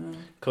 1? No.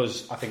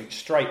 Because I think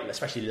straight,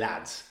 especially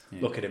lads,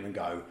 look at him and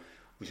go,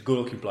 he's a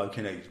good-looking bloke,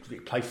 and he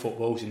played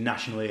football, he's a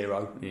national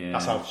hero. Yeah.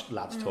 That's how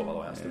lads talk, by the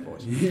way, that's the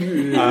voice.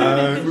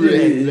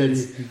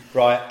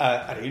 Right,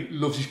 and he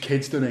loves his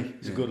kids, doesn't he?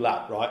 He's a good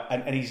lad, right?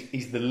 And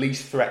he's the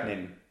least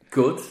threatening.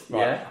 Good, right?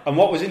 Yeah. And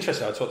what was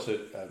interesting, I talked to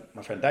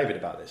my friend David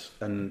about this,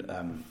 and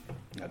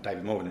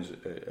David Morgan is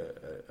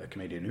a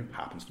comedian who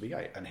happens to be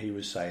gay, and he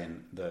was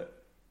saying that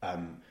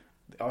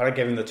I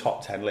gave him the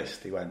top 10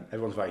 list. He went,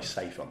 everyone's very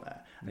safe on there.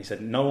 And he said,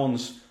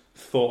 everyone's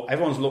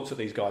looked at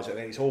these guys and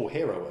it's all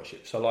hero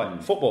worship. So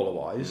like footballer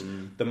wise,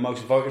 the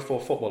most voted for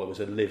footballer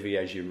was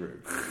Olivier Giroud.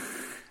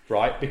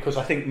 Right? Because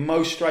I think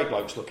most straight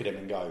blokes look at him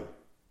and go,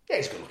 yeah,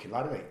 he's a good looking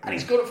lad, isn't he? And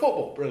he's good at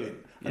football, brilliant.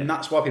 Yeah. And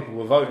that's why people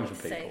were voting for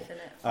people. Safe, isn't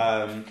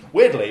it?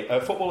 Weirdly, a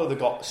footballer that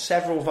got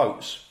several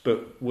votes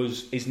but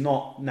is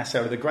not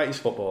necessarily the greatest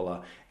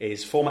footballer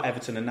is former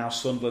Everton and now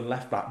Sunderland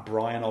left back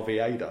Brian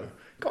Oviedo.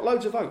 Got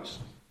loads of votes.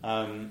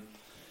 My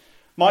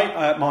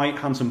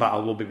handsome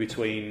battle will be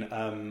between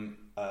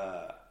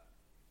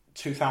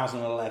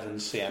 2011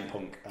 CM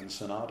Punk and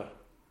Sanada.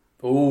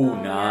 Oh,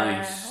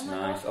 nice.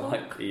 I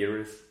like the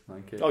eras.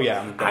 Like it. Oh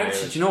yeah,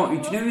 actually, do you know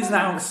who's an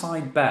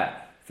outside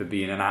bet for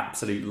being an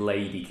absolute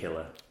lady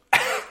killer?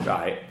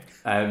 Right.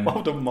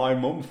 Well done, my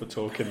mum, for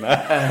talking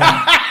there.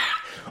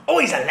 Oh,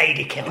 he's a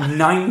lady killer.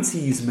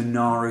 90s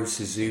Minoru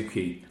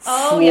Suzuki.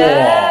 Oh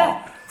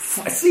yeah.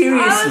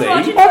 Seriously? I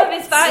was watching some of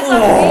his fights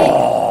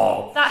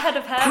last week. That head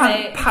of hair,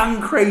 mate.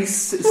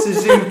 Pancrase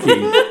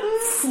Suzuki.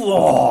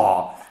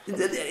 Flaw.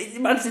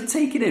 Imagine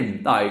taking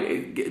him.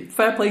 Like,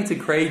 fair play to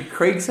Craig.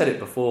 Craig said it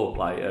before.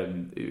 Like,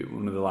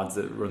 one of the lads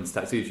that runs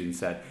Tatsuji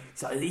said,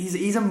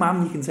 he's a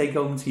man you can take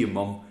home to your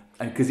mum,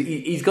 because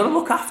he's got to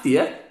look after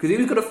you. Because he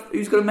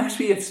was going to mess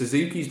with you if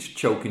Suzuki's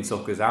choking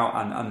suckers out.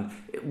 And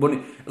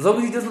as long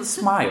as he doesn't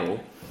smile,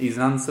 he's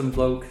an handsome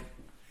bloke.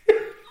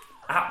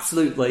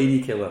 Absolute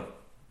lady killer.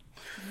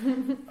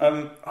 Do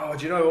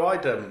you know who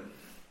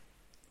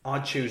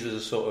I'd choose as a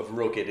sort of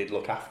rugged, he'd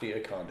look after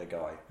you kind of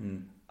guy.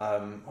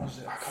 What was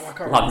it? I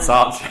can't Lance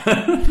Archer.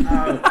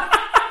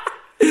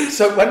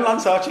 So when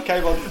Lance Archer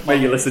came on, where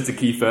you listen to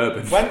Keith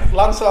Urban. When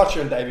Lance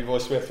Archer and Davey Boy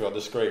Swift were on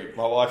the screen,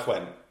 my wife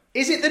went,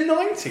 "Is it the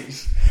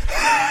 90s?"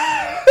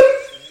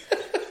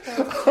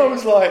 I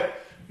was like,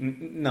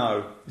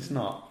 "No, it's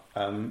not."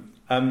 Why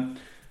can't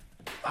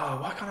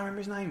I remember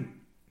his name?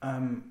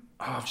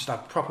 I've just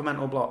had proper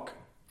mental block.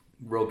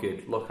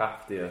 Rugged, look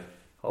after you,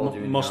 hold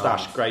you in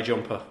mustache, grey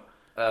jumper.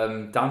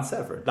 Dan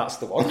Severn. That's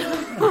the one.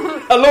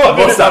 Hello,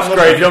 mustache,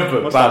 grey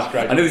jumper. Mustache,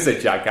 grey. I knew he said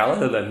Jack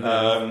Gallagher then.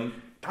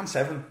 Dan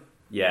Severn.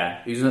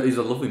 Yeah, he's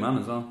a lovely man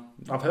as well.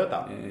 I've heard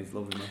that. Yeah, he's a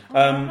lovely man.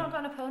 I've not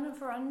got an opponent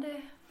for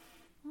Randy.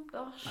 Oh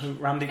gosh.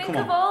 Randy, think come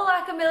of on. all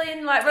like a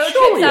million like road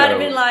trips I'd have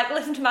been like,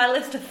 listen to my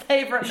list of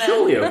favourite men.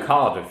 Surely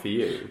Okada for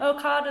you.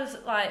 Okada's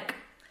like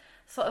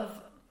sort of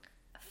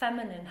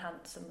feminine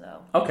handsome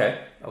though.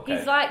 Okay.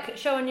 He's like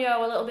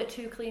Shonyo a little bit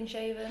too clean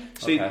shaven.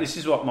 See, this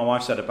is what my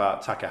wife said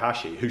about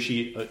Takahashi, who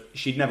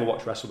she'd never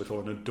watched wrestle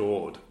before and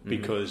adored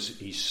because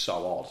he's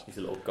so odd. He's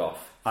a little goth.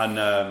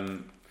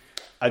 And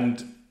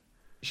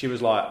she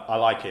was like, I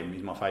like him,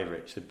 he's my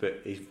favourite. She said,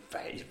 but he's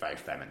very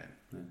feminine.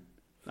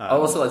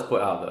 Also, let's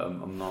put out that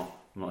I'm not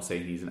I'm not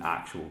saying he's an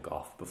actual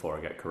goth before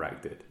I get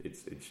corrected.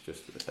 It's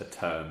just a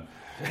term,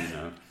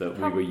 that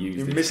we were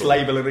using. You're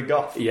mislabeling a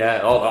goth.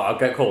 Yeah, I'll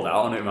get called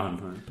out on it,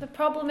 man. The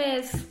problem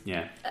is,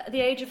 at the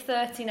age of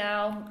 30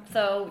 now,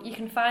 so you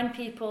can find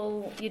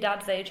people your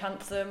dad's age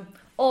handsome,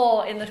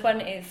 or in the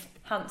 20s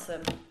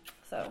handsome.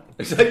 So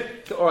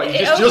all right,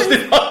 it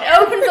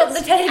opens up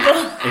the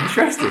table.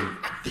 Interesting.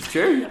 It's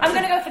true. I'm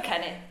going to go for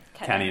Kenny.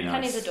 Kenny, nice.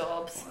 Kenny's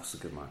adorbs. Oh, that's a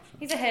good match.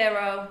 He's a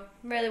hero,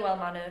 really well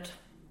mannered.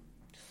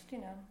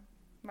 Just,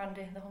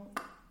 Randy the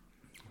hunk.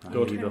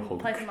 Good. The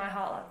hunk. Plays in my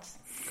heart, lads.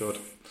 Good.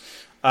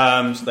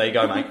 So there you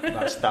go, mate.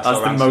 That's the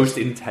our most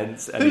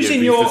intense any of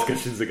these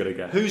discussions are going to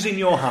get. Who's in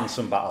your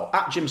handsome battle?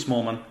 At Jim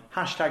Smallman,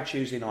 #,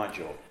 Tuesday Night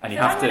Joe. And you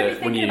have to,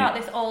 when you about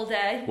this all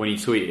day. When you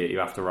tweet it, you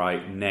have to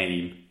write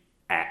name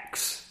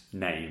X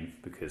name,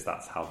 because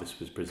that's how this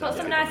was presented.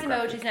 Got some nice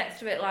emojis next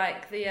to it,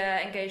 like the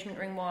engagement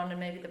ring one and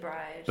maybe the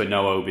bride. But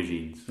no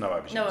aubergines. No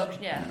aubergines. No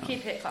aubergines, yeah. No.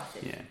 Keep it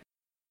classy. Yeah.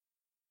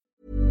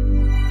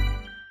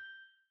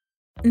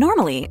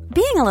 Normally,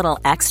 being a little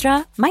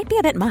extra might be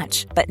a bit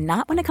much, but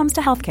not when it comes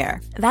to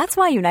healthcare. That's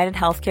why United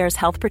Healthcare's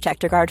Health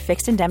Protector Guard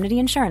fixed indemnity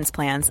insurance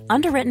plans,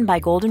 underwritten by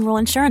Golden Rule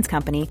Insurance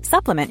Company,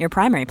 supplement your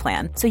primary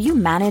plan so you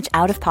manage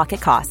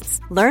out-of-pocket costs.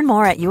 Learn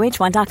more at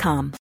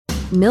UH1.com.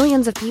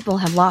 Millions of people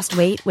have lost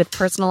weight with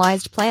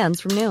personalized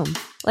plans from Noom.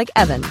 Like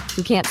Evan,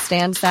 who can't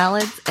stand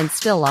salads and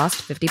still lost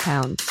 50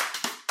 pounds.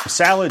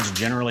 Salads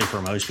generally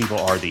for most people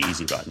are the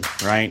easy button,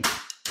 right?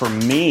 For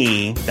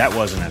me, that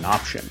wasn't an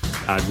option.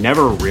 I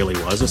never really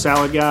was a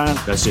salad guy.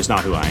 That's just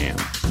not who I am.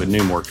 But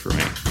Noom worked for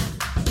me.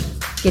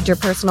 Get your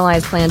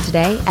personalized plan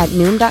today at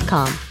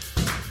Noom.com.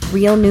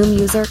 Real Noom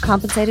user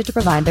compensated to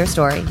provide their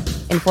story.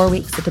 In 4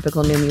 weeks, the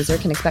typical Noom user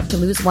can expect to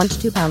lose 1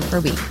 to 2 pounds per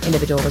week.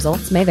 Individual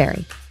results may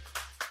vary.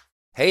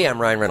 Hey, I'm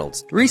Ryan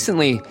Reynolds.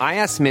 Recently, I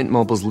asked Mint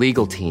Mobile's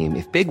legal team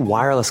if big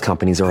wireless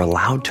companies are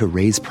allowed to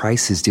raise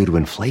prices due to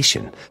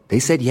inflation. They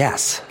said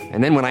yes.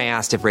 And then when I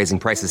asked if raising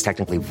prices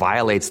technically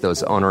violates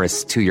those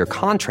onerous 2-year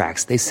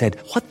contracts, they said,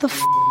 "What the f***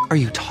 are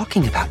you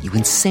talking about, you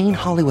insane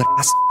Hollywood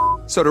ass?"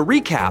 So to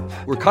recap,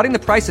 we're cutting the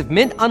price of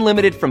Mint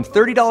Unlimited from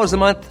 $30 a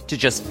month to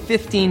just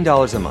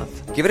 $15 a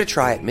month. Give it a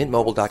try at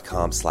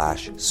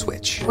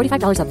mintmobile.com/switch.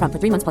 $45 up front for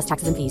 3 months plus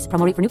taxes and fees.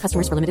 Promo rate for new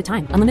customers for limited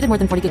time. Unlimited more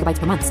than 40 gigabytes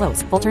per month.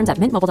 Slows full terms at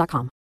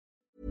mintmobile.com.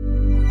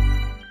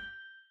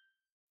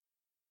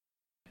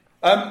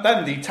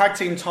 Then the tag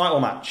team title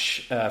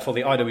match for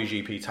the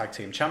IWGP Tag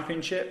Team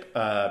Championship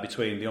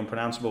between the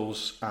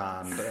Unpronounceables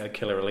and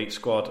Killer Elite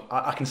Squad.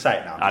 I can say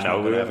it now. I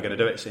know we're never going to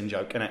do it. It's in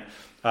joke, isn't it?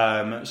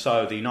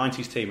 So the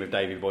 90s team with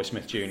Davey Boy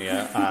Smith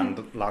Jr.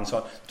 and Lance.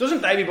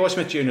 Doesn't Davey Boy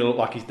Smith Jr. look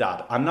like his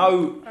dad? I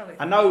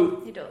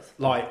know he does.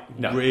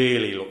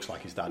 Really looks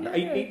like his dad.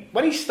 He,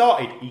 when he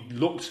started, he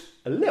looked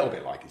a little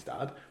bit like his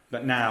dad,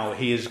 but now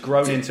he has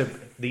grown into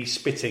the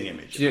spitting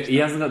image. He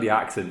hasn't got the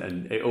accent,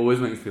 and it always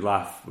makes me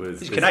laugh.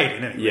 He's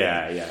Canadian, isn't he?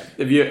 Yeah.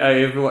 Have you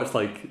ever watched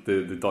like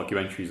the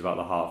documentaries about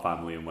the Hart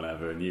family and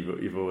whatever? And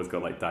you've always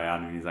got like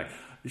Diane, and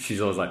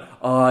she's always like,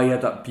 "Oh, he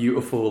had that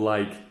beautiful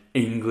like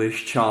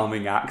English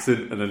charming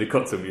accent," and then he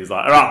cuts him and he's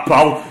like, "Alright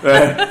pal,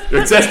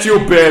 test your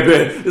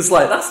baby." It's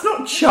like, that's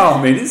not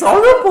charming, it's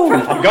horrible.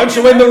 I'm going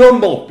to win the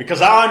Rumble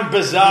because I'm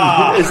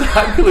bizarre.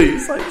 Exactly,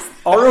 it's like, it's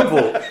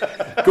horrible.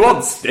 Go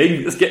on,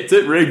 Sting, let's get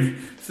to the ring.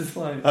 It's just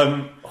like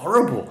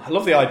horrible. I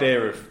love the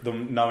idea of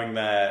them knowing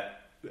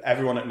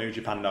everyone at New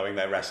Japan knowing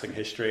their wrestling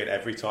history, and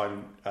every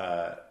time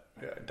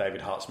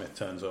David Hart Smith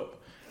turns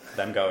up,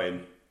 them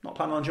going, "Not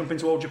planning on jumping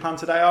to Old Japan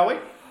today, are we?"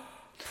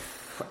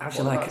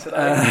 Actually, like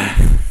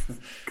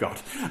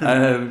God,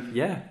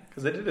 yeah,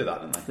 because they did do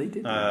that, didn't they?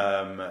 They did.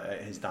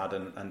 His dad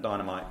and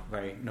Dynamite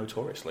very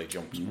notoriously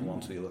jumped from one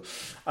to the other.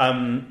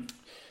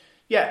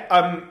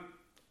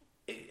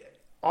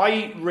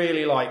 I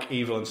really like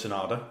Evil and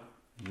Sonata.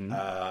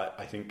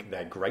 I think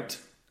they're great.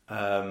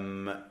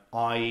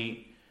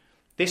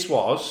 This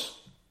was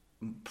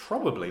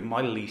probably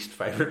my least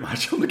favourite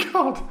match on the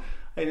card.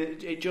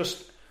 It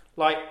just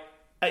like.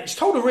 It's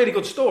told a really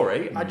good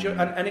story,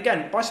 and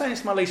again, by saying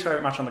it's my least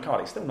favourite match on the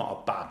card, it's still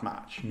not a bad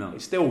match. No,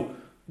 it's still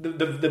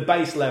the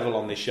base level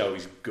on this show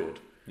is good.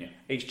 Yeah,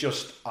 it's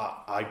just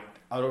I've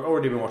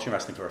already been watching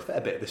wrestling for a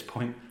fair bit at this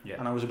point,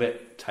 and I was a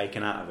bit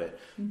taken out of it.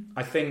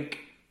 I think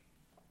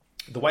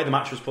the way the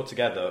match was put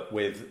together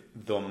with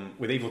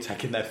Evil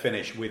taking their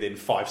finish within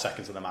 5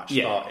 seconds of the match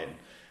starting,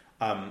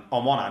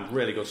 on one hand,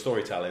 really good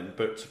storytelling,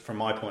 but from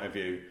my point of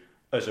view,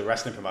 as a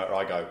wrestling promoter,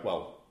 I go,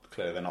 well,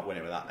 clearly they're not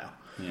winning with that now.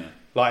 Yeah.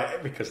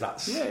 Because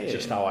that's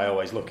just how I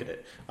always look at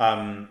it.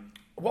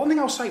 One thing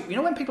I'll say,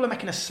 when people are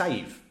making a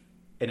save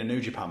in a New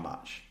Japan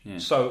match,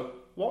 so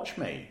watch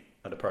me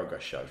at a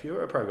Progress show. If you're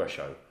at a Progress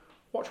show,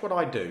 watch what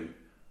I do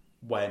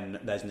when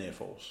there's near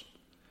falls.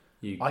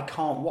 I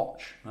can't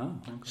watch. Oh,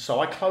 okay. So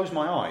I close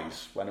my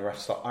eyes when a ref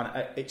starts,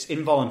 and it's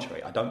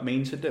involuntary. I don't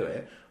mean to do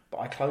it, but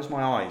I close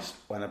my eyes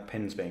when a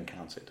pin's being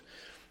counted.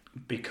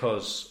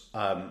 Because,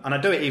 and I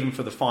do it even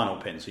for the final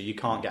pin, so you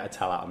can't get a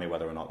tell out of me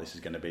whether or not this is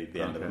going to be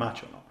the end of the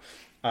match or not.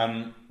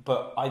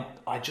 But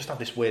I just have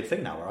this weird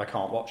thing now where I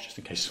can't watch just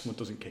in case someone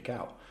doesn't kick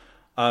out.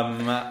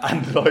 And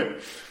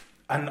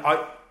And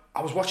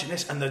I was watching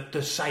this, and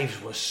the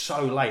saves were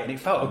so late, and it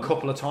felt a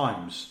couple of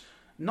times,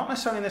 not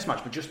necessarily in this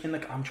match, but just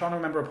I'm trying to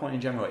remember a point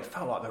in general, it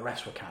felt like the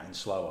refs were counting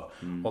slower,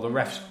 or the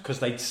refs, because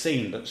they'd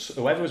seen that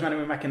whoever was meant to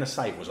be making the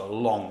save was a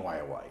long way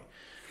away.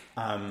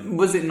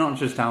 Was it not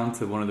just down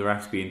to one of the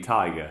refs being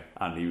Tiger,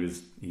 and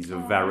he's a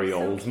very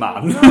old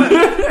man? No,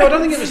 I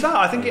don't think it was that.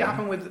 I think it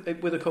happened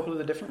with a couple of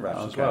the different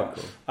refs as well.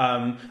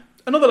 Cool.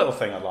 Another little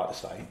thing I'd like to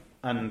say,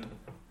 and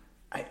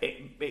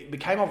it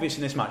became obvious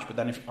in this match, but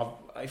then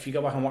if you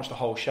go back and watch the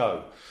whole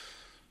show,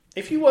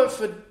 if you work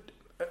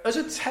as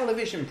a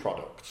television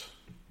product,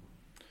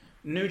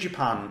 New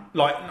Japan,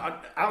 like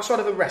outside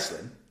of the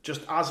wrestling,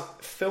 just as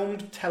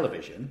filmed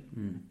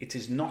television, it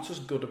is not as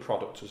good a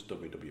product as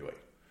WWE.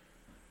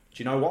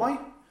 Do you know why?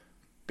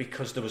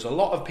 Because there was a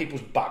lot of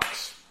people's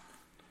backs.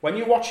 When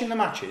you're watching the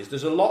matches,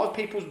 there's a lot of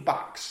people's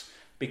backs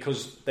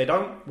because they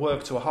don't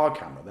work to a hard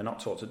camera. They're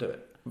not taught to do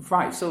it.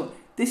 Right, so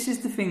this is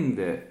the thing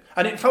that...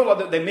 And it felt like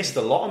that they missed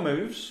a lot of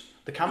moves.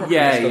 The camera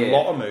missed a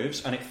lot of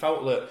moves, and it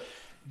felt that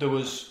there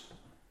was...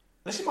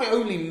 This is my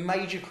only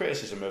major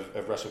criticism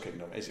of Wrestle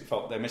Kingdom, is it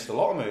felt they missed a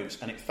lot of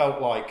moves, and it felt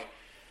like...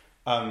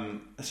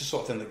 this is the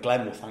sort of thing that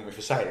Glenn will thank me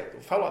for saying.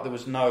 It felt like there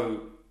was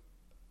no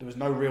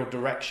real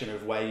direction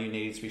of where you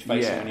needed to be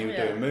facing when you were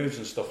doing moves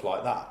and stuff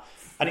like that.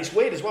 And it's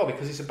weird as well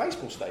because it's a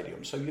baseball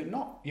stadium, so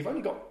you've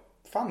only got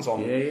fans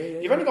on.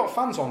 You've only got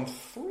fans on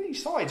three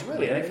sides,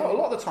 really. And it felt a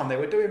lot of the time they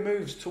were doing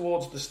moves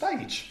towards the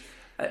stage,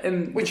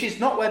 which is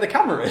not where the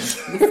camera is.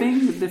 The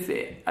thing with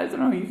I don't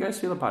know how you guys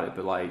feel about it,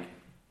 but like,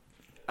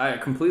 I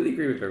completely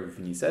agree with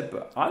everything you said.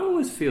 But I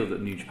always feel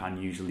that New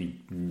Japan usually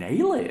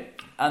nail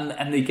it,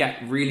 and they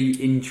get really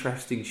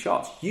interesting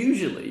shots.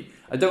 Usually,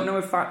 I don't know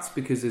if that's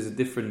because there's a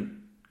different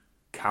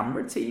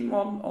camera team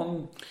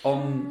on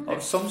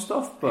some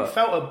stuff, but it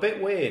felt a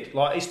bit weird.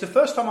 Like, it's the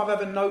first time I've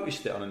ever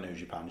noticed it on a New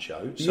Japan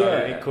show, so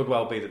it could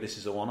well be that this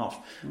is a one-off.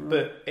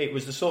 But it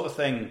was the sort of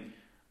thing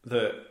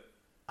that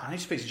I need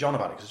to speak to John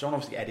about it, because John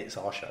obviously edits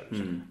our shows,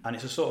 and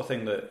it's the sort of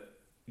thing that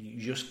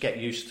you just get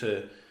used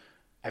to.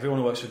 Everyone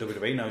who works for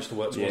WWE knows to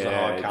work towards the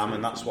hard cam,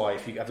 and that's why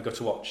if you ever go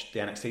to watch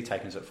the NXT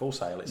tapings at Full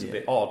Sail, it's a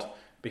bit odd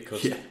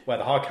because where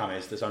the hard cam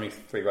is, there's only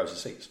 3 rows of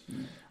seats,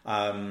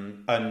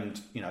 and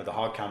the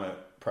hard cam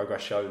at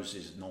Progress shows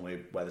is normally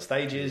where the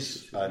stage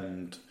is,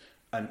 and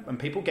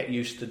people get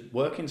used to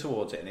working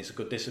towards it, and it's a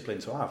good discipline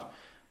to have.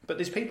 But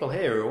there's people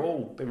here who have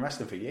all been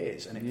wrestling for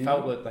years, and it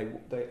felt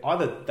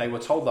that they were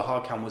told the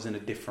hard cam was in a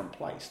different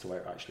place to where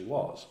it actually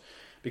was,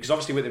 because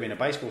obviously with it being a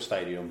baseball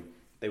stadium,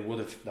 they would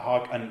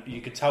have and you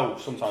could tell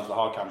sometimes the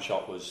hard cam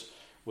shot was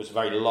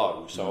very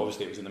low, so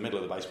obviously it was in the middle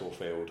of the baseball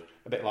field,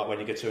 a bit like when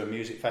you go to a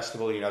music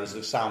festival, there's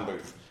a sound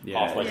booth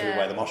halfway through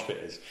where the mosh pit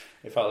is.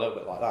 It felt a little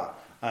bit like that.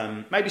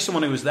 Maybe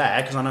someone who was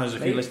there, because I know there's a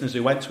few listeners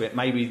who went to it,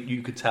 maybe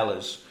you could tell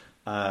us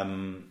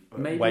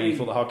where you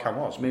thought the hard cam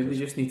was. Maybe we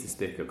just need to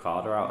stick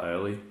Okada out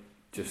early,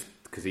 just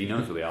because he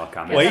knows where the hard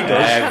cam is. Well, he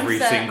does. Every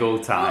single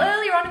time. Well,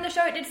 earlier on in the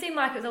show, it did seem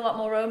like it was a lot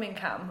more roaming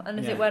cam, and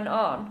as it went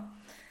on...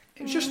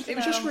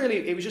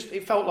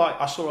 It felt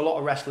like I saw a lot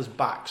of wrestlers'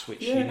 backs,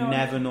 which you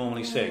never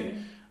normally see.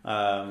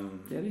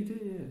 They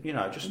do.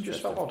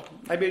 Just felt odd.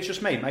 Maybe it's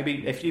just me.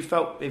 Maybe if you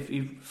felt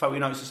you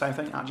noticed the same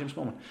thing, Jim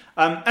Smallman.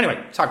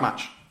 Anyway, tag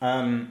match.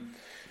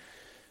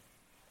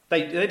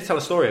 They did tell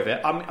a story of it.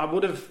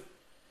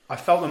 I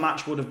felt the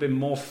match would have been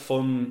more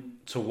fun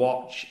to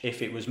watch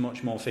if it was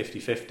much more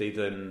 50-50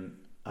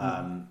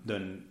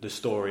 than the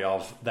story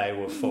of they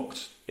were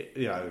fucked.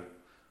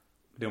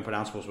 The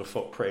Unpronounceables were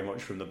fucked pretty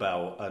much from the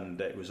bell,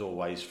 and it was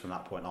always from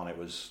that point on. It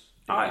was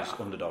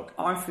underdog.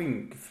 I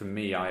think for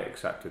me, I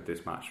accepted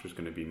this match was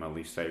going to be my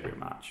least favourite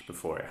match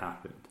before it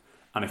happened,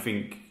 and I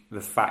think the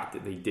fact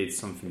that they did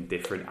something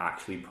different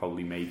actually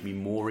probably made me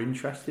more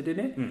interested in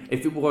it.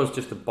 If it was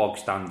just a bog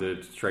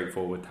standard,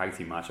 straightforward tag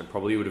team match, I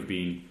probably would have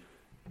been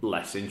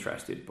less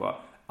interested. But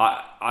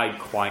I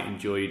quite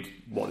enjoyed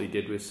what they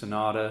did with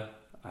Sonata,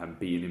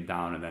 beating him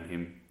down, and then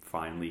him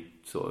finally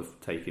sort of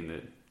taking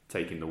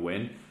the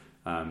win.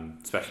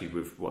 Especially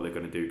with what they're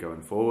going to do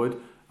going forward.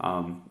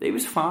 It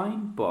was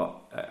fine, but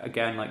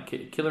again,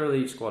 like Killer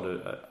Elite Squad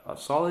are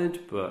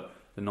solid, but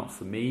they're not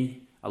for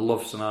me. I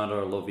love Sonata,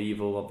 I love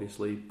Evil,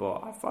 obviously,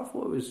 but I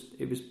thought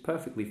it was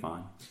perfectly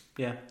fine.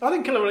 Yeah, I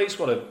think Killer Elite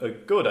Squad are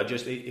good.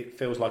 It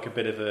feels like a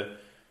bit of a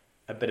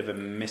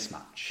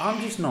mismatch.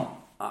 I'm just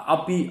not.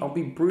 I'll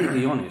be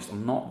brutally honest.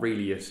 I'm not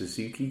really a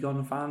Suzuki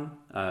Gun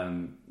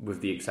fan,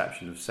 with the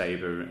exception of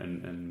Sabre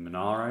and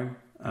Monaro,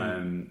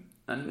 and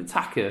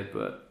Taka,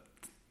 but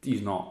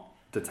he's not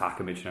the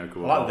Taka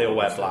Michinoku. I like they all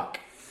wear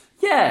black.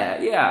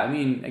 Yeah. I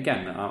mean,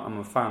 again, I'm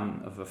a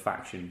fan of a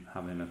faction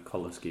having a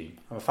colour scheme.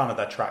 I'm a fan of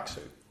their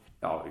tracksuit.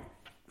 Oh,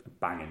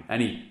 banging.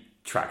 Any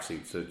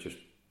tracksuits are just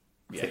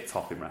tip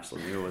top in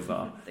wrestling. We always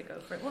are. They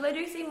go for it. Well, they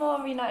do seem more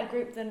of a united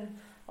group than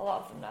a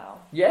lot of them now.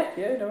 Yeah,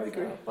 no, I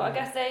agree. But I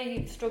guess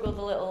they struggled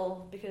a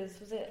little because,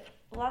 was it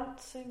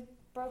Lance who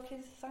broke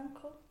his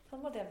ankle?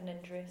 Somebody had an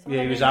injury.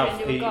 Yeah, he was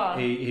out.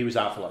 He was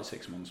out for like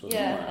 6 months,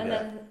 wasn't he? Yeah, and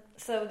then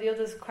so the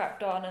others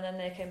cracked on, and then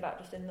they came back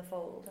just in the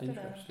fold. I don't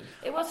know.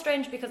 It was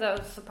strange because I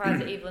was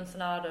surprised that Evelyn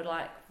Sonada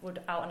would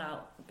out and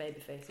out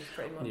babyfaces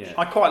pretty much. Yeah.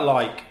 I quite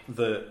like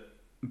that.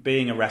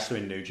 Being a wrestler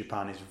in New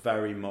Japan is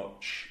very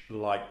much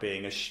like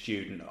being a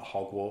student at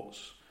Hogwarts.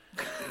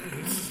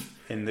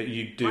 In that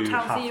you do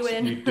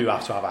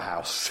have to have a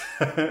house.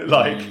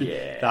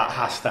 That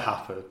has to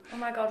happen. Oh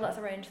my god, let's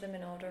arrange them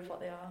in order of what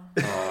they are.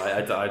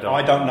 I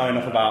don't know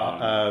enough about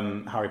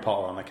Harry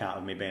Potter on account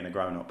of me being a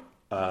grown up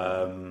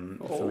for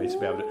me to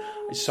be able to.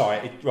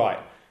 Sorry, right.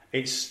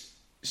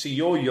 So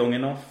you're young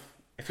enough.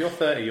 If you're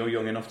 30, you're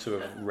young enough to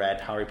have read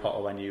Harry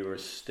Potter when you were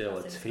still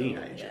a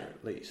teenager,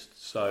 at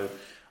least. So,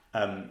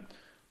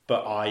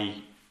 but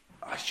I've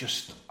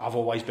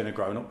always been a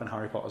grown-up when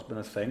Harry Potter's been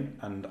a thing,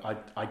 and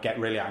I get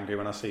really angry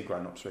when I see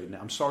grown-ups reading it.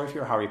 I'm sorry if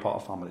you're a Harry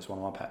Potter fan, but it's one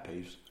of my pet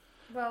peeves.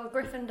 Well,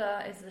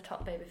 Gryffindor is the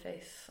top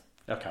babyface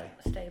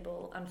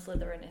stable, and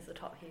Slytherin is the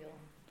top heel.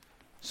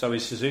 So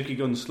is Suzuki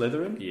Gun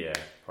Slytherin? Yeah,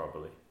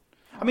 probably.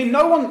 I mean,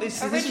 no one...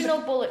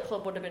 Original Bullet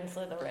Club would have been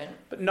Slytherin.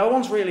 But no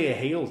one's really a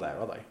heel there,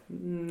 are they?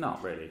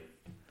 Not really.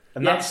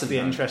 And that's the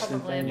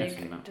interesting thing. Probably a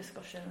big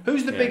discussion.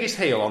 Who's the biggest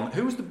heel on?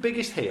 Who was the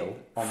biggest heel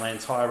on the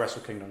entire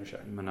Wrestle Kingdom show?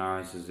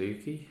 Minoru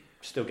Suzuki.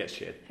 Still gets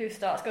cheered. Who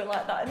starts going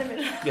like that in the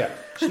middle? Yeah,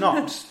 it's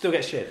not. Still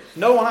gets cheered.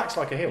 No one acts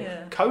like a heel.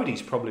 Yeah.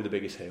 Cody's probably the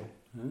biggest heel.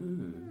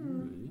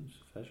 It's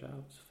a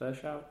fair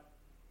shout.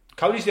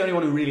 Cody's the only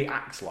one who really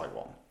acts like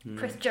one.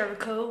 Chris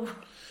Jericho.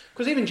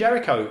 Because even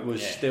Jericho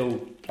was still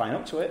playing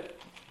up to it.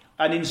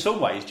 And in some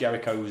ways,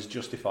 Jericho was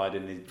justified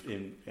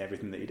in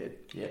everything that he did.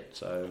 Yeah.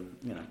 So,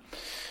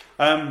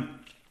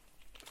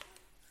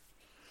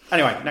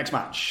 Anyway, next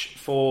match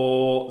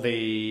for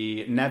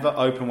the Never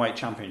Openweight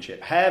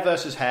Championship. Hair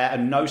versus hair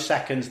and no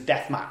seconds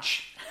death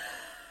match.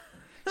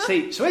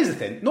 See, so here's the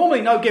thing.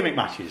 Normally no gimmick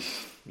matches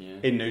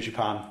in New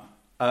Japan.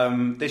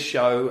 This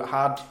show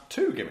had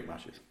 2 gimmick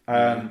matches.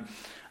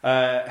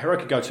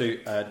 Hiroki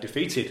Goto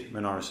defeated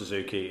Minoru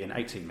Suzuki in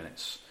 18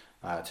 minutes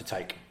to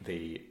take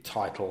the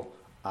title.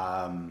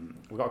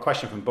 We've got a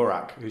question from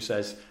Burak who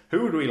says,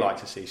 who would we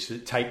like to see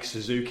take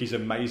Suzuki's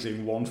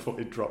amazing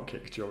one-footed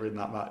dropkick during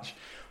that match,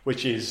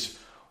 which is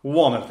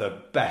one of the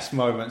best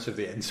moments of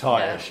the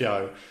entire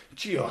show.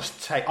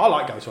 I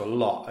like Goto a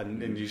lot,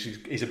 and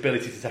his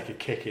ability to take a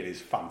kick in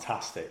is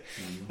fantastic.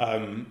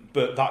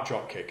 But that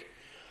dropkick,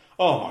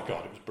 oh my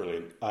god, it was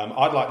brilliant.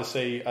 I'd like to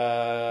see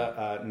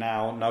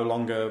now no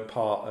longer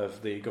part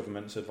of the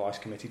government's advice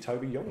committee,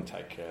 Toby Young,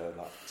 take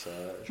that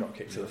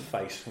dropkick to the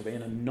face for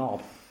being a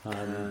knob.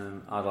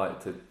 I'd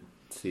like to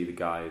see the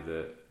guy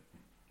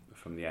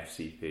from the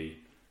FCP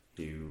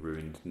who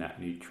ruined net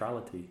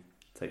neutrality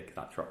take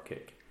that drop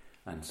kick,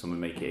 and someone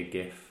make it a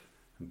GIF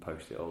and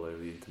post it all over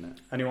the internet.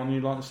 Anyone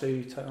you'd like to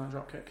see take that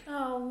drop kick?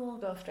 Oh, we'll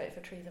go straight for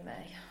Theresa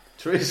May.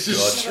 Straight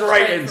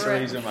in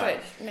Theresa May.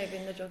 Maybe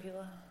in the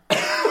jugular.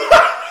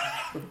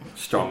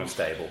 Strong and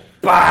stable.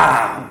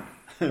 BAM!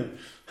 Goto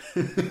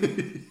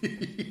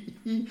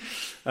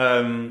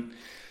and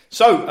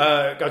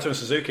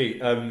Suzuki.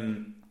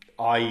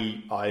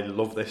 I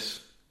love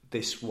this.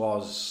 This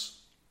was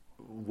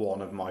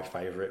one of my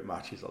favourite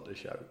matches on the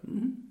show.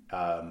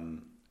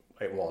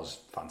 It was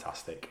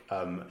fantastic.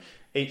 I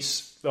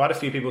had a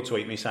few people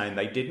tweet me saying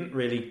they didn't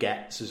really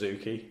get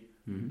Suzuki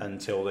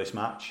until this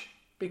match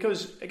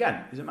because,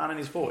 again, he's a man in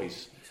his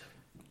 40s.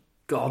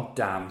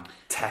 Goddamn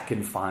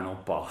Tekken final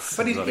boss.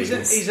 But he is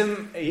a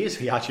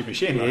Hiyachi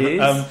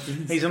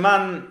Mishima. He's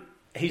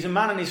a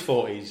man in his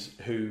 40s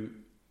who,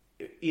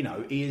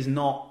 he is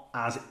not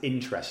as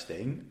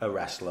interesting a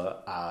wrestler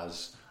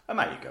as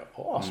Omega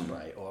or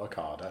Ospreay or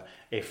Okada.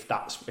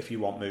 If you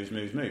want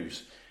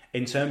moves.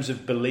 In terms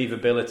of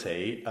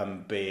believability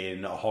and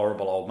being a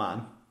horrible old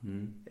man,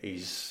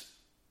 he's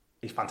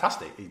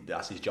fantastic.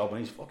 That's his job and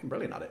he's fucking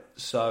brilliant at it.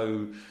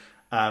 So,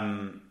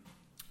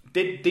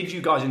 did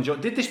you guys enjoy?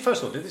 Did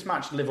this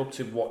match live up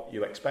to what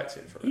you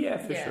expected from it? Yeah,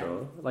 for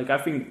sure.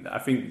 I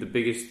think the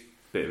biggest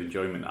bit of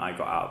enjoyment that I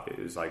got out of it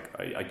was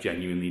I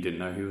genuinely didn't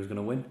know who was going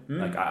to win.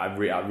 I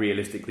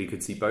realistically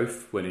could see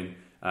both winning,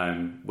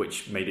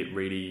 which made it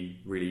really,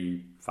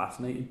 really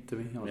fascinating to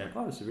me. I was like,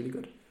 oh, this is really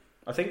good.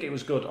 I think it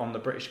was good on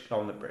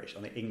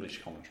the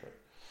English commentary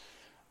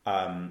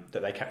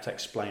that they kept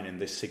explaining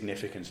this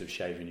significance of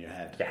shaving your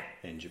head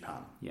in Japan.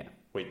 Yeah,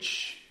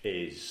 which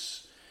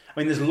is,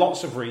 there's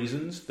lots of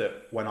reasons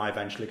that when I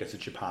eventually get to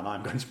Japan,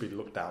 I'm going to be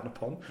looked down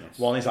upon. Yes.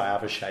 One is I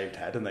have a shaved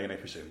head, and they're going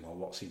to presume, well,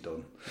 what's he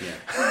done?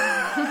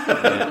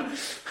 Yeah.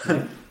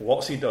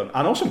 What's he done?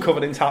 And also I'm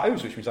covered in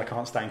tattoos, which means I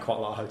can't stay in quite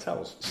a lot of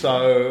hotels.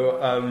 So,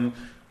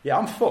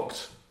 I'm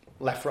fucked.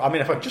 Left, right.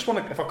 If I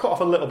cut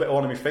off a little bit of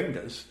one of my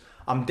fingers,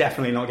 I'm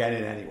definitely not getting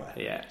in anywhere.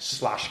 Yeah.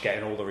 /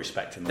 getting all the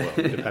respect in the world,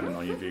 depending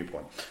on your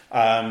viewpoint.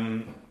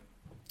 I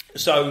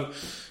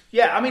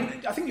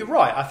think you're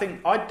right. I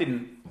think I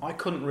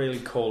couldn't really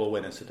call a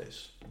winner to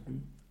this.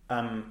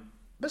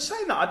 But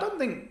saying that, I don't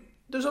think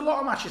there's a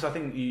lot of matches. I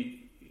think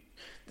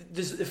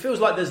it feels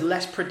like there's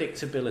less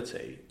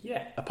predictability.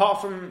 Yeah.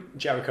 Apart from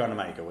Jericho and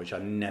Omega, which I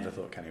never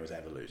thought Kenny was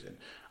ever losing.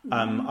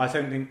 I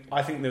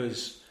think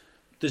there's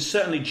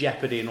certainly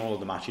jeopardy in all of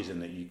the matches in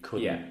that you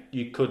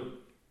could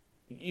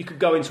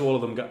go into all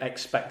of them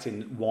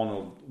expecting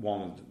one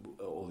or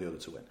the other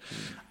to win.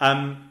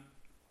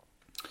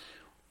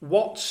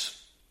 What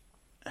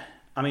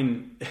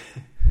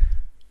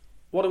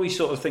do we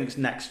sort of think's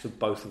next for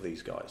both of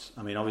these guys?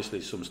 I mean, obviously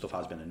some stuff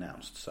has been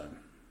announced, so.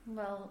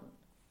 Well,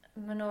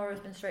 Minoru's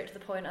been straight to the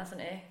point,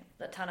 hasn't he?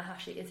 That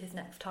Tanahashi is his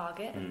next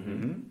target.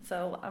 Mm-hmm.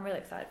 So I'm really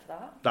excited for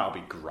that. That'll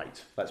be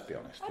great. Let's be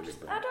honest. I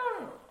just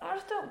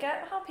don't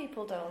get how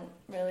people don't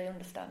really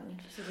understand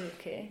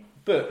Suzuki.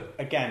 But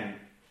again,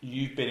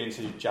 you've been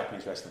into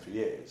Japanese wrestling for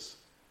years.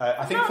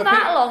 I think not for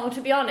that long,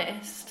 to be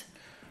honest.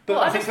 But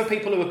I think for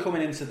people who are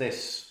coming into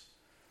this.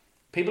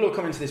 People who are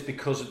coming to this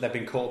because they've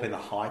been caught up in the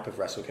hype of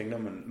Wrestle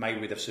Kingdom, and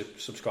maybe they've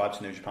subscribed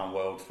to New Japan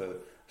World for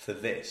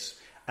this,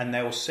 and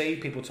they'll see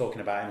people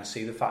talking about him and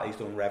see the fact he's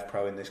done Rev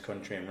Pro in this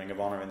country and Ring of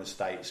Honor in the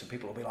States, and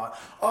people will be like,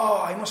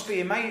 "Oh, he must be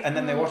a mate," and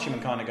then they watch him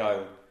and kind of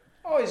go,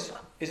 "Oh,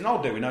 he's an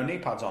old dude with no knee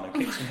pads on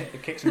who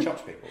kicks and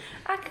chops people."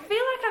 I feel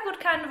like I could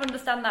kind of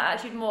understand that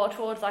attitude more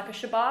towards like a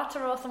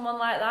Shibata or someone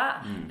like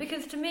that,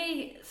 because to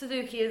me,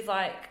 Suzuki is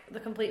like the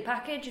complete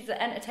package. He's an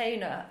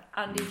entertainer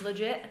and he's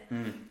legit,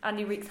 and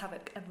he wreaks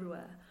havoc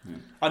everywhere.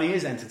 And he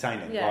is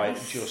entertaining. Yeah, like,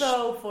 he's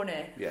so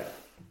funny. Yeah.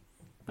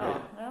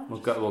 Oh, well.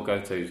 Well,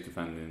 Goto's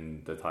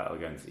defending the title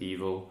against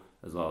Evil,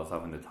 as well as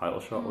having the title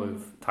shot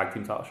tag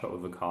team title shot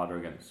with Okada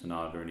against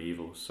Sonata and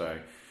Evil. So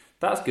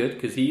that's good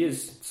because he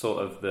is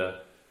sort of the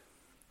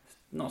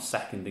not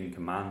second in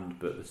command,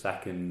 but the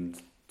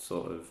second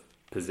sort of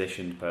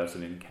positioned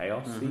person in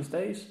Chaos these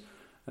days.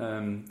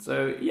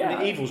 So yeah,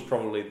 and Evil's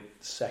probably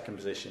second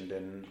positioned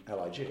in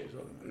LIG as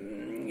well.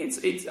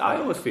 It's. I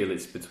always feel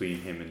it's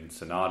between him and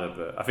Sonata,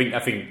 but I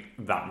think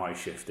that might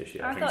shift this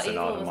year. I think thought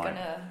Sonata Evil was might.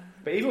 gonna.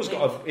 But Evil's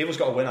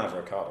got a win over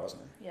Okada,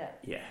 hasn't he?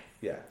 Yeah.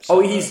 Yeah.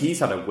 So, he's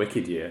had a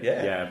wicked year.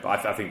 Yeah.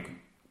 But I think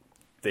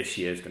this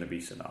year's going to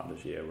be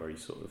Sonata's year, where he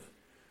sort of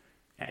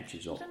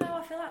edges up. I don't know.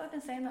 I feel like we've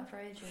been saying that for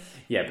ages.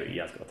 Yeah, but he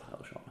has got a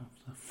title shot now,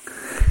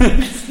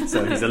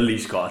 so he's at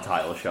least got a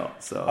title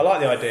shot. So I like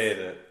the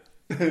idea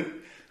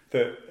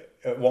that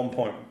at one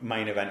point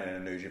main event in a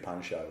New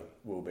Japan show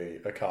will be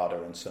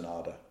Okada and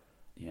Sonata,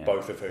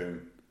 both of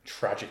whom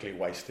tragically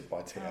wasted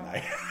by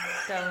TNA.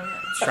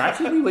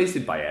 Tragically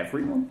wasted by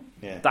everyone.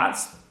 Yeah,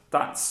 that's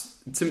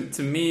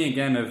to me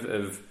again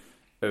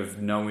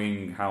of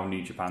knowing how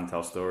New Japan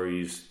tell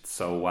stories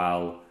so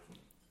well.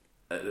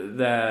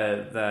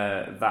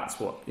 That's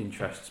what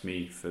interests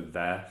me for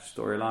their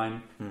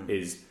storyline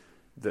is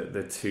that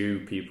the two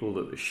people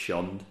that were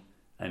shunned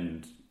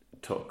and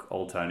took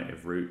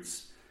alternative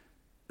routes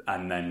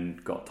and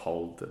then got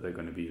told that they're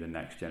going to be the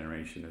next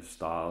generation of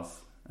stars,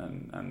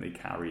 and they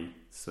carry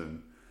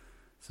some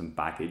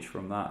baggage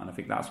from that, and I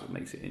think that's what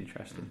makes it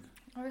interesting.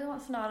 I really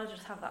want Sonata to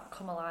just have that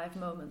come alive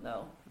moment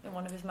though in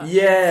one of his matches.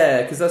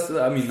 Yeah, because that's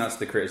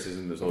the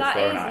criticism that's always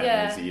thrown at him.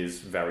 Yeah. Is he is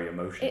very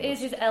emotional. It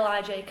is his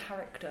LIJ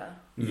character.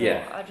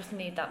 Yeah, I just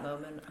need that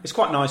moment. it's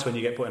quite nice when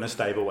you get put in a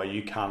stable where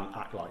you can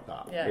act like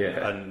that,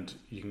 Yeah. and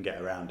you can get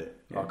around it.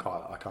 Yeah. I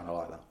kind of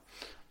like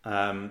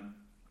that.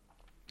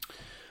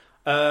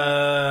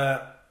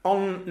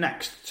 On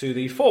next to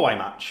the four-way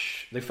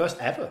match, the first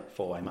ever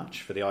four-way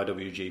match for the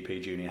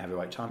IWGP Junior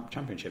Heavyweight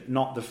Championship.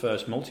 Not the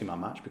first multi-man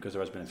match, because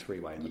there has been a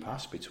three-way in the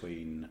past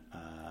between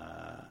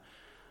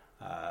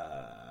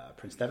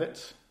Prince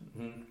Devitt,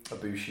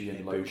 Ibushi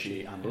and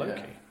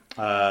Loki,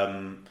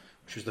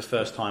 which was the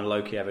first time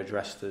Loki ever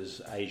dressed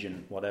as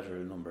Agent whatever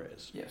number it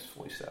is. Yes,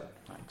 47.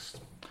 Thanks.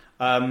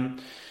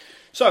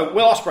 So,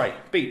 Will Ospreay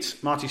beat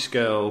Marty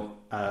Scurll,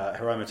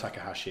 Hiromu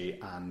Takahashi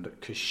and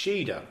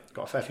Kushida.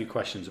 Got a fair few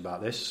questions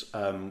about this.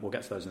 We'll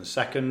get to those in a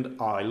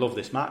second. I love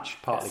this match,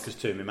 partly because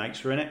two of my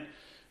mates were in it,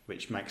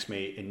 which makes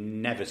me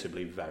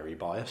inevitably very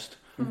biased.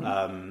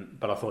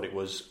 But I thought it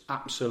was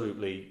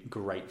absolutely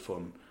great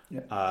fun.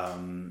 Yeah.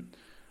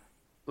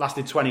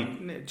 Lasted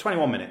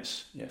 21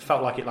 minutes. Yeah.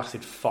 Felt like it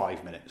lasted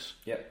 5 minutes.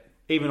 Yep.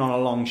 Even on a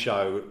long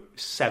show,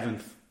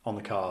 7th on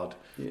the card,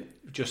 Yeah.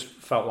 just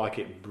felt like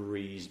it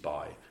breezed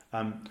by.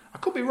 I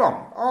could be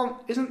wrong.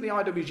 Isn't the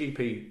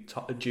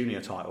IWGP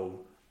Junior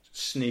title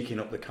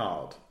sneaking up the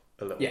card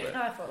a little bit?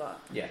 I thought that.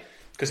 Yeah.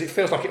 Because it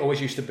feels like it always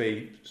used to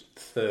be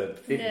third.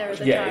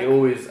 It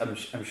always.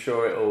 I'm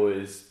sure it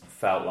always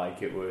felt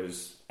like it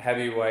was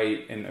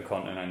heavyweight,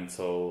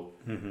 intercontinental,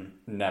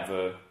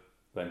 never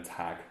then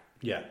tag.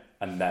 Yeah.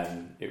 And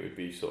then it would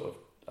be sort of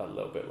a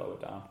little bit lower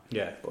down.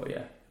 Yeah. But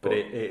yeah. But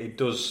it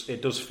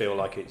does feel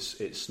like it's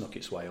snuck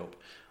its way up.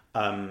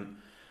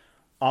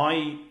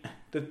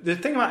 The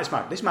thing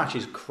about this match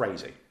is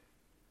crazy,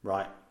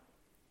 right?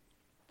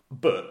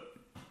 But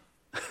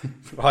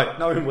right,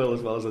 knowing Will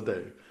as well as I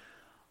do,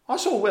 I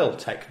saw Will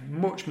take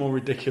much more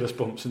ridiculous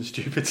bumps and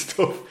stupid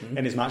stuff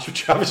in his match with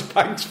Travis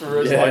Banks for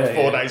us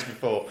 4 days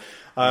before.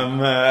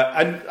 And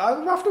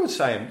I'm afterwards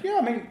saying,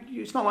 I mean,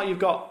 it's not like you've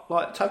got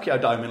like Tokyo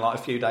Dome in like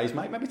a few days,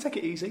 mate. Maybe take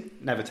it easy.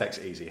 Never takes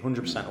it easy.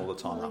 100% all the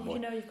time. Well, that boy. you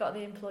know, you've got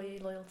the employee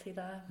loyalty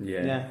there.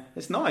 Yeah.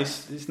 It's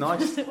nice. It's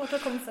nice. What a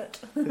comfort.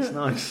 It's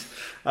nice.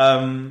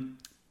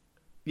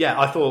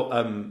 I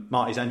thought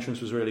Marty's entrance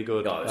was really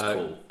good. Oh, it was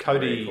cool.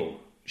 Cody Really cool.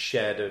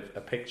 shared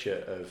a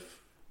picture of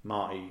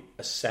Marty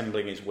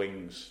assembling his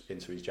wings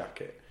into his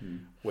jacket,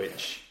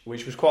 which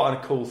was quite a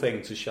cool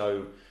thing to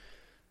show.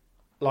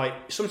 Like,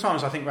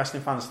 sometimes I think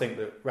wrestling fans think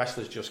that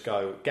wrestlers just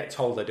get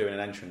told they're doing an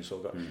entrance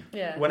or go.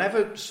 Yeah.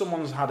 Whenever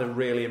someone's had a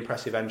really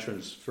impressive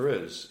entrance for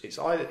us,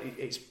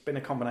 it's been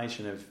a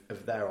combination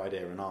of their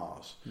idea and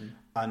ours,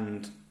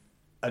 and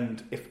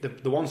if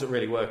the ones that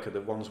really work are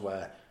the ones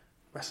where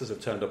wrestlers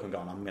have turned up and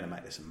gone, I'm going to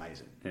make this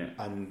amazing,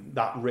 and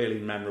that really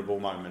memorable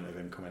moment of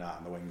him coming out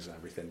in the wings and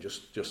everything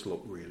just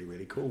looked really,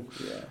 really cool.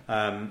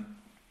 I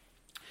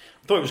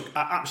thought it was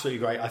absolutely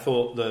great. I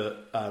thought that.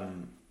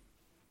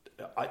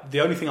 The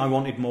only thing I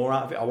wanted more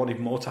out of it, I wanted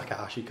more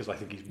Takahashi because I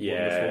think he's wonderful.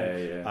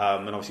 Yeah.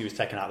 And obviously he was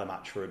taken out of the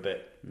match for a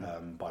bit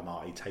by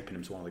Marty, taping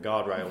him to one of the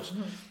guardrails.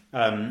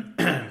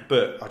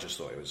 But I just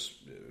thought it was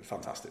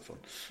fantastic fun.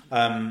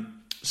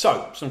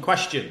 So, some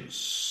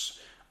questions.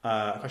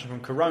 A question from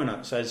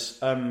Corona says,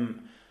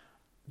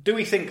 do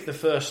we think the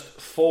first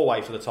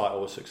four-way for the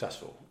title was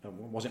successful?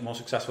 Was it more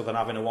successful than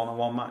having a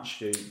one-on-one match,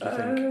 do you think? I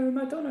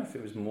don't know if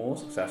it was more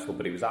successful,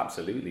 but it was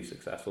absolutely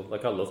successful.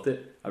 Like, I loved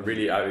it. It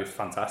was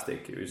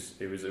fantastic.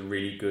 It was a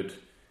really good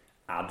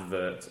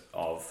advert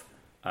of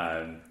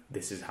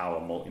this is how a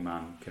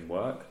multi-man can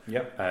work.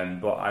 Yep.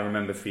 But I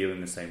remember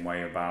feeling the same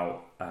way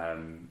about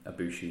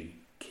Ibushi,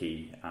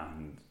 Key,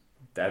 and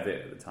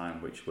Devitt at the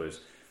time, which was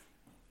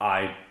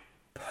I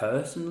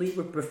personally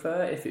would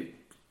prefer if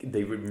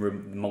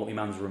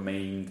multi-mans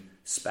remained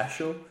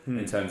special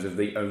in terms of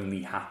they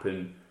only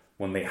happen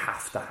when they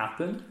have to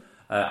happen.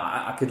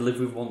 I could live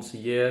with once a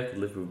year, could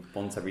live with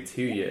once every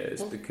 2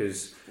 years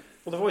because...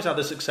 Well, they've always had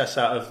the success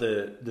out of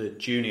the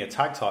junior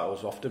tag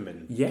titles often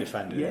been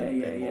defended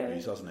in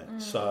multis, hasn't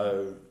it?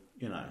 So,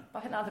 you know... I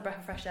think that was a breath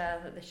of fresh air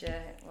that this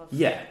year was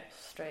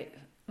straight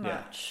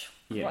match.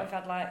 Yeah. What if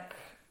had like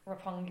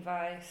Roppongi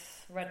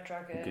Vice, Red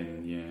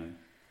Dragon...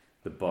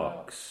 the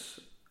Bucks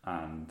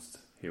and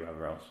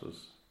whoever else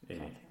was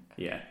in it.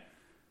 Yeah.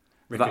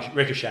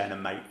 Ricochet and a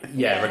mate.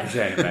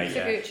 Ricochet and a mate,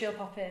 Taguchi will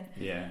pop in.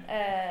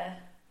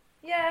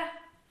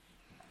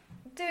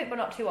 Do it, but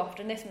not too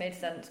often. This made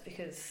sense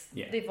because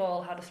they've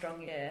all had a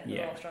strong year.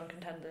 They're all strong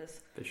contenders.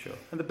 For sure.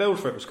 And the build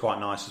for it was quite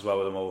nice as well,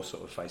 with them all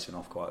sort of facing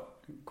off quite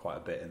a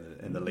bit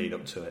in the lead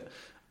up to it.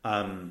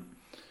 I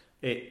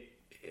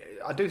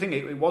do think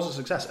it was a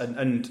success,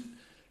 and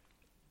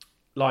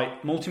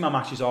like multi-man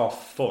matches are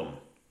fun,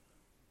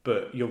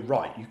 but you're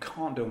right, you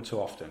can't do them too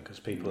often because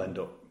people end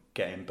up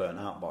getting burnt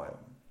out by them.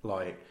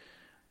 Like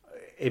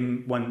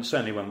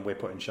certainly when we're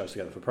putting shows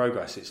together for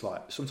Progress, it's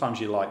like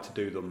sometimes you like to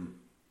do them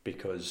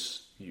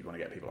because you want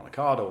to get people on a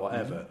card or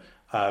whatever,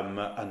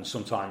 and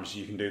sometimes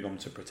you can do them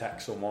to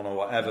protect someone or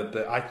whatever.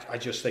 But I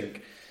just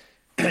think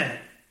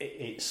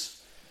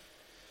it's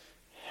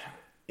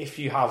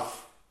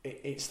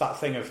that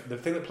thing of the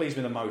thing that pleased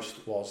me the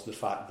most was the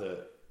fact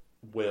that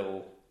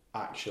Will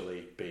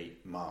actually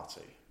beat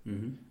Marty.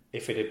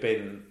 If it had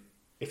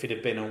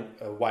been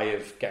a way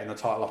of getting the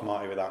title off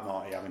Marty without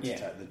Marty having to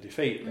take the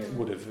defeat,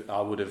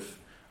 I would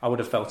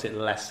have felt it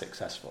less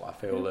successful. I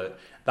feel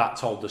that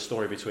told the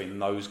story between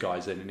those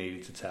guys that it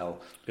needed to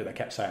tell. Because they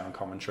kept saying on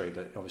commentary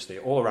that obviously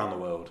all around the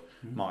world,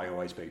 Marty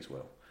always beats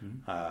Will.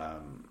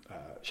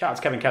 Shout out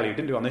to Kevin Kelly, who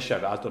didn't do it on this show,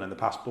 but has done in the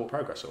past, bought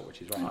Progress All,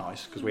 which is very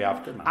nice because we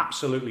have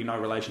absolutely no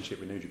relationship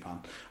with New Japan.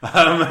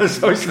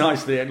 So it's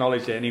nice to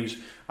acknowledge it. And he was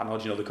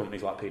acknowledging other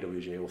companies like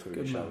PWG all through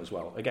the show as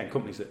well. Again,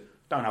 companies that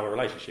don't have a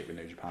relationship with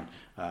New Japan.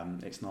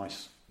 It's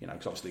nice,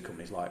 because obviously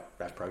companies like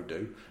Rev Pro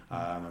do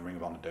and Ring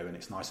of Honor do, and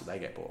it's nice that they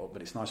get bought up,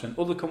 but it's nice when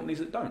other companies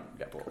that don't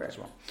get bought up as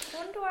well. I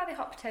wonder why they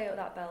hot potato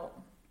that belt.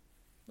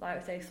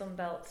 Like I say, some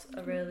belts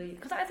are really...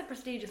 Because that is a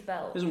prestigious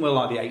belt. Isn't Will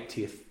like the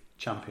 80th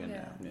champion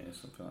now? Yeah,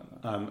 something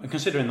like that. And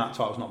considering that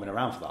title's not been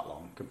around for that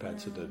long compared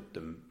to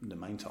the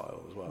main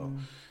title as well.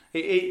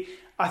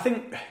 I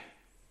think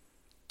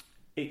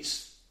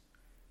it's...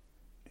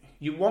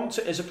 You want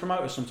to, as a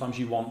promoter, sometimes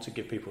you want to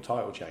give people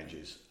title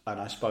changes,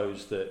 and I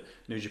suppose that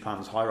New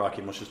Japan's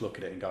hierarchy must just look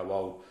at it and go,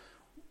 well,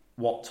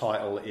 what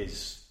title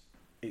is...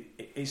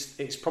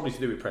 It's probably to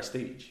do with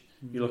prestige.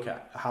 You look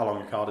at how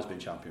long Okada's been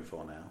champion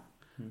for now,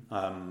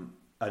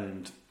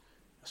 and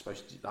I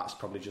suppose that's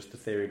probably just the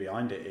theory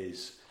behind it.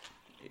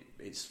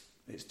 It's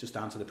just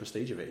down to the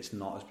prestige of it. It's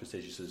not as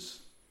prestigious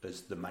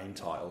as the main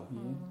title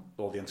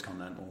or the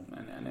Intercontinental,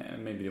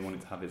 and maybe they wanted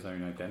to have its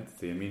own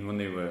identity. I mean, when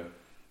they were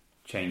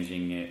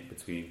changing it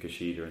between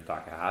Kushida and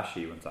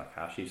Takahashi, when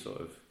Takahashi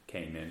sort of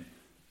came in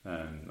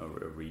or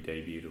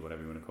re-debuted or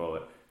whatever you want to call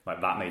it,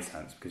 like that made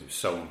sense because it was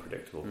so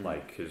unpredictable,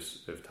 like because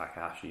of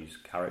Takahashi's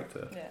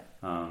character.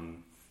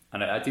 And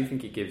I do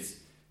think it gives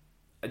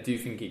I do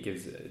think it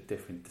gives it a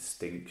different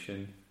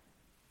distinction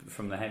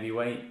from the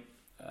heavyweight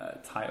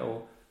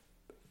title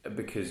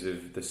because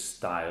of the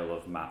style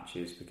of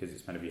matches, because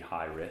it's meant to be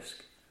high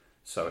risk.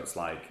 So it's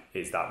like,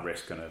 is that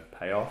risk going to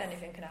pay off?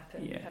 Anything can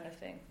happen, kind of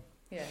thing.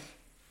 Yeah.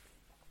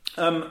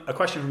 A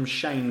question from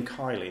Shane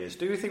Kiley is: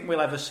 do you think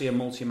we'll ever see a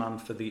multi-man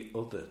for the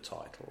other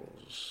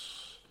titles?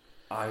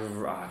 I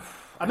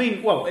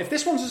mean, well, if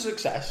this one's a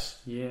success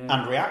Yeah.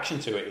 and reaction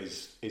to it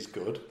is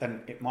good,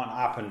 then it might not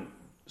happen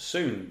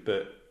soon,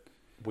 but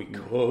we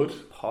could.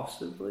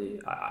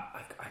 Possibly.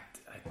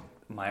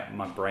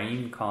 My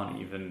brain can't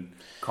even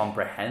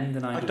comprehend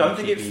an idea. I don't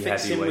think it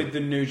fits in heavyweight. with the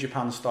New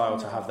Japan style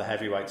to have the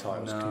heavyweight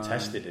titles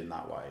contested in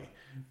that way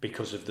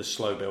because of the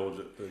slow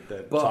build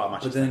the title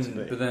matches.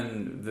 But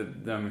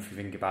then, if you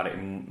think about it,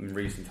 in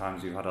recent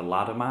times we've had a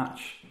ladder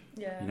match.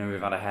 Yeah. You know,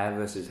 we've had a hair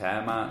versus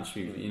hair match.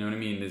 You know what I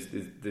mean?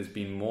 There's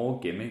been more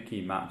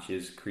gimmicky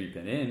matches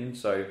creeping in,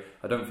 so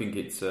I don't think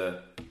it's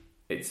a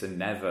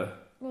never.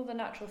 Well, the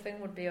natural thing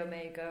would be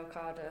Omega,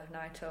 Okada,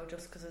 Naito,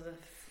 just because of the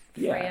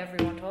fray Yeah.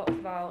 everyone talks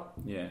about.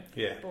 Yeah.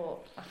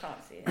 But I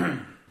can't see it.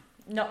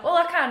 Well,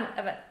 I can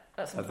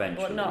at some point, but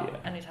Eventually, not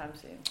yeah. anytime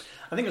soon.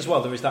 I think as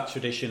well there is that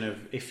tradition of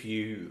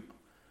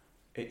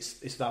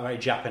it's that very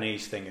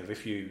Japanese thing of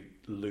if you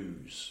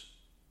lose,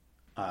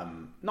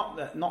 not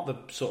the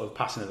sort of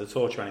passing of the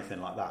torch or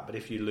anything like that, but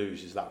if you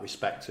lose is that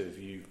respect of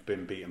you've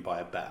been beaten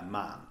by a better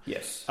man.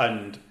 Yes.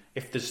 And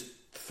if there's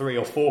 3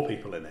 or 4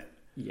 people in it,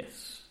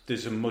 Yes.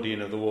 there's a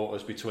muddying of the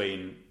waters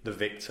between the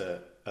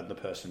victor and the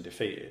person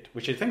defeated,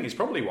 which I think is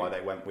probably why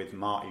they went with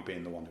Marty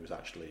being the one who was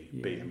actually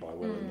beaten by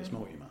Will in this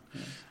multi-man.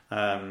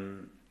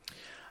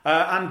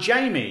 And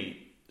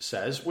Jamie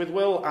says, with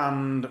Will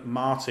and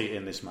Marty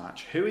in this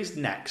match, who is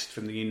next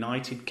from the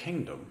United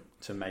Kingdom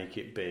to make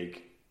it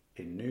big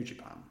in New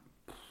Japan?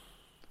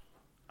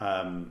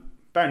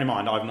 Bearing in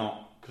mind, I've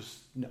not,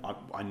 because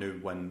I knew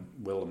when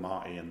Will and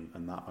Marty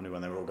and that, I knew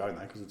when they were all going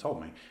there because they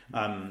told me.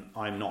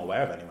 I'm not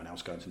aware of anyone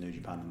else going to New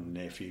Japan in the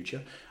near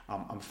future.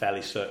 I'm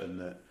fairly certain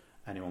that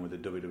anyone with a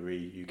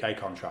WWE UK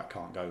contract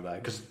can't go there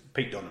because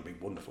Pete Dunne would be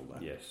wonderful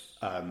there. Yes.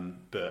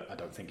 But I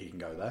don't think he can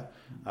go there.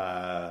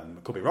 I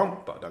could be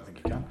wrong, but I don't think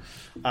he can.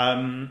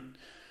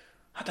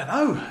 I don't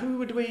know. Who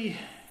would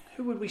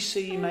we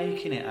see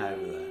making it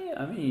over there?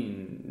 I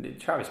mean,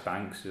 Travis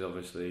Banks is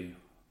obviously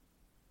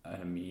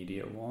an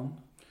immediate one.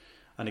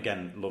 And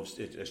again,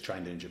 has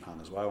trained in Japan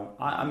as well.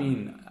 I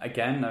mean,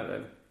 again,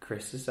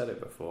 Chris has said it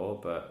before,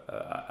 but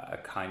a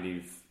kind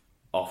of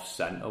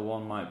off-centre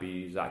one might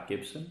be Zach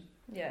Gibson.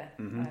 Yeah,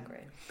 I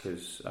agree.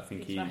 Because I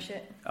think He'd smash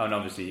it. Oh, and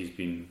obviously he's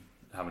been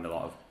having a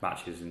lot of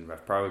matches in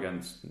Rev Pro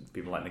against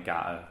people like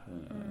Nagata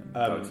and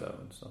Goto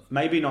and stuff.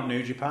 Maybe not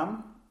New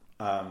Japan,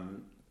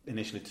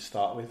 initially to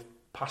start with.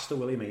 Pastor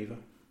William Eva.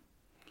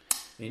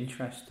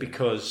 Interesting.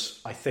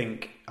 Because I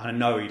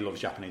know he loves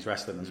Japanese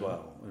wrestling as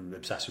well, and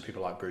obsessed with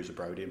people like Bruiser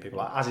Brody and people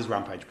like, as is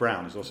Rampage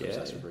Brown, is also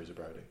obsessed with Bruiser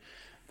Brody.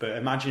 But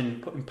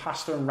imagine putting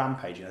Pastor and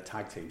Rampage in a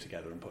tag team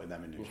together and putting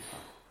them in New Japan.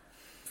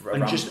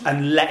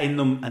 And letting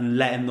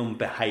them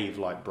behave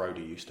like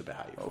Brody used to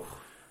behave,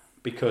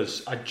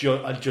 because I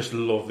just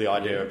love the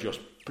idea of just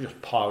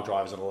pile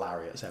drivers and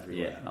lariats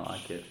everywhere. Yeah, I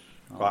like it.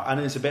 Right,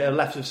 and it's a bit of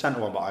left of centre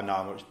one, but I know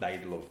how much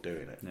they'd love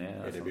doing it.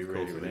 Yeah, it'd be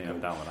really, really cool.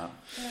 I'm down with that.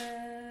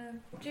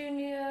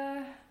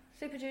 Junior,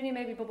 Super Junior,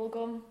 maybe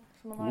Bubblegum,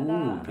 something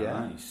like that.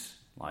 Yeah. Nice,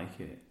 like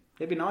it.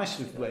 It'd be nice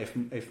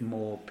if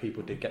more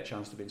people did get a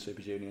chance to be in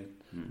Super Junior,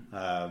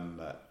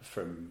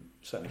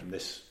 certainly from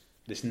this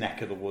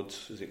neck of the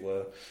woods, as it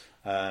were.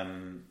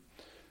 I'm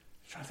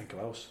trying to think of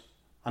else.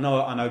 I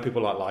know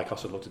people like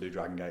Lycos would love to do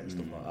Dragon Gate and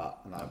stuff like that,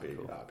 and that'd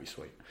be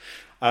sweet.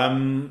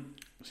 So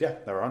yeah,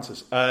 there are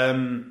answers.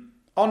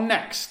 On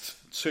next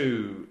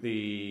to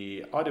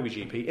the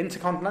IWGP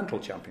Intercontinental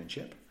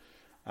Championship,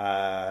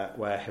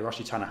 where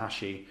Hiroshi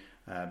Tanahashi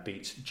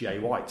beats Jay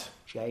White,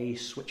 Jay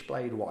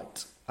Switchblade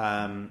White.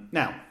 Now,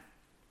 I'm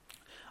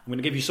going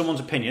to give you someone's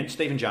opinion.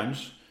 Stephen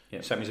Jones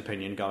sent me his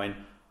opinion going,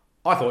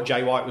 I thought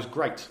Jay White was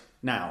great.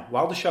 Now,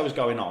 while the show was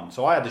going on,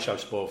 so I had the show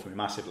spoiled for me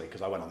massively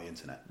because I went on the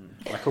internet.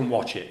 I couldn't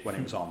watch it when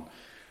it was on.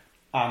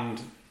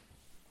 And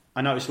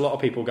I noticed a lot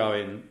of people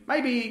going,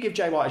 maybe give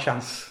Jay White a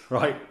chance,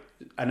 right?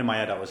 And in my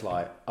head I was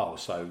like, oh,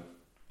 so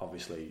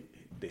obviously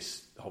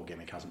this whole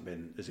gimmick hasn't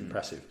been as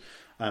impressive.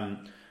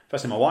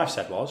 First thing my wife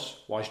said was,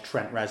 why is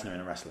Trent Reznor in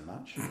a wrestling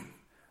match?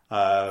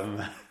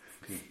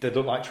 He did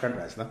look like Trent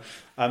Reznor.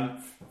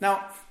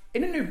 Now,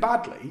 in a New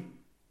Badly,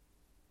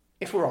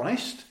 if we're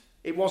honest,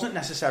 it wasn't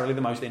necessarily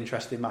the most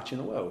interesting match in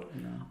the world.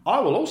 No. I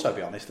will also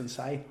be honest and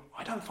say,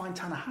 I don't find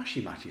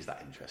Tanahashi matches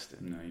that interesting.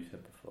 No, you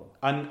said before.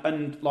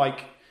 And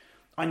like,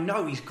 I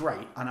know he's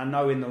great, and I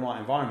know in the right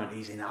environment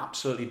he's in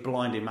absolutely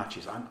blinding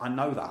matches. I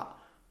know that.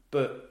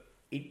 But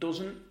he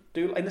doesn't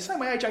do, in the same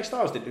way AJ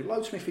Styles did, do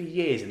loads for me for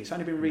years, and it's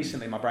only been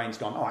recently my brain's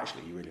gone, oh,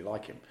 actually, you really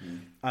like him.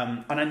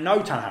 And I know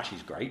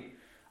Tanahashi's great,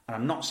 and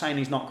I'm not saying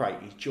he's not great,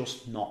 he's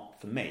just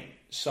not for me.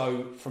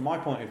 So, from my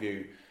point of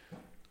view,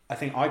 I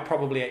think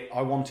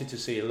I wanted to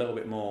see a little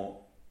bit more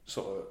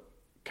sort of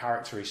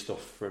charactery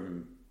stuff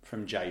from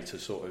Jay to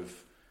sort of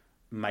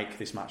make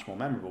this match more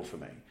memorable for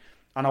me.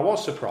 And I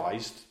was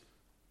surprised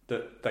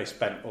that they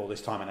spent all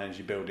this time and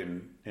energy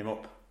building him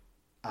up,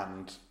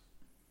 and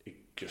he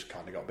just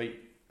kind of got beat.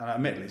 And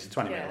admittedly, it's a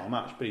 20-minute long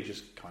match, but he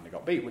just kind of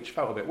got beat, which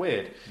felt a bit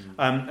weird.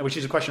 Which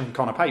is a question from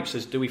Connor Pape,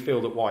 says, do we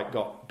feel that White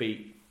got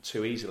beat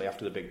too easily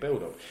after the big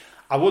build-up?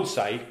 I would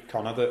say,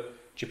 Connor, that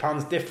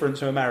Japan's different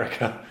to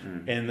America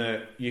in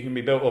that you can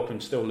be built up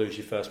and still lose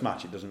your first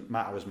match. It doesn't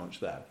matter as much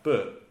there.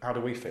 But how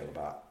do we feel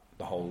about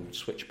the whole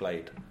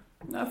switchblade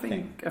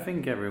thing? I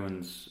think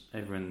everyone's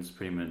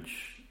pretty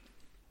much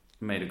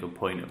made a good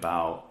point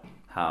about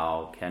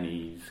how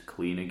Kenny's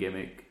cleaner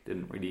gimmick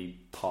didn't really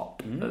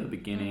pop at the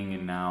beginning,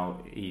 and now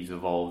he's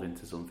evolved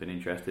into something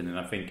interesting. And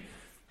I think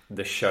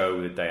the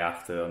show the day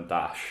after on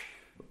Dash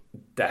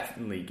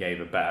definitely gave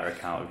a better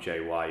account of Jay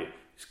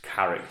White's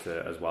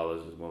character as well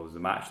as the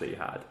match that he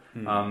had.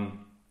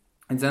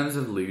 In terms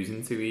of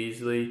losing too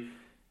easily,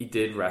 he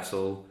did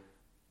wrestle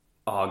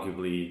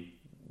arguably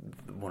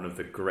one of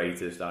the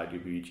greatest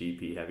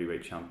IWGP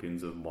heavyweight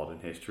champions of modern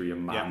history, a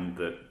man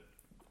that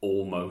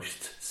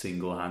almost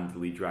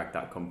single-handedly dragged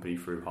that company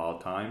through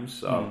hard times.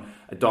 So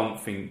I don't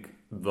think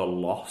the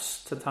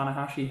loss to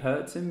Tanahashi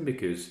hurts him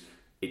because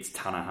it's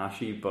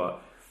Tanahashi,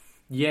 but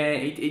yeah,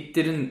 it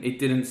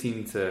didn't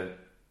seem to.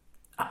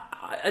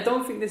 I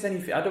don't think there's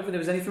anything. I don't think there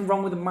was anything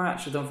wrong with the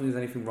match. I don't think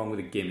there's anything wrong with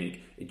the gimmick.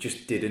 It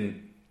just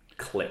didn't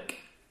click.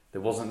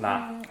 There wasn't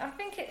that. I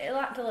think it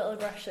lacked a little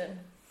aggression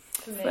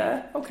for me.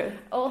 Fair. Okay.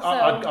 Also,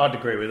 I'd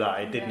agree with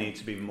that. It did need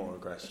to be more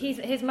aggressive.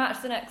 His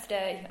match the next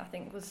day, I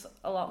think, was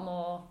a lot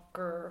more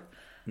grr.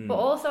 But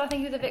also, I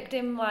think he was a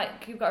victim.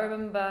 Like, you've got to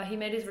remember, he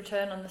made his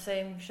return on the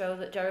same show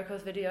that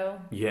Jericho's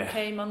video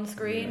came on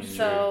screen.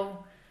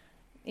 So,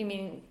 I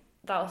mean,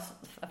 that was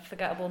a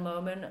forgettable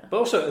moment. But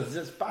also,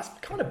 it's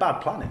kind of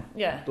bad planning.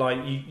 Yeah. Like,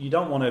 you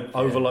don't want to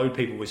overload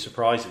people with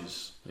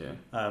surprises. Yeah.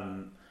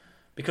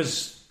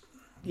 Because,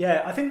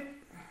 I think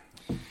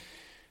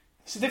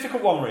it's a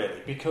difficult one, really,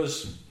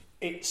 because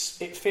it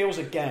feels,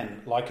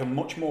 again, like a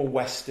much more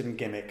Western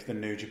gimmick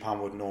than New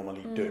Japan would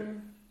normally do.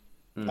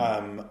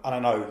 And I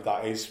know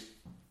that is,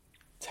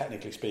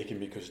 technically speaking,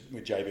 because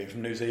with Jay being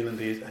from New Zealand,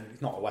 he's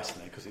not a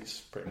Westerner because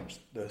it's pretty much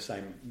the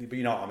same. But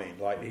you know what I mean?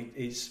 Like, it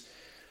is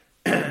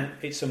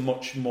a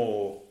much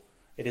more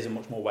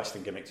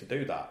Western gimmick to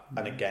do that.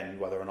 And again,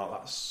 whether or not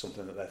that's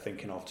something that they're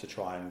thinking of to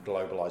try and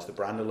globalise the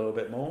brand a little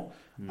bit more,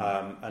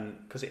 and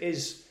because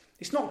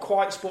it's not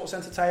quite sports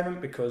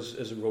entertainment because,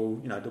 as a rule,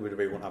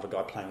 WWE won't have a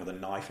guy playing with a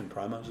knife in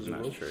promos as a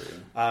rule.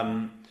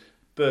 True.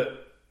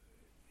 But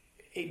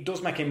it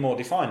does make him more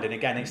defined. And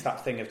again, it's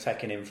that thing of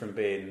taking him from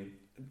being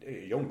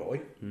a young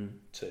boy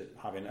to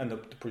having, and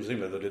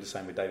presumably they'll do the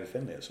same with David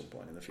Finlay at some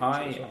point in the future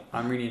as well.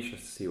 I'm really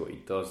interested to see what he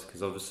does,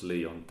 because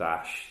obviously on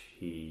Dash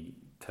he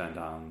turned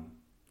down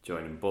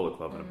joining Bullet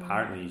Club, and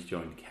apparently he's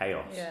joined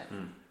Chaos. Yeah.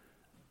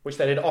 Which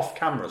they did off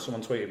camera.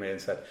 Someone tweeted me and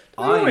said,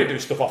 "Do you want to do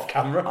stuff off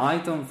camera?" I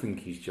don't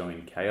think he's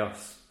joined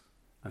Chaos.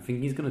 I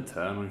think he's going to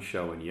turn on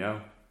Sho and Yo.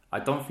 I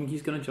don't think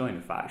he's going to join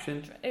a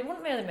faction. It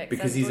wouldn't really make sense.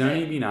 Because he's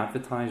only been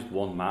advertised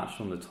one match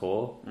on the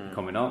tour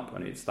coming up,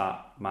 and it's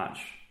that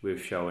match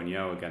with Sho and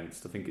Yo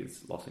against, I think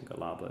it's Los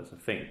Incolables. I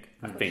think.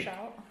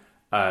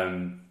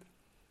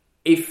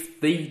 If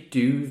they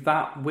do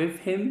that with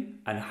him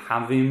and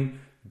have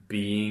him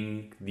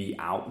being the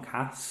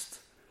outcast,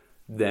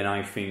 then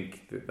I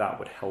think that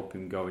would help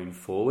him going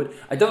forward.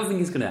 I don't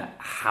think it's going to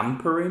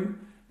hamper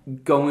him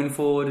going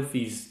forward if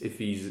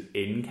he's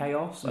in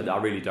Chaos. I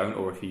really don't,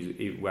 or if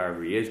he's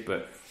wherever he is.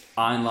 But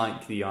I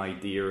like the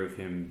idea of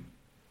him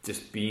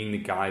just being the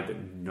guy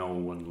that no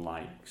one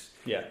likes.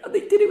 Yeah, they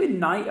did it with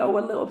Naito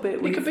a little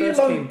bit when he first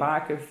came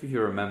back, if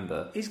you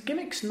remember. His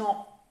gimmick's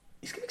not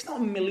a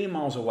million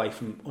miles away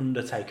from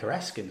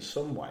Undertaker-esque in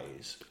some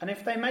ways, and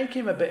if they make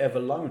him a bit of a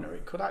loner,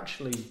 it could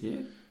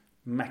actually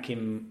make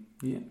him.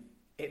 Yeah,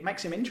 it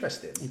makes him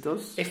interesting. It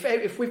does.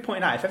 If we've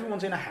pointed out, if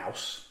everyone's in a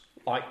house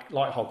like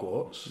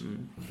Hogwarts,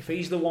 if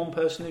he's the one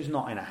person who's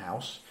not in a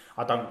house,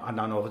 I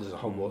don't know if there's a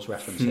Hogwarts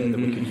reference here that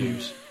we could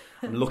use.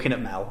 I'm looking at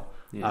Mel.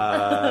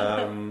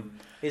 Yeah.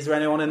 Is there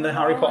anyone in the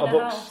Harry Potter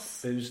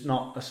books who's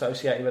not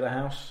associated with a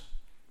house?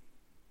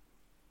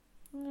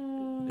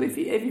 But if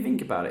you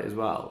think about it as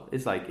well,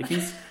 it's like if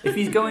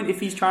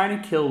he's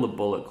trying to kill the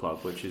Bullet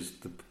Club, which is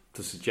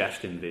the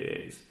suggestion that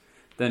it is,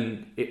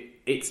 then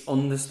it's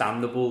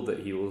understandable that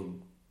he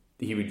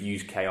would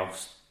use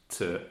Chaos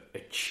to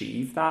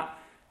achieve that.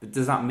 But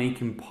does that make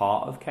him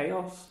part of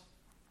Chaos?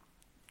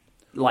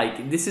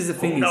 Like, this is the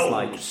thing. It's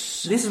like,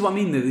 this is what I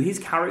mean. That his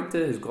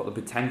character has got the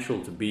potential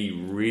to be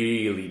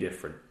really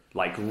different,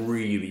 like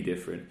really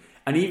different.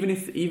 And even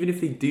if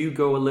they do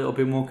go a little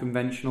bit more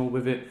conventional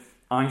with it,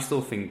 I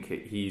still think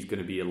he's going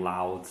to be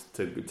allowed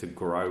to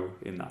grow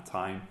in that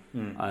time.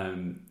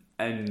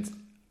 And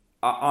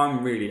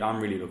I'm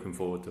really looking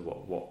forward to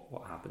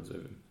what happens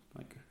with him.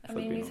 Like, I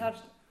mean, he's had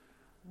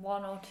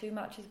 1 or 2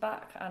 matches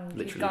back, and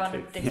literally he's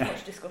garnered this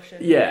much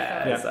discussion.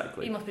 Yeah,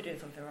 exactly. He must be doing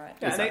something right.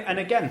 Yeah, exactly. And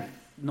again,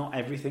 not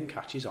everything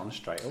catches on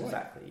straight away.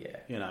 Exactly.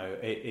 Yeah.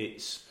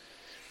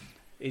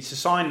 It's a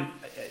sign,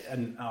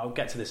 and I'll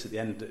get to this at the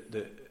end.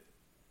 That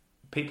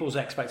people's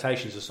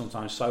expectations are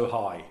sometimes so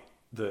high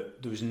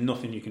that there is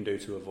nothing you can do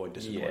to avoid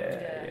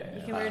disappointment.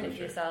 You can ruin it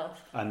for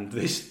yourself. And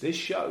this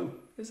show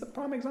is a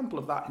prime example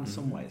of that in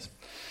some ways.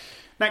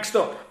 Next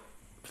up,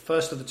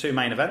 first of the two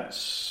main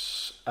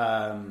events,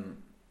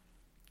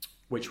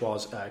 which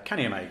was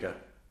Kenny Omega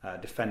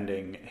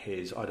defending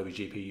his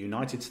IWGP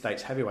United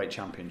States Heavyweight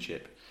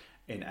Championship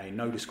in a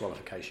no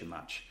disqualification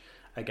match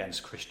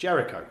against Chris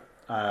Jericho.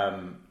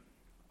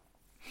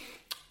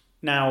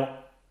 Now,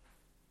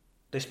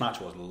 this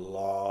match was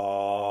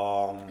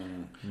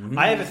long.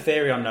 I have a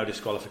theory on no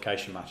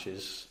disqualification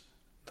matches.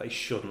 They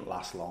shouldn't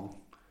last long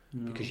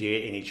because you're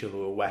hitting each other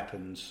with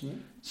weapons.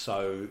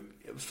 So,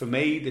 for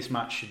me, this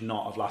match should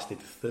not have lasted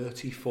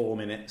 34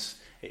 minutes.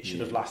 It should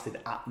have lasted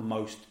at the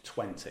most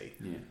 20.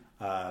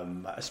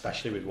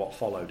 Especially with what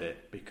followed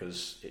it,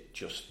 because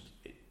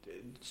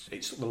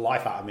it's the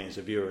life out of me as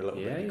a viewer a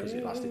little bit because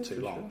it lasted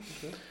too long.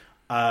 Sure.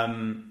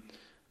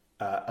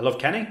 I love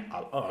Kenny. I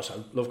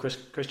also love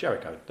Chris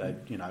Jericho.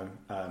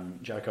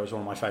 Jericho is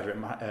one of my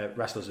favourite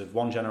wrestlers of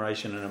one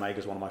generation, and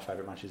Omega's one of my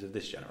favourite matches of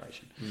this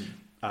generation.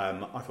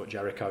 I thought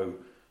Jericho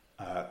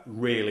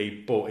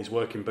really brought his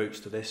working boots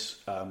to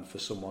this for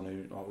someone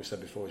who, like we said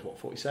before, is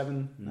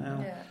 47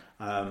 now.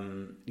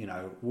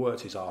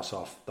 Worked his arse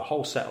off. The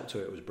whole setup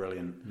to it was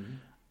brilliant.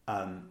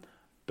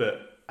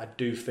 But I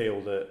do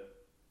feel that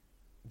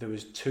there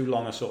was too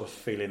long a sort of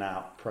feeling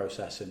out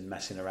process and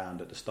messing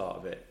around at the start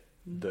of it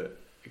that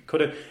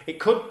it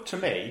could to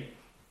me,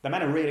 the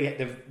men are really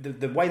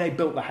the way they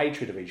built the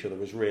hatred of each other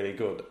was really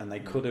good, and they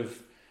could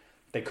have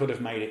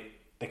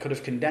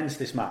condensed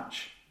this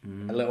match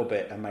a little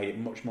bit and made it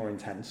much more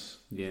intense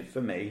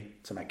for me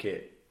to make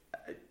it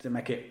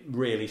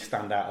really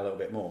stand out a little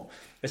bit more.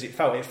 As it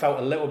felt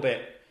a little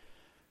bit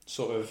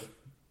sort of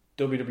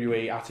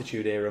WWE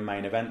Attitude Era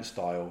main event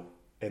style,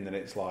 in that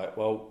it's like,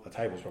 well, the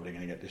table's probably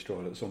going to get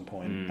destroyed at some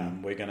point,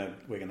 and we're gonna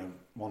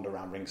wander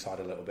around ringside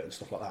a little bit and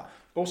stuff like that.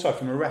 Also,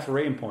 from a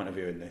refereeing point of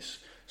view in this,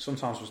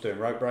 sometimes was doing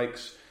rope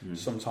breaks,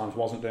 sometimes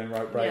wasn't doing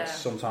rope breaks,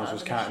 sometimes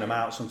was counting them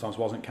out, sometimes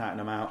wasn't counting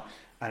them out,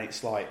 and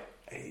it's like,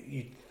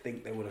 you'd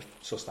think they would have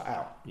sussed that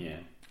out. Yeah.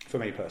 For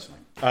me personally.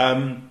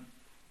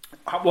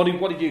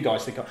 What did you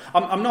guys think?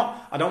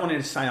 I don't want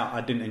to say I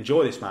didn't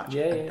enjoy this match.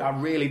 I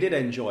really did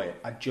enjoy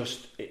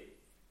it.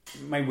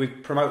 Maybe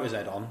with promoter's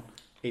head on,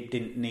 it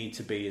didn't need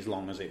to be as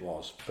long as it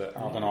was. But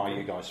I don't know how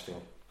you guys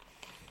feel.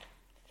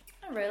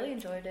 I really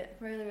enjoyed it.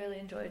 Really, really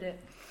enjoyed it.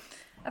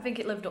 I think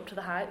it lived up to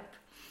the hype.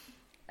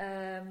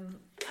 I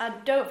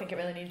don't think it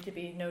really needed to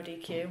be no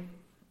DQ,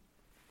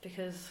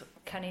 because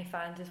Kenny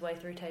finds his way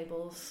through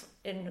tables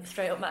in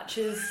straight up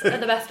matches at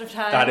the best of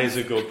times. That is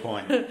a good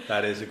point.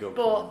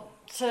 But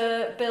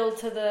to build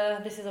to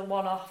this is a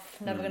one-off,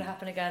 never going to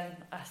happen again,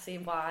 I see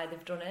why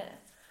they've done it.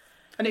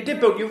 And it did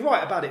build, you're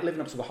right about it living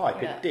up to the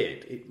hype. Yeah.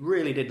 It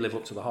really did live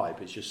up to the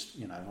hype. It's just,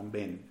 I'm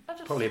being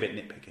probably a bit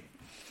nitpicky.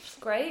 It's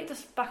great,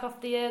 just back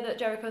off the year that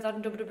Jericho's had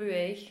in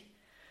WWE,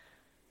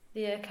 the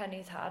year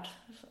Kenny's had.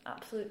 It's an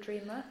absolute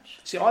dream match.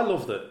 See, I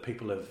love that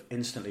people have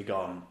instantly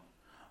gone,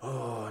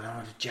 oh,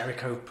 no,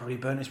 Jericho probably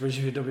burnt his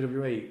bridges with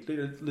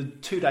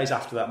WWE. 2 days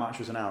after that match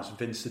was announced,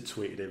 Vince had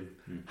tweeted him,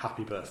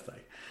 happy birthday.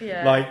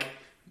 Yeah. Like,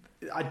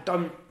 I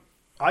don't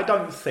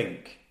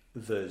think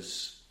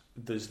there's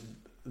this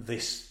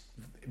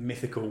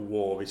mythical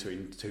war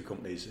between two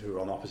companies who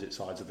are on opposite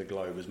sides of the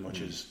globe as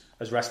much as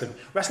wrestling.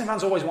 Wrestling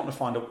fans always want to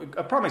find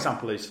a prime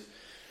example is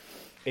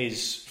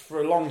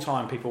for a long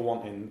time people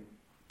wanting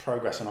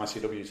Progress and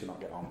ICW to not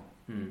get on.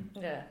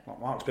 Yeah. Like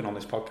Mark's been on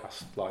this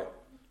podcast,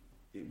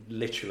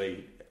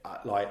 literally,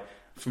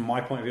 from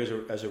my point of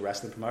view as a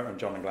wrestling promoter, and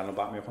John and Glenn will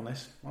back me up on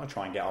this, I want to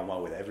try and get on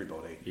well with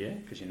everybody. Yeah.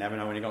 Because you never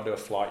know when you've got to do a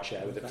flight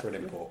share with it for an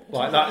import.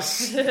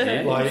 That's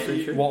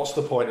what's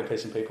the point of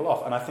pissing people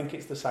off? And I think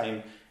it's the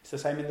same. It's the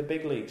same in the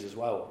big leagues as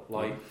well.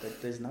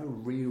 There's no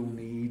real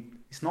need.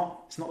 It's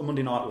not the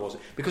Monday Night Wars,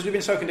 because we've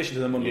been so conditioned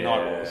to the Monday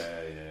Night Wars.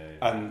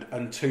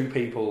 And two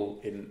people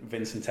in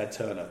Vince and Ted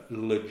Turner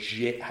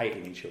legit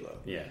hating each other.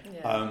 Yeah.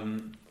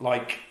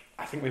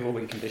 I think we've all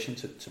been conditioned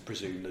to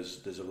presume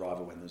there's a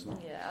rival when there's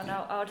not. Yeah, and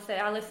I would say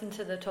I listened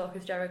to the Talk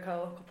with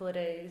Jericho a couple of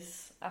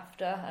days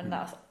after, and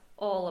that's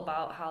all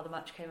about how the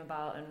match came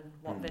about and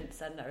what Vince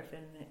said and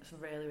everything. It's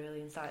really, really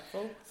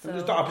insightful. So,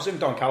 I presume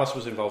Don Callis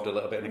was involved a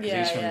little bit in it,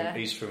 because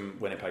he's from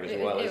Winnipeg as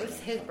well. It was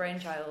his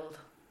brainchild.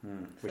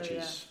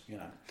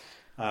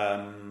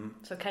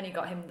 So Kenny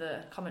got him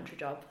the commentary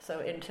job.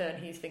 So in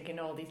turn, he's thinking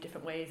all these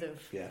different ways of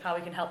how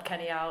he can help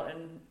Kenny out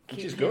and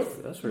keep his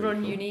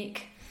run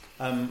unique.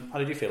 How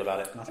did you feel about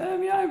it?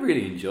 I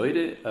really enjoyed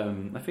it.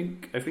 I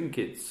think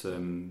it's. I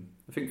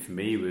think for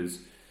me it was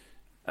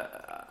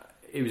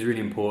really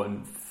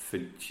important for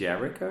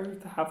Jericho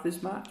to have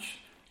this match.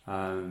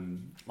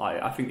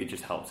 I think it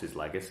just helps his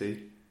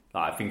legacy.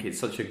 I think it's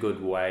such a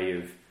good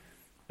way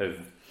of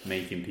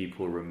making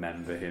people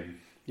remember him.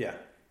 Yeah.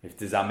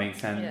 Does that make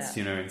sense?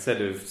 Yeah.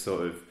 Instead of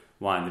sort of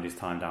winding his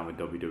time down with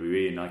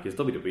WWE, and his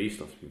WWE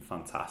stuff's been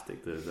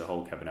fantastic. The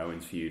whole Kevin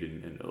Owens feud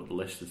and the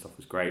list and stuff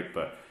was great,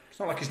 but it's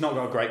not like he's not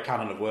got a great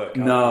canon of work.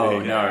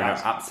 No,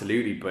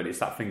 absolutely. But it's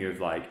that thing of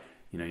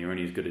you're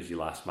only as good as your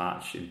last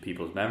match in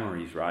people's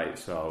memories, right?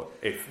 So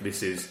if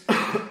this is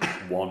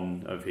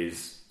one of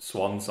his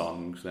swan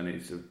songs, then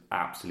it's an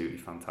absolutely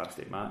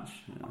fantastic match.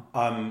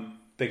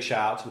 Big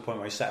shout out to the point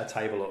where he set a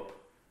table up,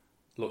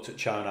 looked at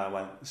Chono and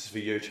went, "This is for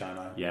you,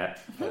 Chono." Yeah.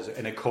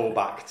 In a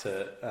callback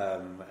to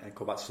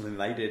something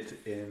they did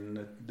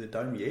in the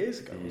Dome years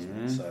ago,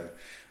 wasn't it? So,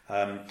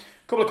 a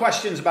couple of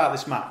questions about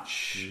this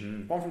match.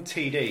 One from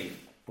TD,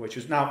 which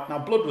was now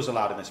blood was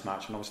allowed in this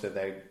match, and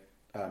obviously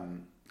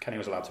Kenny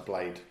was allowed to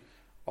blade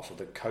off of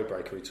the code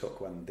breaker he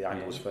took when the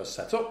angle was first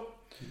set up,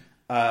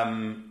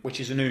 which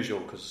is unusual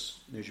because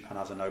New Japan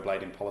has a no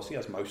blading policy,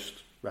 as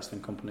most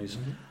wrestling companies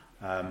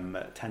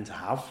tend to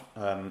have.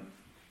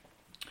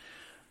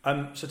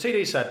 So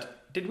TD said,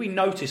 did we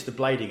notice the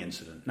blading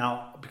incident?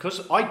 Now,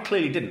 because I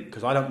clearly didn't,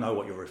 because I don't know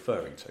what you're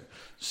referring to.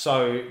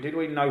 So, did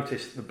we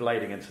notice the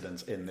blading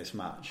incidents in this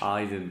match?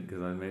 I didn't,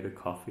 because I made a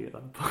coffee at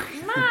that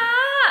point.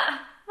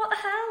 Matt! What the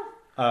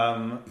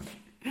hell?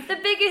 The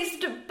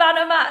biggest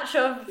banner match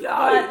of the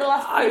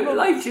last few months.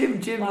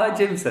 Like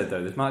Jim said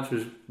though, this match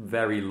was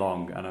very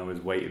long, and I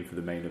was waiting for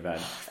the main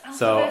event.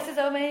 Alpha versus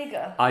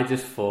Omega. I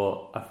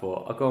thought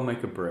I'll go and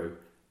make a brew,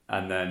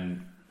 and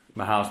then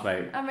my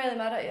housemate. I'm really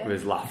mad at you.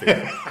 Was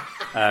laughing.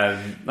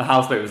 My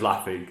housemate was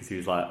laughing because he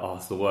was like, "Oh,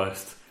 it's the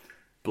worst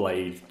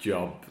blade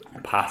job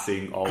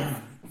passing of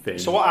thing."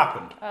 So what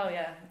happened? Oh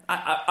yeah.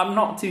 I'm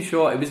not too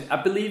sure. I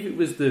believe it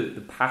was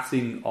the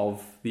passing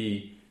of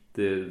the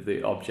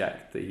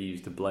object that he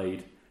used to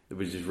blade that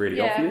was just really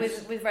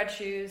obvious. Yeah, with red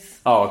shoes.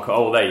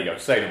 Oh, there you go.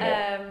 Say no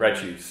more. Red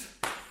shoes.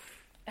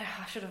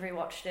 I should have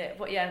rewatched it,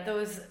 but yeah, there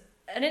was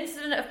an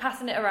incident of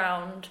passing it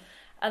around,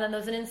 and then there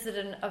was an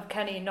incident of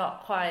Kenny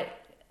not quite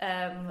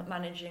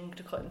managing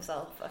to cut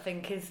himself, I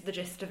think is the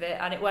gist of it,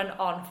 and it went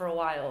on for a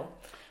while.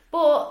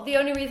 But the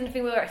only reason I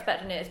think we were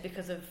expecting it is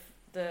because of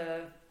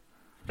the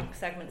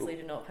segments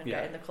leading up and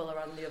getting the colour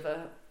on the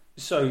other.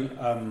 So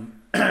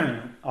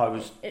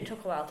It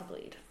took a while to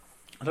bleed.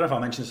 I don't know if I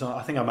mentioned this.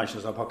 I think I mentioned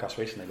this on a podcast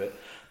recently, but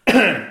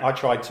I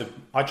tried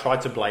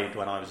to blade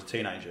when I was a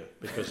teenager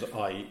because it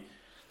would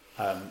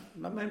have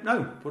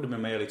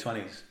been my early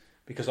 20s,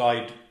 because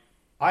I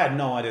had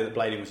no idea that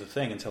blading was a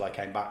thing until I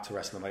came back to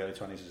wrestling in my early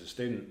 20s as a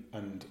student,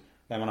 and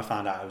then when I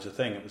found out it was a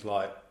thing, it was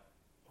like,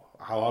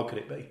 how hard could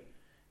it be?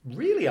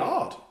 Really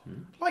hard.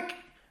 Like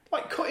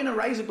cutting a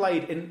razor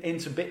blade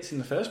into bits in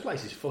the first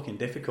place is fucking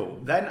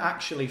difficult. Then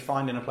actually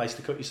finding a place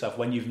to cut yourself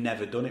when you've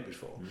never done it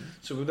before.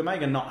 So with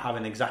Omega not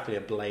having exactly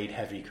a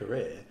blade-heavy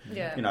career,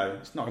 it's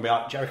not going to be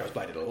like Jericho's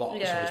bladed a lot, so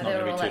it's not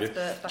going to be too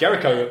difficult.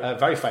 Jericho, a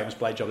very famous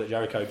blade job that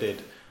Jericho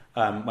did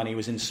when he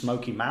was in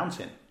Smoky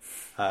Mountain,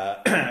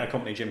 a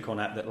company, Jim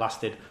Cornette, that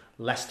lasted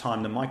less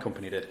time than my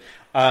company did.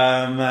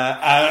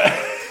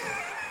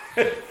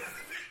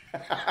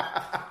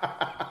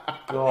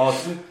 God.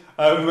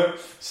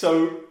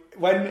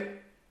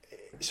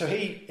 So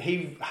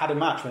he had a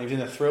match when he was in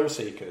the Thrill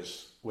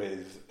Seekers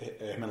with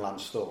him and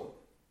Lance Storm,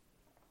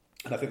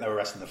 and I think they were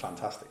wrestling the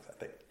Fantastics, I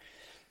think.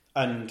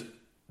 And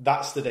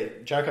that's the day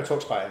Jericho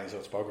talks about it in his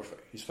autobiography,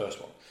 his first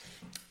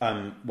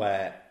one,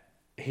 where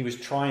he was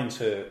trying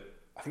to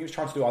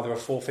do either a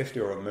 450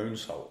 or a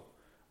moonsault,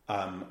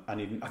 and I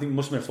think it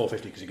must have been a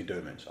 450 because he could do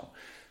a moonsault.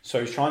 So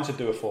he was trying to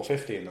do a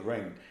 450 in the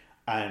ring,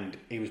 and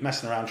he was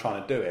messing around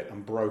trying to do it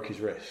and broke his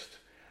wrist,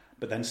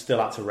 but then still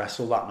had to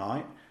wrestle that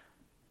night.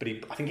 But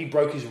I think he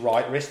broke his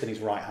right wrist and he's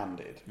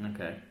right-handed.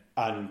 Okay.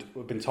 And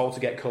we've been told to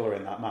get colour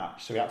in that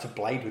match, so he had to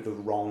blade with the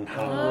wrong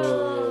hand,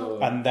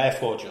 and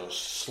therefore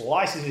just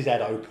slices his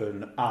head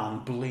open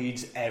and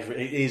bleeds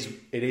It is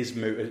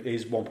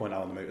 1.0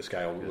 on the Muta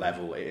scale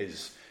level. It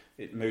is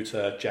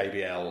Muta,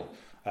 JBL,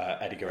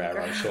 Eddie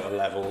Guerrero sort of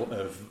level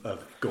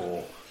of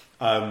gore.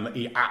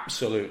 He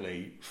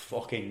absolutely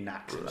fucking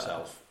knacks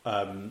himself,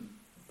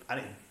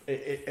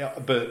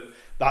 but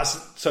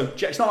that's so.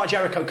 It's not like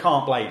Jericho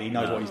can't blade; he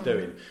knows what he's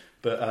doing.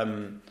 But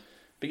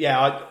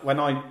yeah, when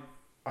I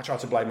tried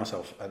to blade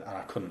myself and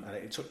I couldn't, and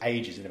it took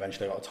ages, and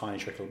eventually I got a tiny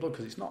trickle of blood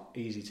because it's not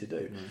easy to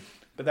do.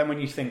 But then when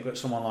you think that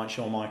someone like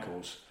Shawn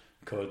Michaels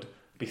could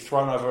be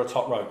thrown over a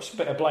top rope,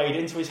 spit a blade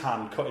into his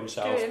hand, cut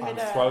himself, and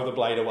throw the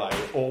blade away,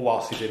 all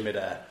whilst he's in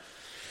midair,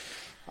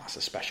 that's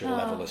a special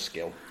level of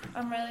skill.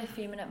 I'm really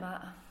fuming at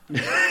Matt.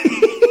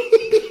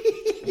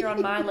 You're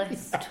on my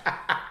list.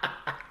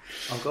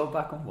 I'll go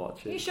back and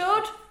watch it. You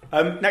should.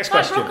 Next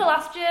question. Brooker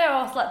last year,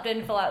 I slept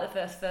in for like the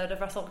first third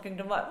of Wrestle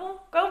Kingdom. Like,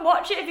 well, go and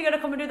watch it if you're going to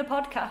come and do the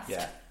podcast.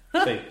 Yeah.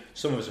 See,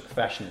 some of us are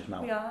professionals,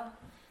 Mel. We are.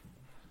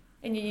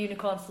 In your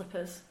unicorn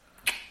slippers.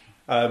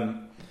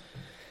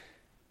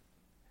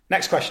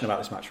 Next question about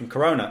this match from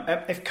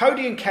Corona. If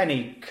Cody and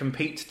Kenny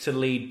compete to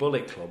lead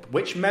Bullet Club,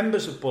 which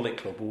members of Bullet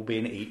Club will be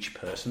in each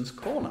person's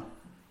corner?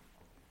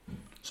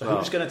 So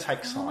who's going to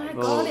take sides? Oh my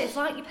God, it's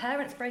like your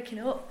parents breaking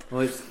up.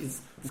 Well,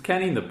 it's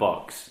Kenny in the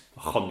box,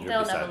 100%.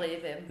 They'll never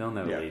leave him. They'll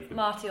never leave him.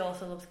 Marty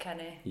also loves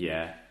Kenny.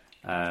 Yeah.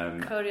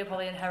 Cody will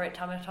probably inherit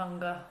Tama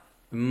Tonga.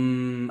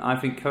 I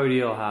think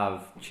Cody will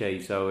have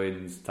Chase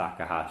Owens,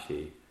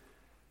 Takahashi,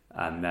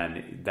 and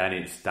then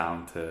it's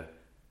down to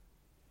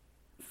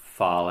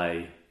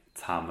Fale,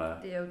 Tama,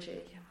 the OG,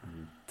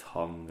 and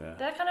Tonga.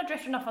 They're kind of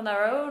drifting off on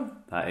their own.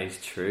 That is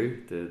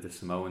true. The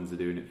Samoans are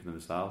doing it for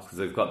themselves because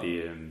they've got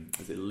the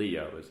is it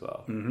Leo as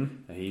well?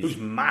 Mm-hmm. Who's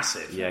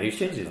massive. Yeah, he's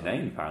changed his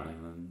name apparently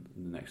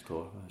in the next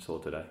tour I saw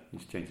today.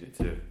 He's changing it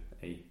to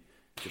a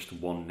just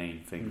one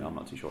name thing. I'm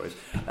not too sure it is.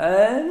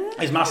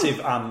 It's massive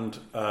and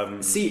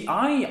see,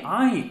 I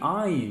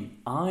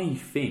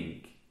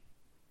think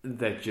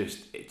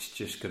it's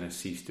just going to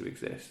cease to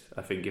exist.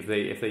 I think if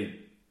they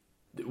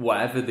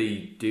whatever they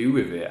do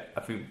with it,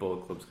 I think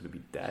Bullet Club's going to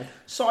be dead.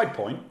 Side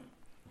point: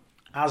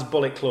 has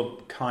Bullet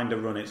Club kind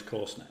of run its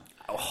course now?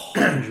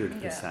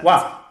 100%.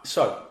 Wow.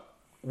 So,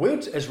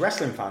 as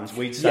wrestling fans,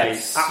 we'd say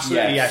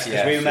absolutely yes,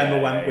 because we remember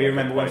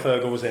when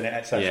Fergal was in it,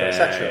 etc.,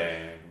 etc.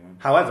 Yeah.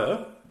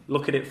 However,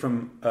 look at it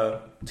from a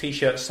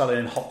t-shirt selling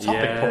and Hot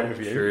Topic point of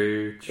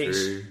view.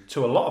 True.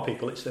 To a lot of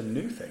people, it's a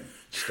new thing.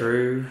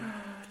 True.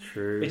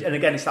 And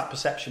again, it's that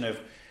perception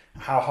of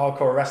how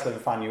hardcore a wrestling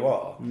fan you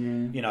are.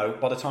 You know,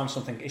 by the time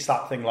it's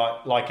that thing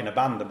like in a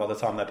band, and by the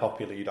time they're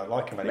popular, you don't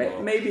like them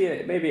anymore. Maybe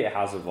it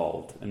has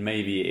evolved, and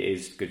maybe it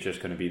is just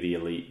going to be the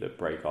elite that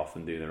break off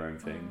and do their own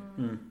thing.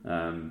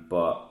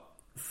 But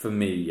for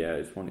me,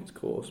 it's run its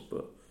course.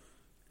 But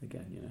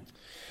again, you know.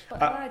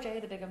 But LIJ are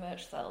the bigger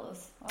merch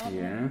sellers,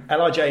 aren't they?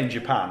 LIJ in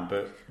Japan,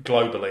 but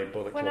globally,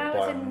 Bullet Club When I by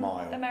was a in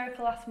mile.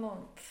 America last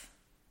month,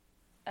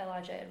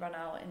 LIJ had run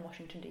out in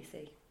Washington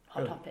DC.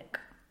 Hot Topic.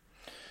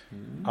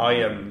 I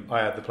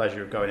had the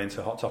pleasure of going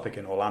into Hot Topic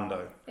in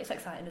Orlando. It's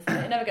exciting, isn't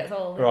it? It never gets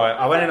old. Right,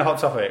 I went into Hot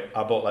Topic.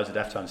 I bought loads of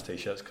Deftones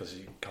t-shirts because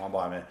you can't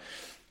buy them here.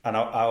 And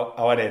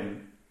I went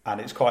in, and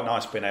it's quite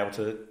nice being able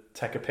to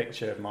take a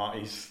picture of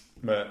Marty's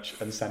merch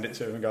and send it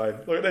to him and go,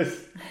 look at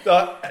this.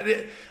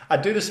 I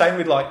do the same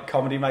with like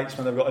comedy mates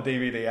when they've got a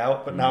DVD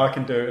out, but now I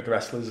can do it with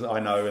wrestlers that I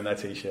know in their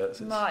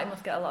t-shirts. Marty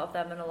must get a lot of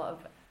them and a lot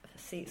of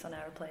seats on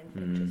aeroplane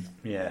pictures.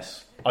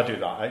 Yes, I do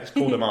that. It's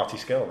called a Marty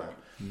skill now.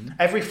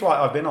 Every flight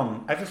I went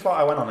on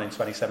in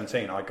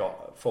 2017, I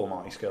got full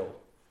Marty skill.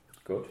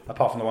 Good.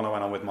 Apart from the one I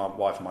went on with my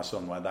wife and my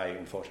son, where they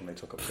unfortunately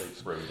took up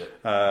seats.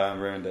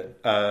 Ruined it.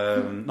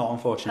 Not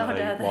unfortunately, How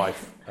dare they?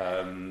 wife.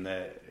 I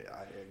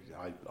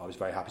was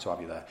very happy to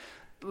have you there.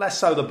 Less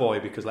so the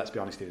boy, because let's be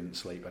honest, he didn't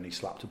sleep and he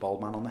slapped a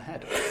bald man on the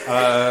head.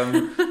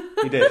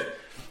 He did.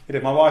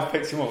 My wife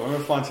picked him up. When we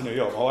were flying to New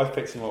York, my wife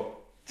picked him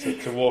up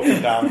to walk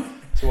him down.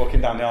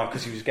 Walking down the aisle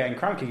because he was getting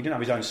cranky. He didn't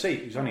have his own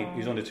seat. He was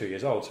under 2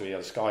 years old, so he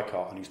had a sky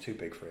cart and he's too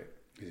big for it.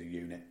 He's a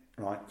unit,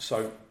 right?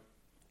 So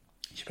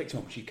she picked him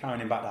up and she's carrying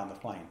him back down the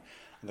plane.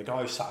 And the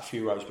guy who sat a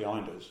few rows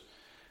behind us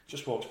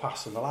just walks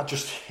past and the lad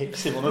just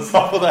hits him on the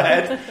top of the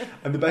head.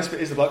 And the best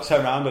bit is the bloke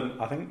turned around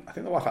and I think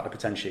the wife had to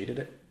pretend she did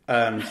it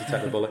to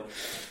take the bullet.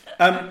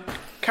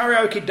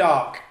 Karaoke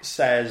Dark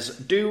says,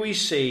 do we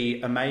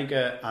see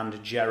Omega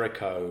and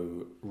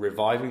Jericho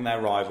reviving their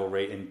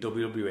rivalry in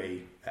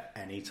WWE at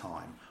any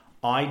time?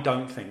 I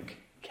don't think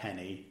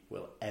Kenny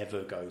will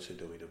ever go to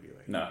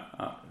WWE. No.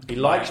 He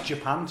likes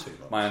Japan too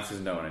much. My answer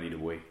is no, and I need a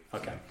we.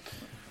 Okay.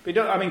 But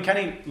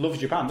Kenny loves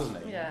Japan,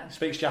 doesn't he? Yeah. He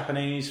speaks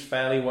Japanese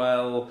fairly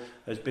well,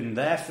 has been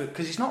there for...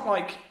 Because it's not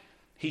like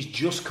he's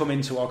just come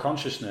into our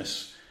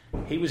consciousness.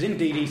 He was in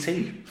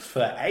DDT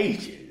for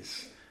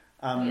ages.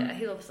 Yeah,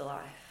 he loves the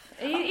life.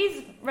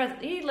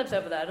 He lives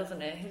over there,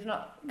 doesn't he? He's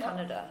not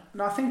Canada.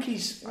 No, I think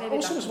he's... Maybe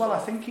also as well, I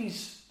think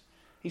he's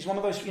one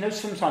of those... You know,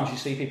 sometimes you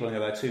see people and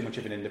they're too much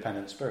of an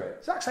independent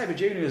spirit. Zack Sabre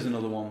Jr. is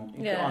another one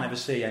you can't ever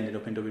see ending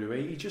up in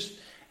WWE.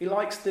 He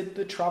likes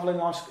the travelling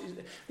life.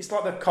 It's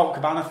like the Colt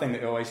Cabana thing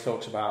that he always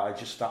talks about.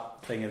 Just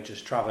that thing of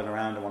just travelling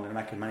around and wanting to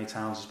make as many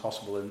towns as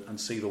possible and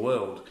see the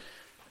world.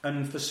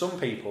 And for some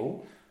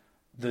people,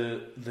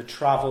 the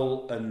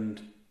travel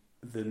and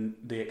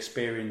the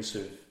experience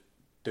of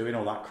doing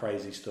all that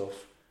crazy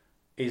stuff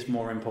is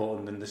more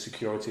important than the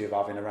security of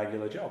having a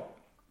regular job.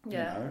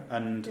 Yeah. You know?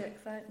 And the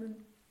excitement.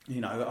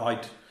 You know,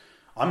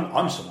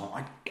 I'm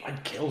someone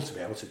I'd kill to be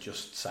able to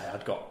just say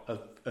I'd got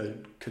a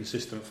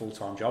consistent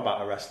full-time job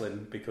out of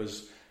wrestling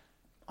because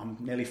I'm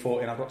nearly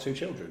 40 and I've got 2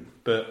 children.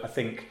 But I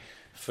think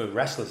for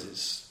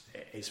wrestlers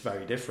it's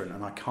very different,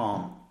 and I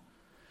can't.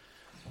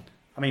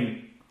 I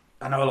mean,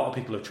 I know a lot of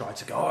people have tried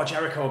to go, oh,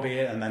 Jericho will be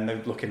it, and then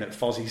they're looking at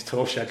Fozzie's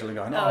tour schedule and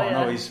going,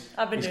 no,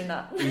 I've been doing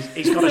that.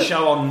 He's got a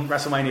show on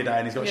WrestleMania Day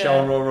and he's got a show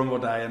on Royal Rumble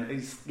Day, and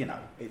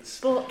it's.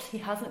 But he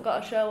hasn't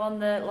got a show on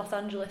the Los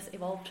Angeles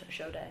Evolved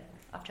show day.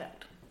 I've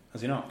checked.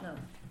 Has he not? No.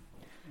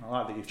 I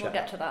like that you've checked.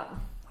 We'll get to that.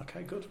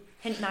 Okay, good.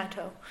 Hint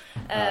Naito.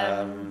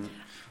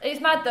 It's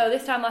mad though.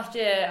 This time last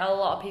year, a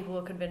lot of people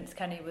were convinced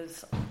Kenny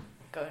was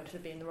going to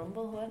be in the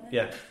Rumble, weren't they?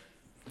 Yeah.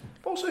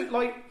 Also,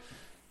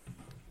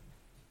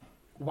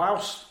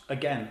 whilst,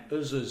 again,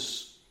 us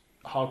as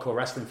hardcore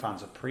wrestling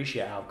fans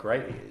appreciate how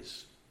great he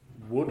is,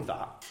 would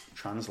that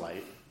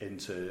translate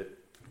into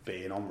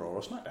being on Raw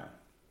or SmackDown?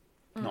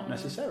 Not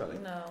necessarily.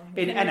 No.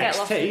 In Get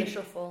lost in the NXT,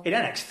 shuffle.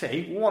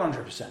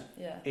 100%.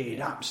 Yeah. He'd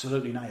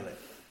absolutely nail it.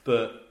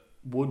 But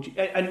would you,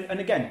 and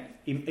again,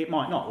 it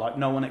might not. Like,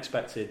 no one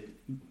expected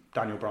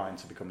Daniel Bryan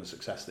to become the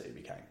success that he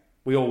became.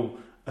 We all,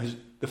 as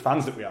the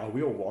fans that we are,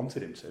 we all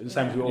wanted him to. The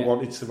same as we all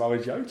wanted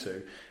Samoa Joe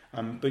to.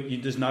 But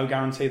there's no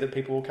guarantee that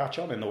people will catch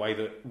on in the way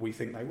that we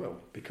think they will,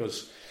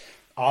 because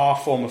our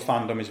form of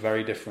fandom is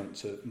very different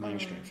to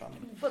mainstream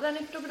fandom. But then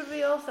if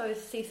WWE also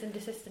is cease and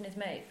desisting his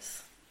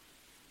mates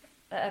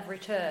at every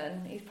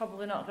turn, he's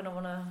probably not going to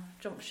want to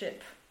jump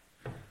ship.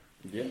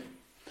 Yeah.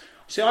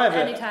 See, I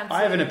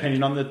have an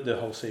opinion on the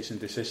whole cease and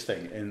desist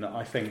thing, in that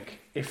I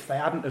think if they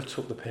hadn't have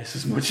took the piss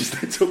as much as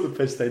they took the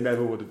piss, they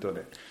never would have done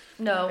it.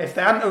 No. If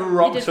they hadn't have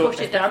rocked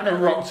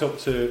up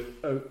to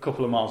a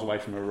couple of miles away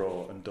from a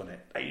Raw and done it,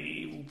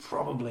 they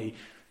probably,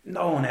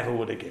 no one ever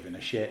would have given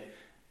a shit.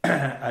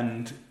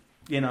 And,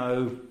 you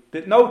know,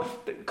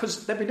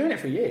 because they've been doing it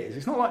for years.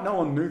 It's not like no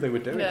one knew they were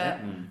doing it.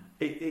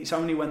 It's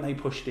only when they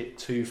pushed it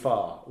too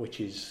far, which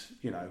is,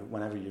 you know,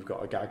 whenever you've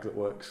got a gag that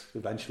works,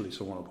 eventually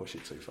someone will push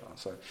it too far.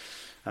 So,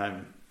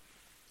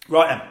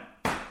 right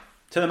then,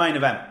 to the main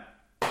event.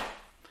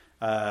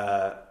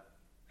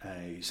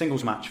 A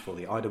singles match for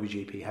the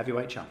IWGP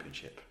Heavyweight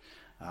Championship,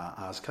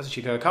 as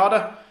Kazuchika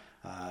Okada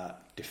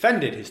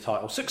defended his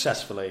title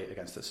successfully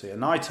against Tetsuya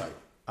Naito.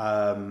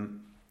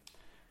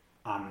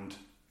 And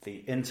the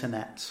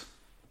internet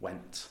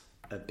went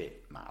a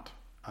bit mad.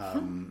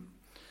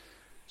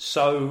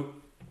 So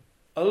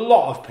a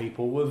lot of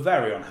people were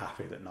very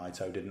unhappy that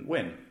Naito didn't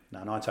win.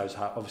 Now, Naito's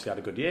obviously had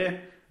a good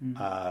year.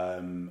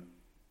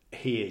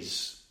 He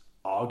is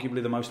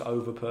arguably the most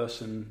over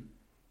person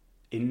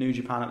in New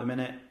Japan at the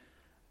minute.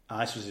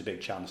 This was his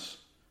big chance,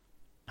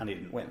 and he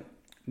didn't win.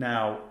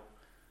 Now,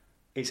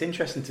 it's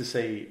interesting to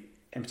see,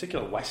 in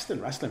particular, Western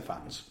wrestling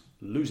fans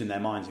losing their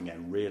minds and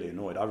getting really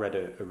annoyed. I read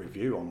a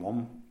review on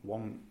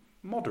one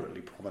moderately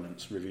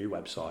prominent review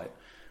website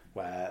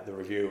where the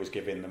reviewer was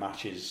giving the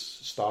matches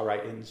star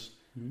ratings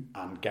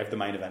and gave the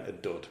main event a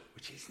dud,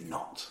 which is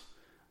not,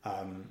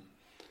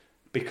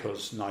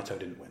 because Naito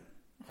didn't win.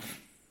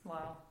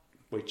 Wow.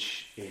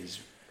 Which is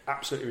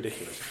absolutely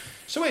ridiculous.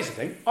 So here's the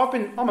thing.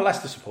 I'm a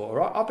Leicester supporter,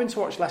 right? I've been to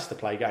watch Leicester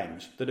play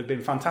games that have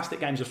been fantastic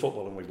games of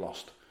football and we've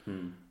lost.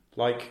 And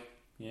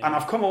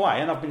I've come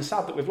away and I've been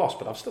sad that we've lost,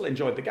 but I've still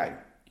enjoyed the game.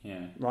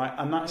 Yeah. Right?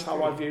 And that's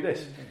how I view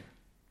this.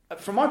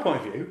 From my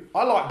point of view,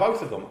 I like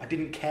both of them. I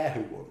didn't care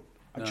who won.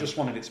 I just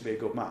wanted it to be a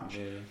good match.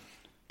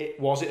 Yeah.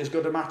 Was it as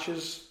good a match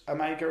as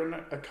Omega and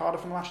Okada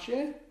from last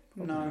year?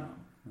 No.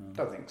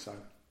 Don't think so.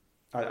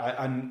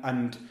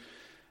 And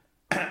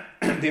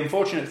the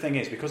unfortunate thing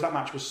is, because that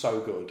match was so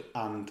good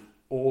and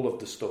all of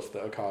the stuff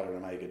that Okada and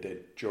Omega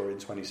did during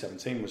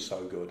 2017 was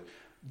so good,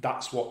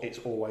 that's what it's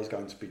always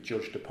going to be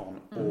judged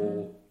upon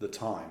all the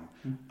time.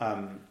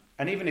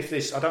 And even if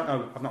this, I don't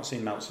know, I've not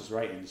seen Meltzer's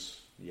ratings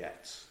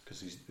yet,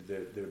 because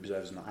the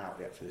Observer's not out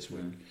yet for this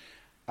week.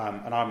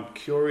 And I'm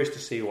curious to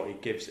see what he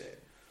gives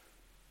it,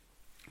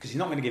 because he's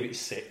not going to give it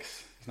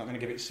 6. He's not going to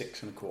give it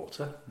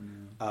 6.25.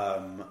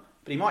 But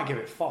he might give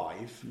it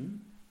 5.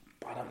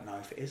 But I don't know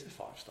if it is a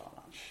 5-star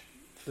match.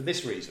 For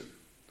this reason.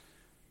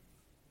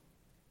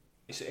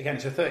 It's a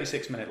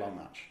 36-minute long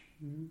match.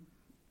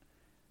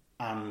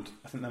 And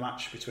I think the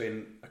match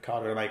between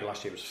Okada and Omega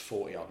last year was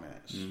 40-odd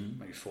minutes,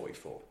 maybe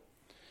 44.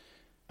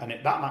 And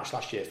that match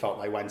last year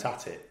felt they went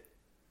at it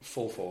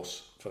full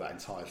force for that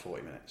entire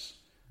 40 minutes.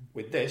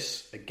 With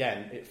this,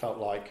 again, it felt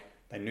like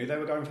they knew they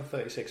were going for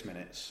 36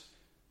 minutes.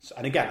 So,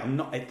 and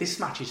again, this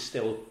match is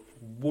still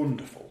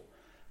wonderful.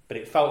 But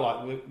it felt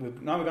like we're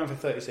going for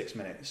 36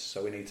 minutes,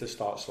 so we need to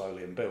start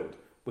slowly and build,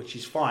 which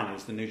is fine.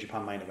 It's the New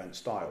Japan main event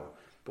style.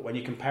 But when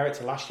you compare it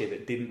to last year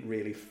that didn't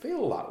really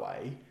feel that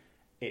way,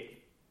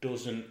 it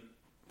doesn't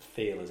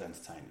feel as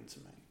entertaining to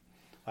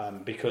me.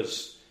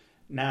 Because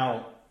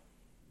now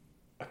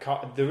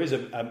there is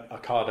a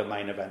Okada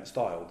main event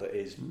style that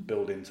is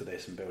building to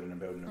this and building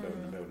and building and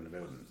building and building and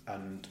building.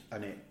 And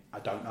I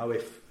don't know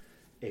if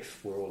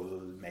we're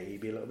all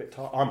maybe a little bit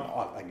tired.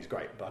 I think it's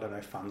great, but I don't know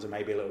if fans are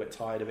maybe a little bit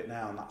tired of it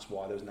now, and that's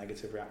why there's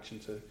negative reaction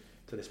to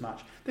this match.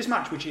 This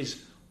match, which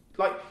is,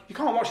 like, you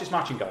can't watch this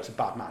match and go, it's a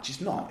bad match.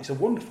 It's not. It's a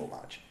wonderful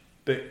match.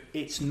 But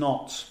it's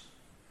not...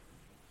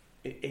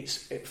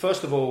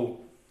 First of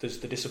all, there's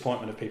the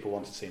disappointment of people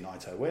wanting to see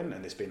Naito win,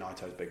 and this being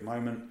Naito's big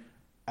moment.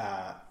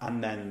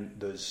 And then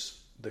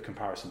there's the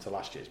comparison to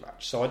last year's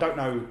match. So I don't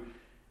know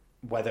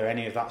whether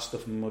any of that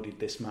stuff muddied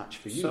this match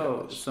for you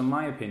guys. So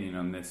my opinion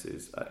on this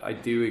is, I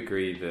do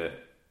agree that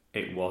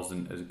it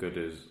wasn't as good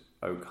as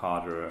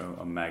Okada or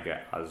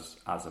Omega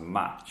as a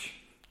match,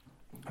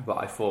 but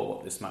I thought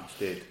what this match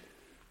did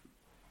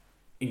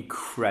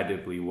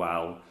incredibly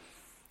well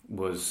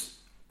was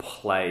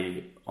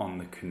play on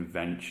the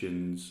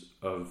conventions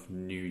of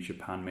New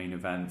Japan main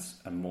events,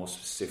 and more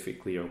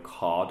specifically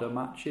Okada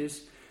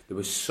matches. There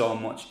was so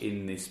much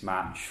in this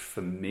match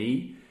for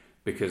me,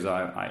 because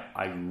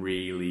I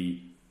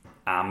really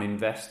am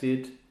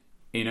invested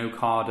in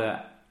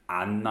Okada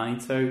and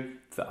Naito,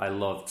 that I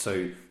loved.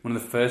 So one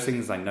of the first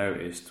things I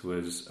noticed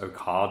was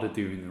Okada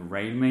doing the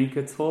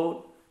Rainmaker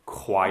taunt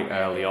quite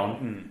early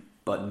on,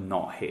 but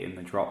not hitting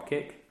the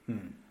dropkick.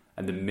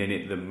 And the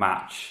minute the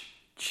match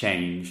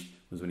changed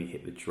was when he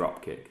hit the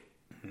dropkick.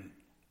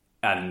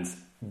 And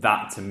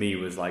that to me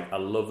was like a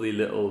lovely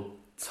little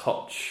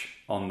touch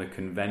on the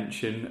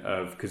convention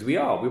of, because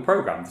we're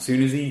programmed. As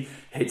soon as he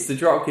hits the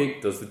drop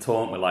kick, does the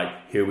taunt, we're like,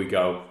 here we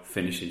go,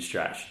 finishing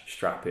stretch,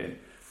 strap in.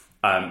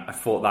 I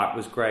thought that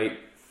was great.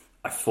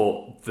 I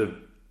thought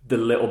the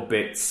little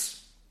bits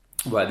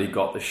where they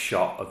got the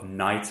shot of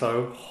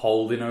Naito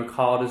holding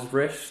Okada's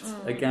wrist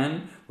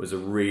again was a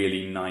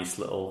really nice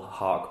little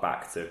hark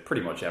back to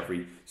pretty much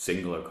every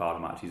single Okada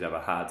match he's ever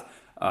had.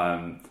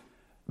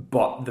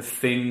 But the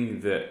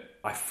thing that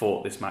I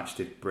thought this match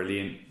did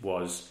brilliant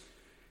was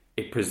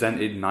it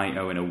presented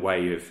Naito in a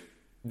way of,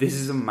 this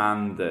is a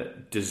man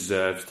that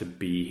deserves to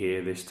be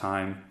here this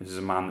time. This is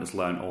a man that's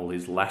learned all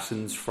his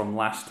lessons from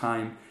last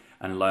time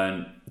and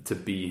learned to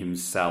be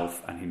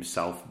himself, and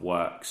himself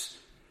works.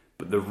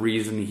 But the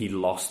reason he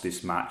lost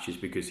this match is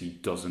because he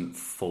doesn't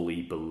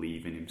fully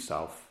believe in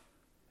himself.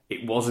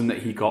 It wasn't that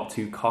he got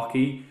too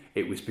cocky.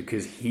 It was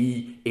because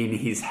he, in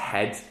his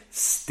head,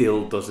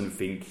 still doesn't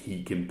think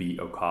he can beat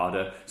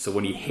Okada. So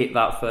when he hit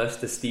that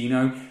first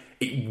Destino,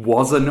 it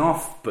was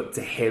enough. But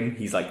to him,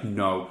 he's like,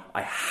 no,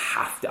 I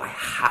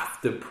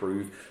have to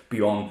prove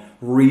beyond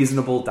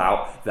reasonable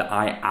doubt that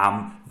I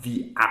am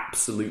the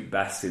absolute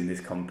best in this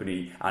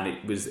company. And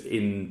it was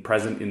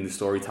present in the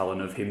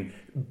storytelling of him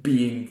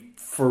being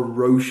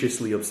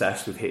ferociously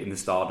obsessed with hitting the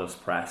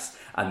Stardust press,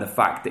 and the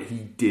fact that he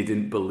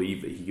didn't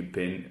believe that he could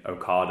pin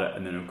Okada,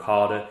 and then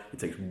Okada, it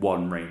takes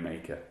one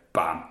Rainmaker,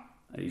 bam,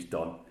 and he's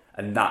done.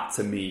 And that,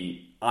 to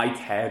me, I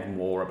cared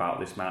more about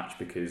this match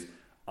because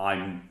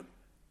I've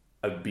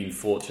been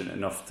fortunate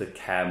enough to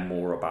care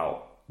more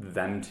about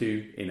them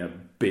two in a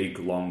big,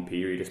 long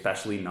period,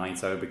 especially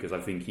Naito, because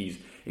I think he's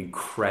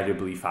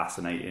incredibly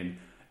fascinating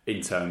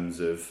in terms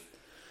of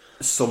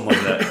someone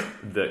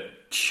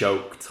that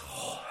choked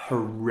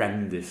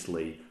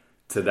horrendously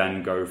to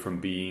then go from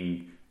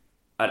being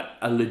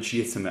a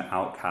legitimate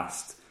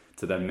outcast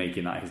to then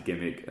making that his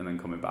gimmick and then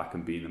coming back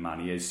and being the man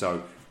he is.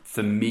 So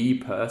for me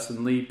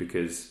personally,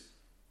 because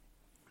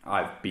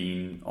I've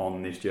been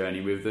on this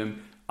journey with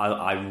them,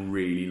 I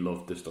really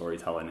loved the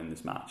storytelling in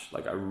this match.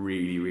 Like, I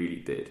really, really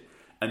did.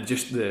 And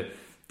just the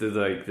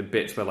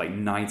bits where, like,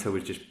 Naito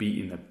was just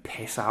beating the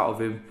piss out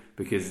of him,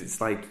 because it's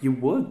like, you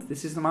would.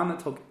 This is the man that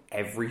took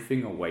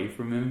everything away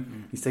from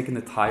him. He's taken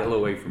the title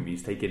away from him.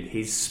 He's taken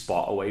his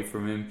spot away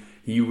from him.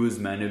 He was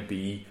meant to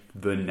be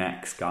the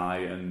next guy,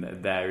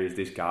 and there is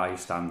this guy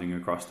standing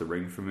across the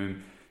ring from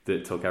him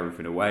that took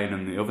everything away. And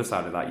on the other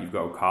side of that, you've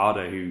got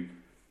Okada, who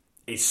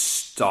is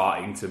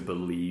starting to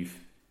believe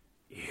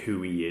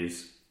who he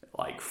is,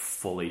 like,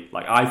 fully.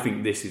 Like, I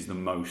think this is the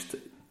most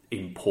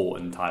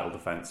important title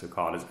defense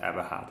Okada's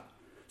ever had.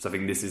 So I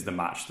think this is the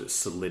match that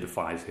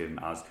solidifies him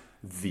as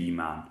the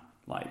man.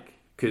 Like,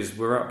 because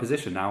we're at a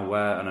position now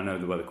where, and I know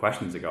where the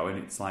questions are going,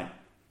 it's like,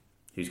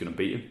 who's going to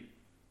beat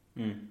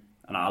him?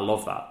 And I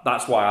love that.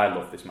 That's why I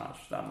love this match.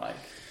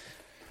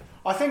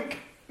 I think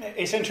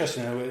it's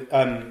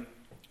interesting.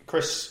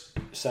 Chris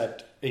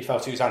said he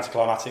felt he was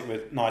anticlimactic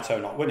with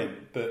Naito not winning,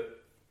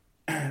 but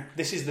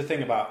this is the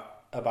thing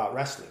about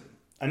wrestling,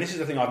 and this is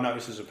the thing I've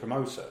noticed as a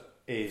promoter,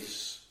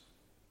 is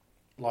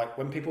like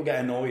when people get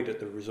annoyed at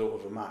the result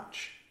of a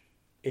match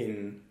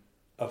in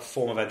a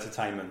form of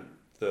entertainment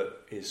that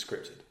is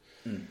scripted.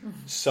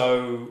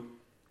 So,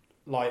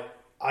 like,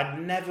 I've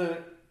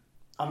never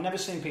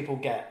seen people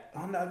get.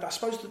 I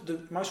suppose the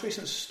most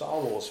recent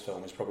Star Wars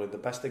film is probably the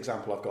best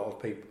example I've got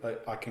of people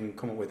I can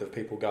come up with of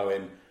people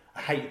going,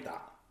 I hate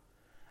that,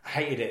 I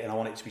hated it, and I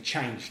want it to be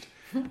changed.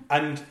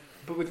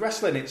 But with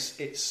wrestling,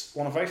 it's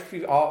one of very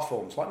few art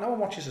forms. Like, no one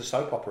watches a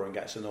soap opera and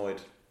gets annoyed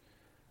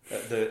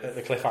at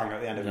the cliffhanger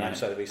at the end of an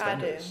episode of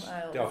EastEnders.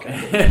 I do.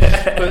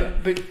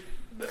 Okay,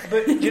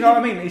 but do you know what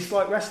I mean? It's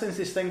like wrestling's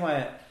this thing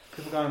where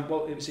people are going,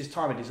 well, it was his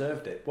time, he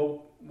deserved it.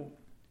 Well,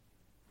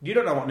 you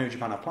don't know what New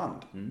Japan have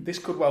planned. This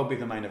could well be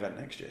the main event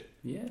next year.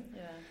 Yeah.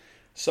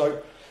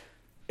 So,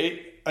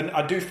 and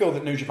I do feel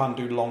that New Japan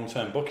do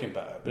long-term booking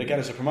better. But again,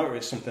 as a promoter,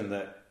 it's something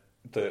that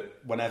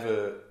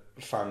whenever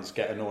fans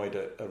get annoyed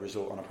at a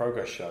result on a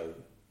Progress show,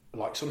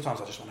 like, sometimes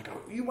I just want to go,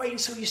 you wait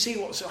until you see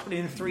what's happening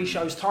in 3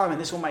 shows' time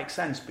and this will make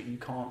sense. But you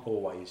can't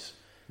always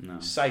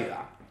say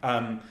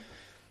that.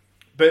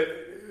 But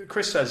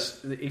Chris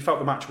says that he felt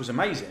the match was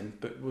amazing,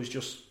 but was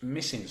just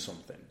missing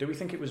something. Do we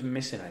think it was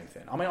missing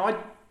anything? I mean,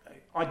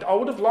 I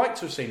would have liked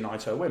to have seen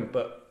Naito win,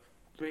 but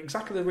for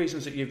exactly the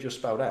reasons that you've just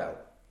spelled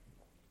out,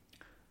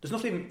 there's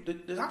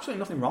absolutely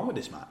nothing wrong with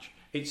this match.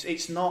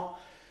 It's not.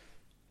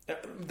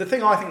 The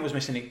thing I think was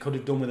missing, it could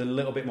have done with a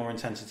little bit more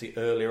intensity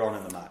earlier on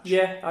in the match.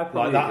 Yeah, I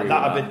probably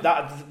agree with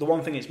that. The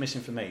one thing it's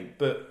missing for me.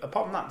 But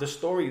apart from that, the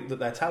story that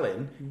they're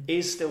telling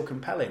is still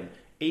compelling,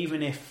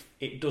 even if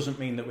it doesn't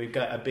mean that we've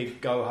got a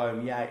big go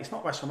home. Yeah, it's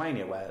not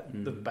WrestleMania where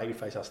the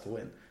babyface has to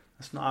win.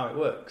 That's not how it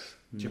works.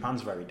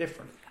 Japan's very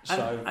different.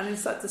 And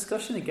it's that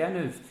discussion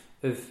again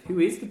of who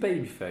is the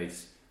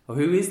babyface, or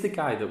who is the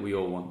guy that we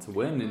all want to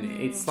win.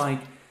 And it's like,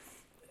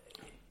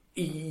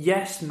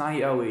 yes,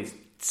 Naito is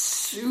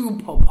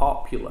super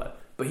popular,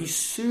 but he's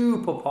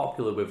super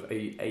popular with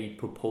a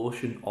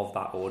proportion of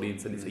that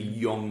audience, and it's a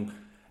young,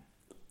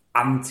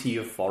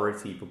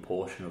 anti-authority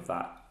proportion of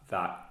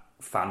that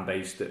fan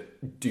base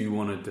that do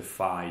want to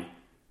defy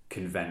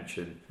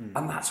convention,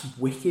 and that's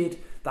wicked.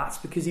 That's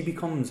because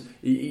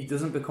he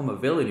doesn't become a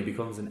villain, he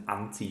becomes an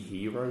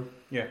anti-hero.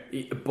 Yeah.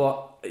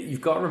 But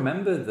you've got to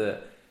remember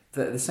that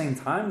at the same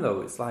time,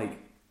 though, it's like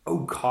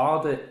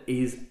Okada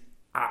is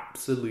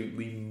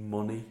absolutely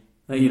money.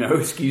 You know,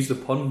 excuse the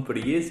pun, but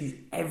he is. He's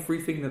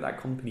everything that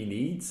company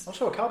needs.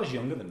 Also, Okada's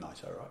younger than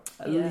Naito,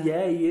 right?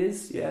 Yeah, he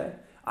is. Yeah,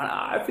 and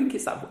I think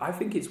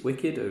it's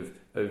wicked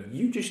of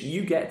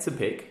you get to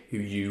pick who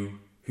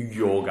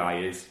your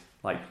guy is.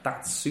 Like,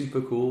 that's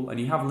super cool, and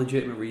you have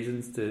legitimate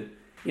reasons to,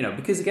 you know,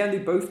 because again they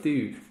both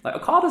do. Like,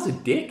 Okada's a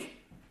dick.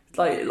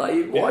 Like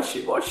watch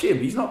him.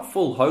 He's not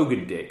full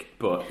Hogan dick,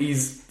 but he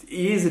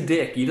is a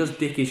dick. He does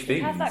dickish things. He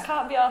has that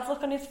can't be arsed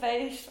look on his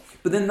face.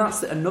 But then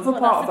that's another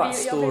part of that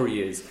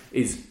story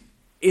is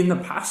in the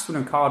past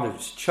when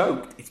Okada's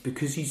choked, it's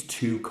because he's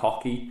too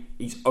cocky.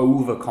 He's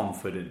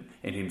overconfident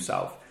in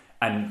himself.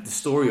 And the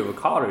story of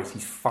Okada is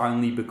he's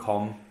finally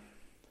become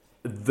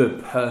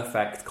the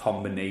perfect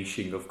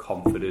combination of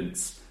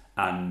confidence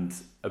and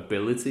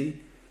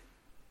ability.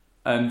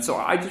 And so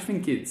I just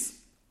think it's,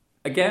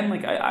 again,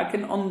 like I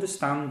can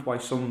understand why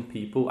some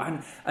people,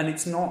 and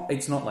it's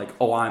not like,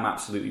 oh, I'm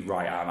absolutely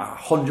right, I'm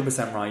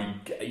 100%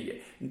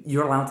 right.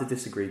 You're allowed to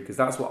disagree, because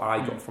that's what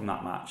I got from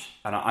that match,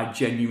 and I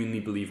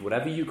genuinely believe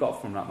whatever you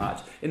got from that match.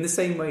 In the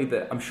same way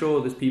that I'm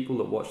sure there's people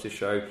that watch the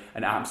show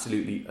and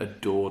absolutely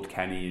adored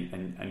Kenny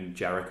and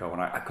Jericho,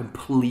 and I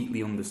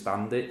completely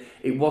understand it.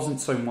 It wasn't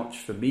so much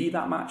for me,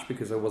 that match,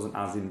 because I wasn't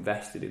as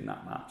invested in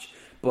that match.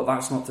 But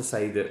that's not to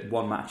say that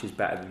one match is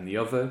better than the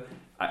other.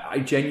 I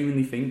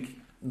genuinely think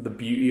the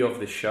beauty of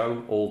the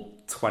show, all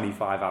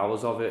 25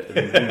 hours of it,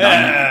 and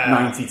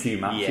 92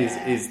 matches,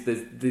 is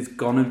there's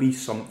gonna be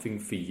something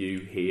for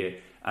you here.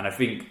 And I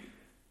think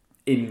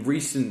in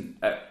recent,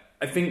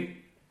 I think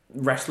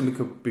wrestling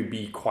could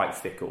be quite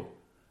fickle,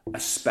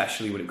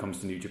 especially when it comes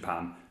to New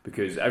Japan,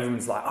 because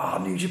everyone's like,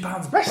 "Oh, New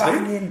Japan's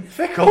banging,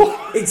 fickle,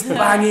 it's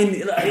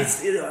banging,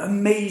 it's an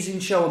amazing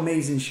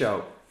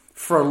show."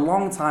 For a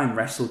long time,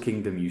 Wrestle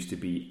Kingdom used to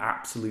be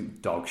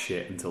absolute dog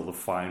shit until the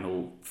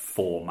final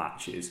 4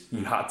 matches.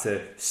 You had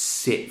to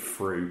sit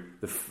through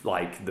the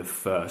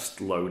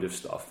first load of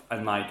stuff.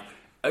 And like,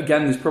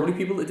 again, there's probably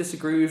people that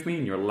disagree with me,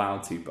 and you're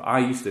allowed to. But I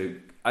used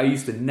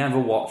to never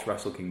watch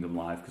Wrestle Kingdom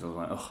live, because I was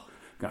like, oh,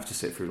 I'm gonna have to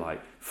sit through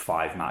like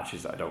 5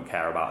 matches that I don't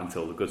care about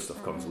until the good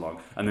stuff comes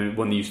along. And then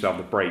when they used to have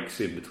the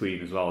breaks in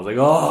between as well, I was like,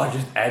 oh,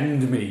 just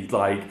end me.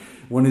 Like,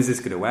 when is this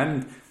going to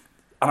end?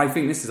 And I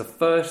think this is the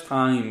first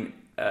time.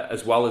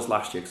 As well as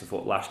last year, because I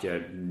thought last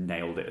year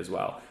nailed it as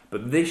well.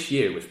 But this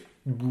year was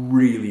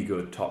really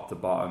good, top to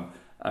bottom.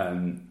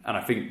 And I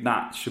think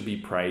that should be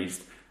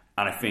praised.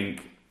 And I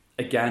think,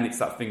 again, it's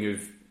that thing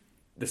of,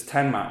 there's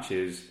 10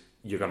 matches,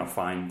 you're going to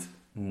find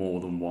more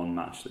than one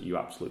match that you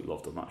absolutely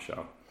loved on that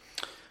show.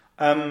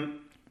 A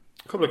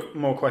couple of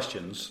more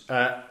questions.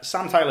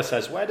 Sam Taylor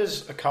says, where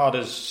does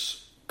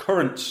Okada's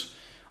current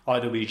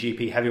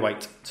IWGP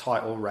heavyweight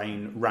title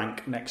reign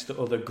rank next to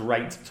other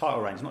great title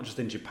reigns, not just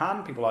in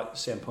Japan? People like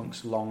CM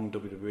Punk's long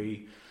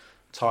WWE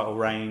title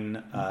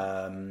reign.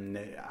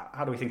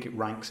 How do we think it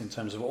ranks in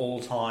terms of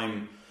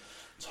all-time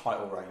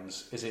title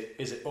reigns? Is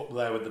it up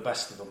there with the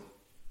best of them?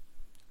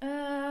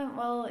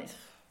 Well, it's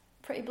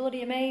pretty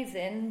bloody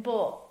amazing,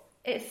 but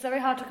it's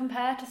very hard to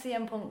compare to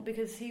CM Punk,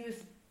 because he was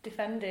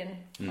defending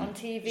on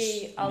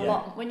TV a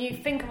lot. When you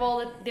think of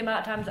all the amount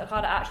of times that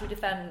Okada actually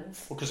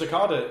defends, well, because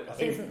Okada, I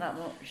think, isn't that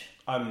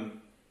much.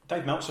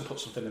 Dave Meltzer put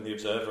something in the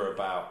Observer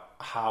about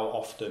how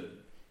often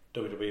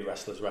WWE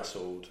wrestlers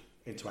wrestled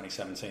in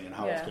 2017 and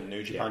how often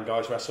New Japan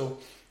guys wrestle.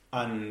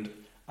 And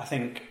I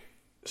think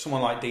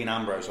someone like Dean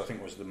Ambrose, I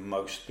think, was the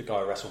guy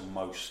who wrestled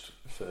most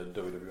for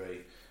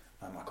WWE.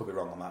 I could be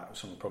wrong on that.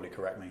 Someone will probably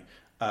correct me.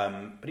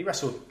 But he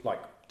wrestled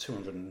like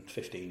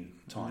 215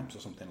 times or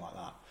something like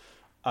that.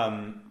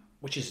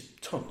 Which is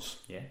tons.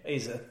 Yeah,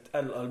 is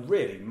a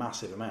really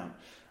massive amount.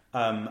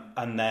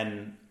 And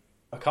then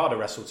Okada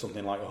wrestled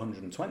something like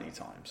 120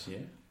 times. Yeah,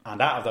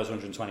 and out of those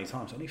 120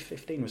 times, only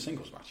 15 were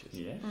singles matches.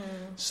 Yeah,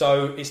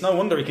 so it's no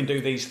wonder he can do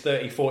these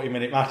 30,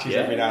 40-minute matches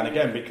every now and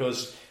again,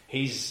 because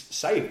he's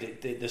saved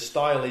it. The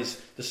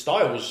style's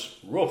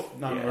rough.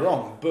 Don't get me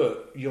wrong,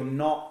 but you're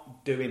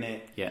not doing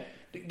it. Yeah,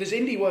 there's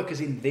indie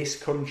workers in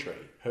this country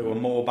who are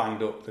more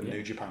banged up than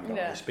New Japan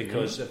guys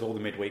because of all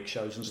the midweek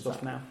shows and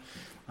stuff now.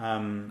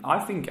 I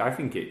think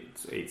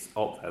it's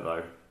up there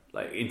though,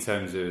 like in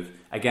terms of,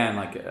 again,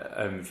 like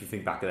if you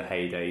think back at the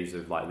heydays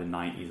of like the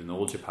 90s and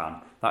All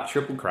Japan, that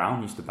Triple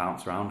Crown used to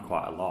bounce around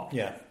quite a lot.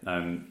 Yeah.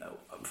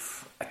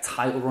 A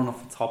title run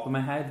off the top of my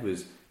head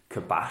was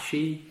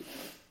Kobashi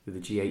with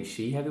the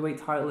GHC heavyweight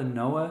title in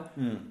Noah.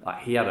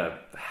 Like, he had a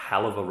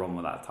hell of a run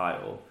with that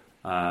title.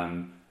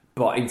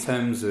 But in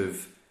terms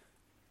of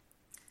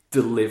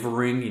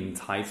delivering in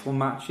title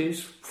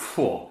matches,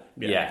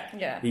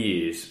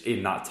 he is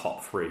in that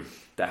top 3,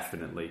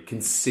 definitely,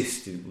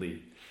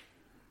 consistently.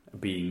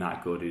 being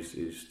that good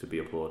is to be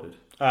applauded.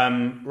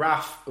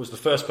 Raf was the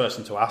first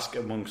person to ask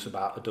amongst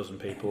about a dozen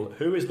people,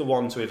 who is the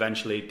one to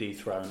eventually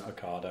dethrone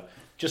Okada?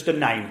 Just a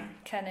name.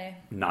 Kenny.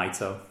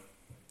 Naito.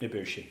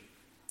 Ibushi.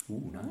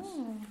 Ooh, nice.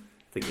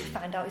 Thinking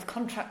Find out his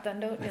contract then,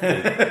 don't you?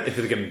 if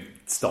they can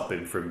stop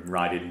him from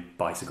riding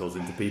bicycles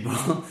into people.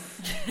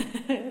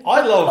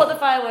 I love Put the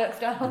fireworks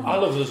down. I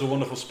love there's a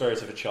wonderful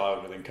spirit of a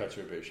child within Kota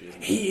Ibushi,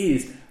 isn't he? He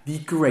is the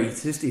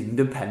greatest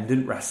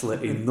independent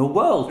wrestler in the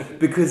world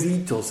because he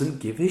doesn't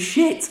give a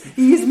shit.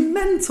 He is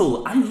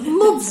mental and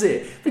loves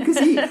it because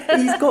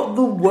he's got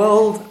the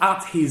world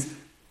at his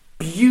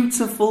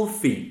beautiful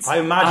feet. I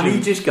imagine. And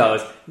he just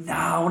goes,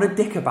 I want to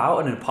dick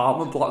about in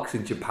apartment blocks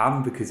in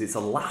Japan because it's a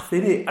laugh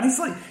in it. And it's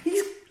like,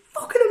 he's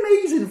fucking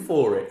amazing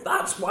for it.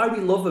 That's why we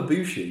love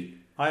Ibushi.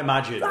 I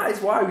imagine. That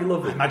is why we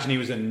love him. I imagine he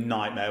was a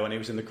nightmare when he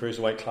was in the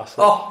Cruiserweight class.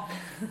 Oh.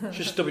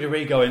 Just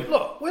WWE going,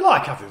 look, we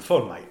like having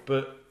fun, mate,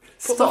 but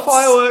put the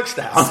fireworks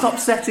down. Stop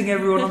setting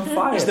everyone on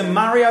fire. He's the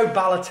Mario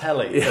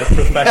Balotelli of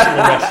professional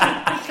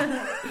wrestling.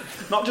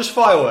 Not just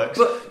fireworks.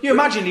 But you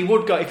imagine he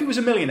would go, if he was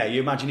a millionaire, you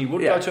imagine he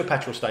would go to a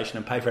petrol station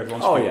and pay for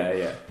everyone's fuel.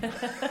 Yeah.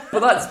 but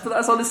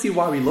that's honestly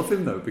why we love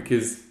him though,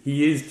 because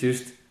he is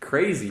just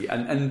crazy.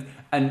 And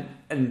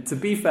to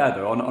be fair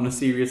though, on a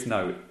serious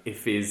note,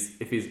 if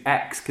his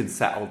ex can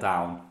settle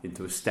down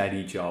into a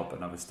steady job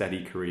and have a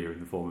steady career in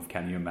the form of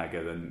Kenny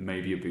Omega, then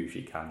maybe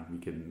Ibushi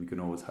can. We can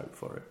always hope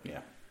for it.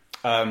 Yeah.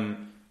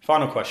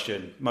 Final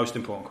question, most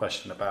important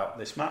question about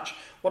this match.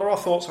 What are our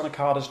thoughts on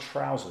Okada's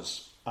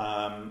trousers?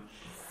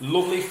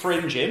 Lovely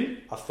fringing,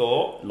 I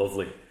thought.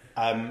 Lovely.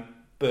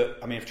 But,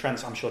 I mean,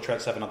 I'm sure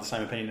Trent Seven had the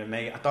same opinion as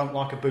me. I don't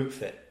like a boot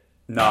fit.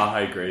 No, I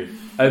agree.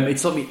 It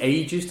took me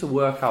ages to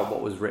work out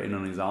what was written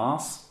on his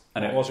arse.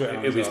 And it was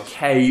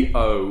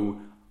K-O-R-M,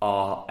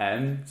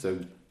 so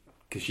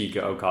Kashika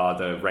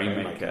Okada,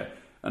 Rainmaker.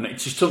 And it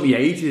just took me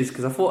ages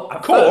because I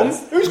thought... Korn?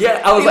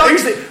 I was like...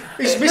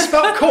 He's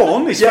misspelled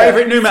Korn, his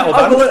favourite new metal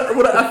band.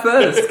 At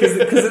first,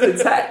 because of the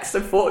text,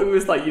 I thought it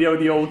was like,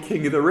 the old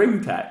King of the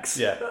Ring text.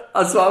 Yeah.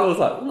 And so I was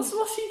like,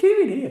 what's he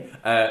doing here?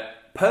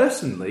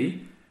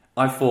 Personally,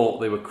 I thought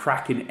they were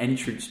cracking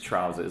entrance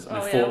trousers. And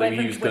I thought that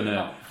he was going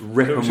to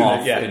rip them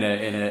off in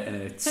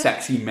a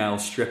sexy male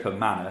stripper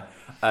manner.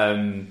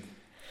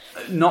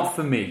 Not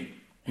for me.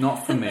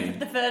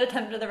 The third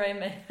attempt of the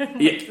Rainmaker.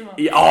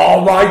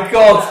 Oh my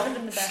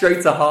god!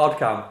 Straight to hard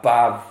cam,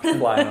 bam,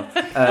 flying off.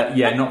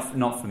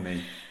 Not for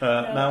me. No,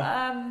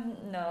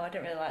 I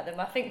don't really like them.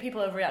 I think people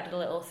overreacted a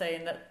little,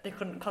 saying that they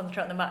couldn't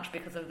concentrate on the match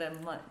because of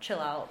them. Like, chill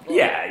out. But...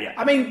 Yeah.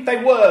 I mean,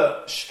 they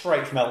were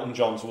straight from Elton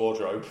John's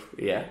wardrobe.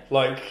 Yeah,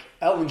 like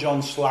Elton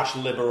John /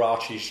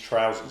 Liberace's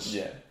trousers.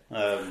 Yeah.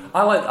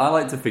 I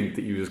like to think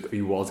that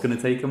he was going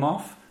to take them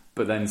off.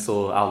 But then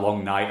saw how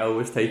long Naito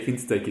was taking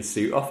to take his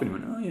suit off and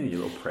went, oh yeah,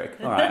 you little prick.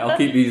 All right, I'll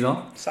keep these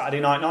on. Saturday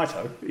Night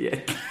Naito? Yeah.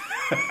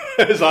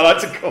 As I like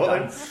to call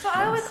him.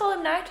 I always call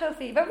him Naito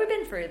Fever. Have we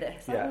been through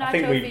this? Yeah, I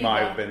think we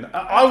might have been.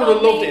 I would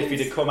have loved it if he'd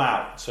have come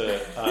out to...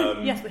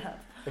 yes, we have.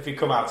 If he'd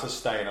come out to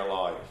Staying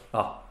Alive.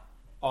 That's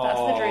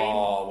the dream.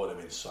 Oh, would have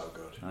been so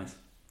good. Nice.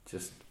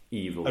 Just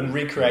evil. And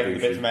recreating the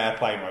bit from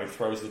Airplane where he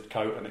throws the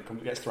coat and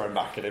it gets thrown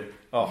back at him.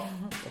 Oh,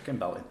 fucking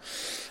belting.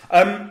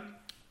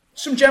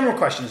 Some general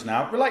questions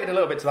now, related a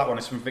little bit to that one.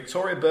 It's from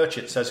Victoria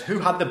Burchett. Says, who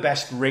had the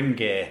best ring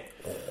gear?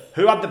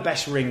 During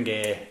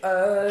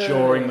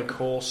the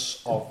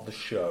course of the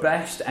show?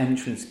 Best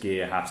entrance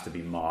gear has to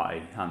be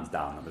Marty, hands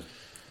down. That was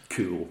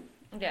cool.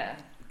 Yeah.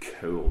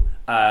 Cool.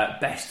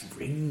 Best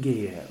ring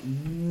gear. I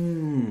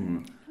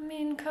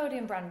mean, Cody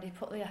and Brandy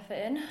put the effort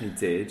in. They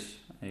did.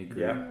 I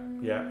agree.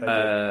 Yeah, they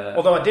did.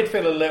 Although I did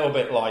feel a little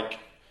bit like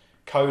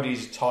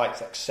Cody's tights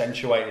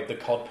accentuated the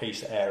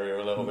codpiece area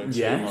a little bit too much.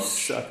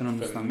 Yes, I can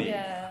understand that.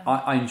 Yeah.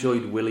 I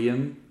enjoyed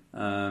William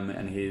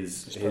and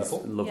his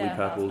lovely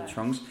purple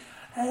trunks.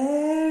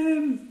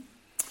 I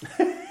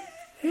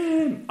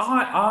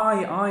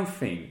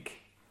think,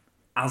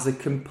 as a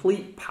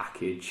complete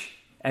package,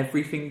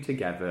 everything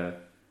together,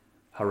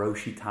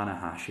 Hiroshi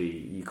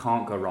Tanahashi, you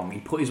can't go wrong.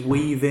 He put his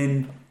weave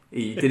in.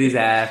 He did his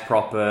hair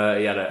proper.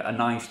 He had a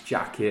nice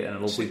jacket and a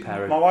lovely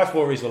pair of... My wife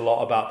worries a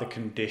lot about the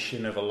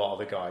condition of a lot of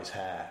the guys'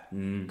 hair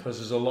because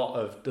there's a lot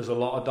of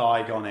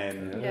dye gone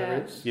in.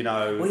 Yeah. You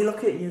know. Well, you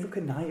look at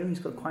Naito. He's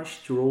got quite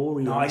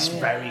strawy. Nice,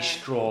 hair. very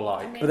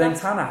straw-like. I mean, But then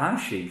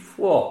Tanahashi,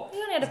 what? He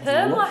only had a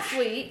perm last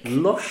week.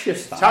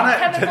 Luscious.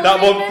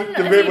 That one,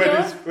 the bit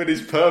with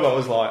his perm, I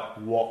was like,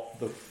 what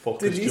the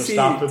fuck has just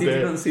happened Did here?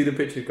 you not see the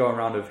pictures going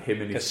around of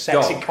him and his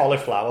sexy dog?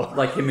 cauliflower.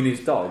 Like him and his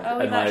dog. Oh,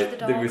 he and matched like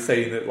the they dog. were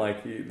saying that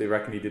like they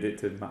reckon he did it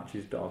to match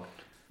his dog.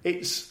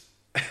 It's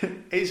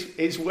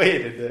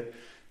weird, isn't it?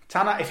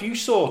 If you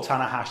saw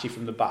Tanahashi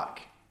from the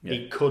back,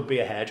 he could be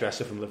a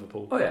hairdresser from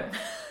Liverpool. Oh yeah.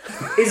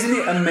 Isn't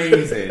it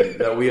amazing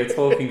that we are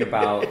talking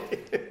about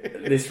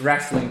this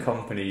wrestling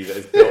company that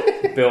has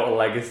built a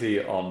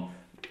legacy on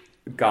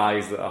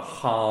guys that are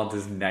hard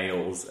as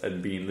nails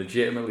and being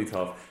legitimately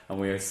tough, and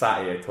we are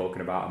sat here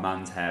talking about a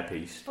man's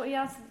hairpiece. But he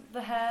has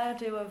the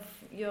hairdo of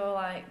your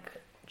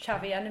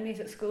chavvy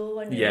enemies at school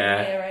when you're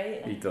in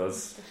year 8. He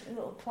does.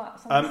 Little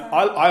plaques on the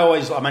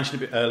side. I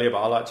mentioned a bit earlier,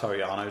 but I like Toru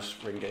Yano's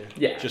ring gear.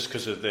 Yeah. Just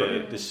because of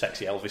the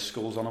sexy Elvis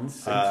skulls on them.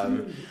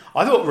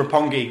 I thought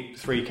Roppongi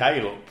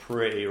 3K looked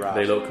pretty rad.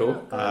 They look cool.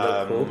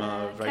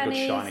 Very Kenny's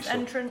good shiny stuff.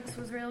 entrance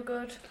was real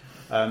good.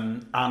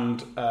 And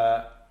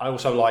I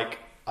also like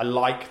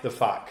the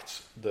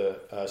fact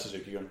that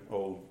Suzuki Gun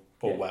all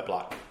wear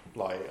black.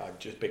 Like, I'm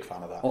just a big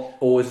fan of that.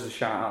 Always a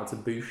shout out to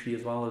Bushi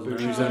as well.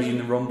 He's only in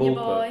the Rumble,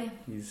 but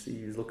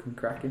he's looking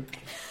cracking.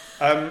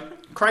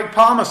 Craig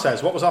Palmer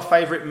says, "What was our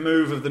favourite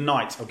move of the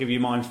night?" I'll give you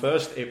mine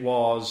first. It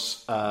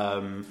was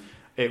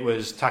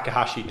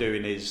Takahashi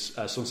doing his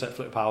sunset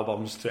flip power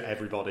bombs to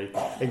everybody,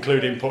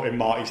 including putting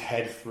Marty's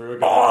head through.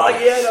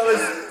 Bless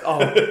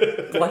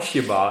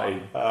you,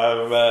 Marty.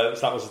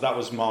 So that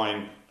was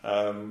mine.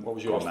 What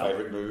was your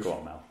favourite move? Go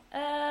on, Mel.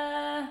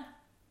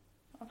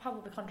 I'll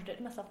probably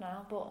contradict myself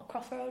now, but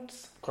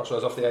Crossroads.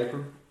 Crossroads off the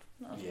apron.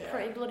 That was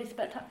pretty bloody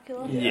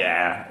spectacular.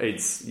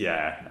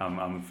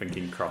 I'm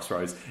thinking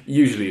Crossroads.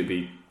 Usually it'd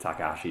be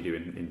Takahashi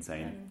doing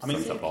insane.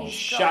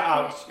 Shout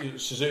out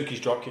Suzuki's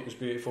dropkick was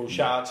beautiful.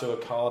 Shout out to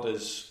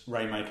Okada's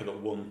Rainmaker that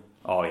won.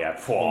 Oh yeah,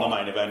 on the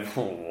main event.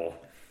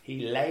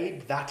 He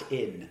laid that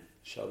in,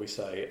 shall we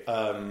say?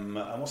 And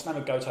what's the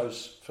name of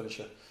Goto's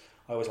finisher?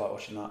 I always like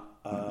watching that.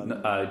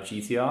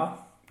 GTR.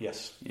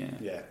 Yes.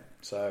 Yeah.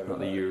 So not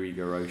the Yuri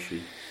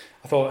Goroshi.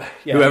 I thought,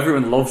 who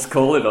everyone loves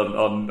calling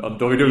on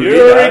WWE.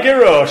 Yuri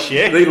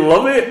Goroshi. They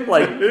love it.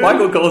 Like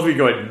Michael calls me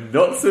going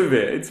nuts with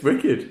it. It's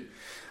wicked.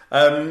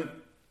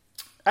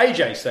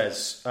 AJ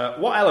says,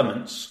 what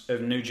elements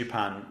of New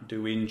Japan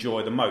do we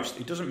enjoy the most?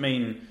 It doesn't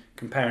mean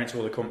comparing it to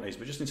other companies,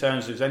 but just in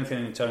terms of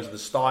anything in terms of the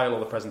style or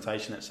the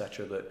presentation,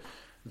 etc.,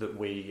 that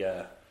we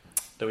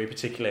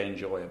particularly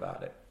enjoy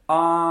about it.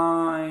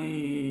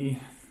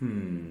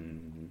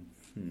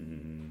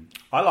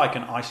 I like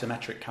an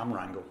isometric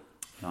camera angle.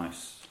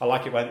 Nice. I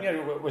like it when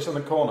we're in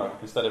the corner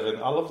instead of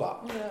in. I love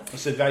that. Yeah.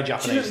 It's a very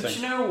Japanese thing. Do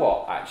you know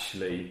what?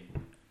 Actually,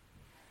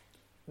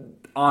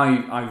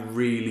 I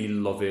really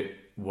love it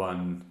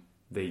when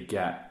they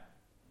get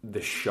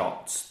the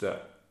shots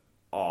that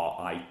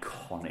are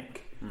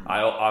iconic.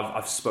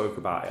 I've spoke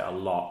about it a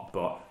lot,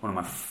 but one of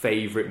my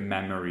favourite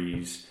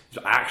memories is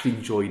I actually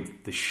enjoyed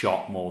the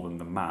shot more than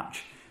the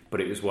match.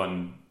 But it was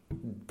when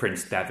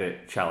Prince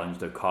Devitt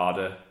challenged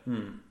Okada,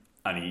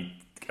 and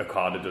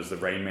Okada does the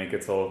Rainmaker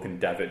talk, and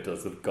Devitt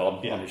does the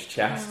God on his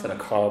chest, and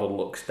Okada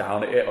looks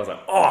down at it. I was like,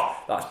 oh,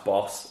 that's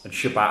boss. And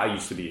Shibata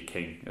used to be a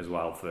king as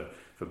well for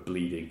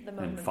bleeding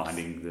and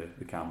finding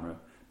the camera.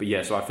 But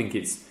yeah, so I think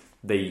it's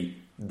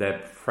their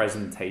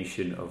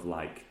presentation of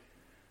like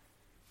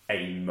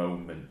a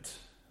moment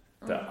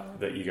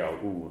that you go,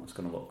 ooh, it's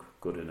going to look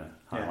good in a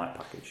highlight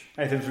package.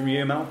 Anything from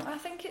you, Mel? I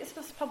think it's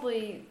just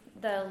probably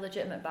their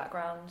legitimate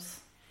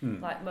backgrounds,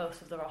 like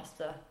most of the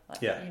roster.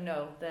 They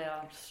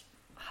are just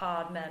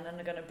hard men and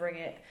are going to bring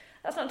it.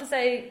 That's not to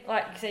say,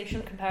 like you say, you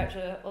shouldn't compare it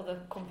to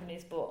other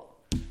companies, but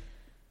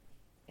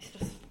it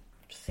just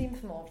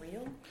seems more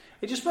real.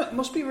 It just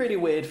must be really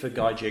weird for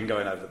Gaijin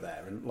going over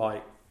there and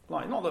like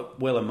not that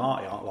Will and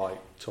Marty aren't like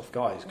tough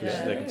guys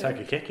because they can take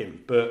a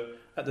kicking, but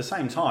at the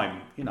same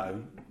time,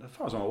 as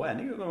far as I'm aware,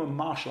 neither of them are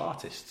martial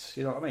artists.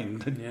 You know what I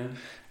mean? Yeah.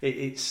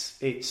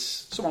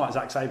 It's someone like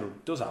Zack Sabre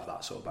does have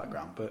that sort of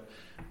background, but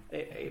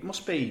it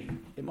must be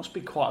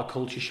quite a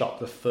culture shock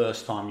the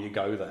first time you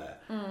go there,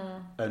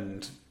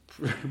 and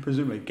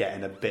presumably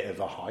getting a bit of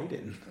a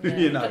hiding.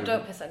 Yeah,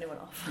 don't piss anyone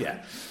off.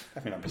 Yeah,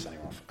 definitely don't piss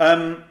anyone off.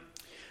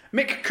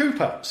 Mick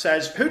Cooper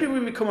says, who did we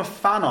become a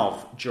fan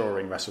of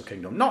during Wrestle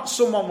Kingdom? Not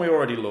someone we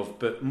already loved,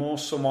 but more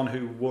someone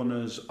who won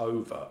us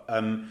over.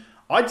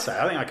 I think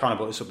I kind of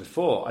brought this up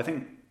before. I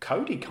think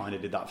Cody kind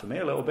of did that for me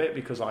a little bit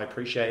because I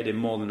appreciated him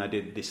more than I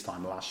did this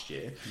time last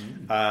year.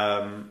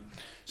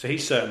 So he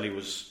certainly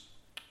was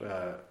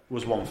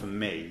one for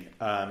me.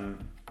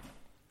 I'm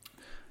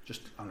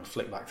going to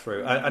flick back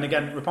through. And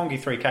again,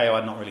 Roppongi 3K I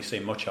had not really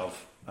seen much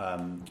of.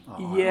 Those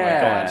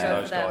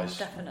guys.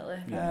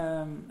 Definitely.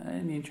 Yeah.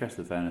 In the interest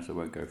of fairness, I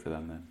won't go for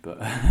them then. But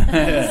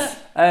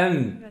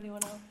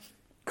anyone else?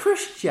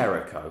 Chris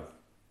Jericho.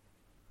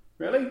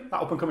 Really?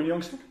 That up-and-coming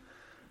youngster?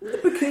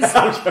 Because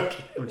I'm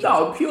joking.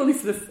 No, purely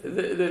for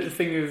the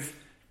thing of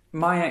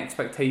my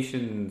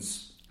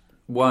expectations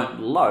weren't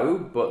low,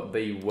 but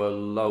they were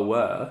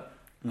lower,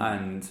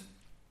 and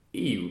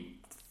he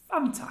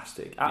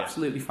fantastic,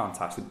 absolutely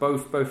fantastic.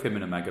 Both him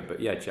and Omega, but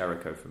yeah,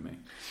 Jericho for me.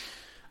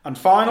 And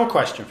final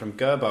question from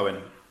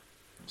Gerbowen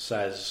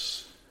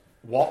says,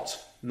 what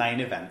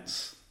main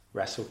events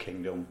Wrestle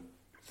Kingdom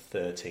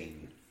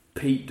 13?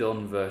 Pete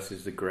Dunne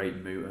versus the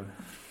Great Muta.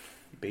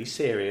 Be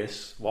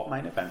serious. What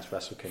main events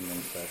Wrestle Kingdom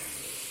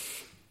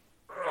 13?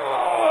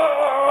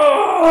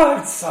 Oh,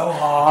 it's so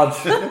hard.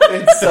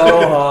 It's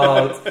so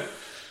hard.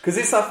 Because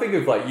it's that thing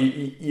of like,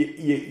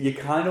 you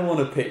kind of want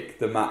to pick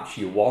the match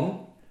you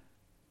want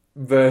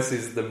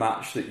versus the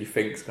match that you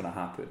think is going to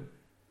happen.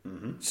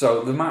 Mm-hmm.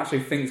 So the match I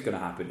think is going to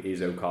happen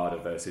is Okada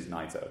versus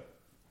Naito.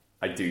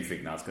 I do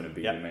think that's going to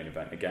be the main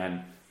event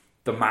again.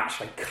 The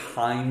match I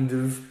kind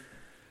of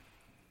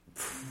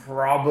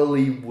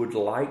probably would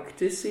like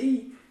to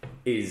see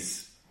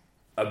is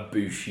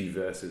Ibushi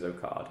versus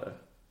Okada.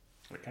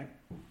 Okay.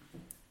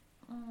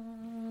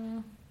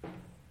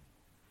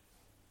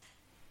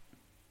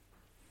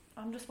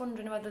 I'm just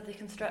wondering whether they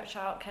can stretch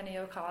out Kenny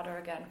Okada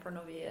again for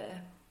another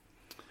year.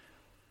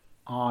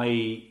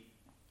 I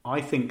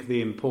think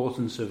the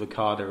importance of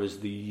Okada as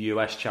the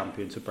US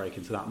champion to break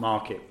into that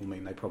market will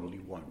mean they probably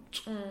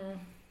won't.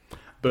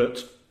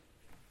 But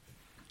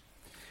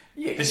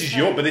this is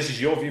your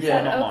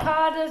viewpoint, not mine.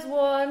 Okada's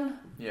won.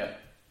 Yeah.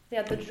 They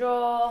had the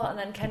draw, and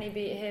then Kenny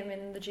beat him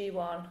in the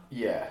G1.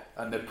 Yeah,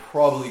 and they're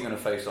probably going to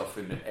face off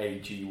in a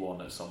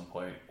G1 at some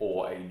point,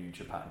 or a New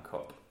Japan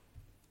Cup.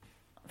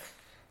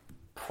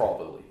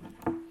 Probably.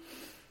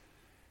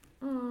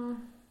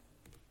 I'm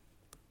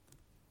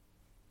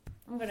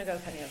going to go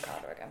Kenny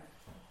Okada again.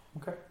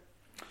 Okay.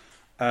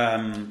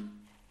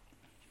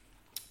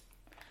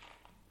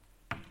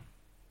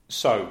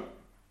 So,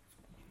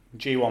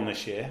 G1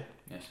 this year.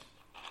 Yes.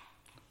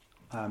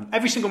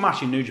 Every single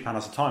match in New Japan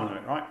has a time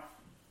limit, right?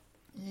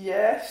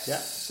 Yes. Yeah.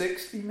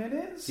 60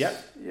 minutes?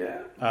 Yep.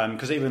 Yeah.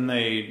 Because even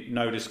the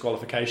no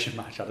disqualification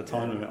match had a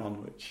time limit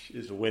on, which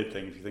is a weird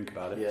thing if you think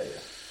about it. Yeah.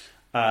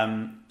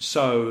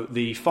 So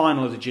the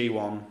final of the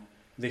G1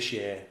 this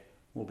year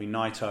will be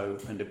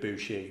Naito and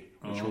Ibushi,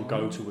 which will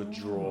go to a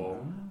draw,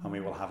 and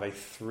we will have a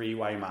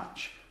 3-way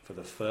match for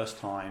the first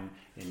time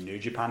in New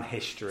Japan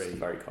history. It's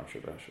very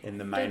controversial. In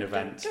the main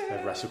event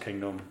of Wrestle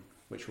Kingdom,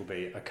 which will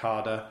be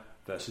Okada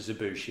versus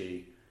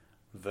Ibushi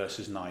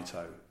versus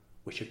Naito,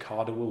 which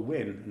Okada will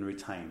win and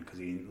retain because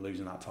he's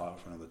losing that title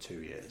for another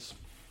 2 years.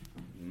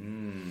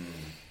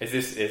 Is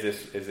this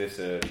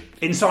a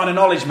insider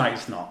knowledge, mate?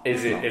 It's not.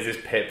 Is this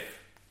Pip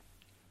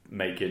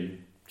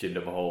making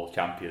Jinder Mahal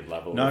champion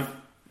level? No.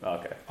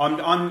 Okay.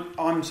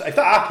 I'm. If that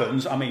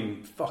happens, I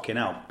mean, fucking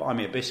hell, buy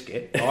me a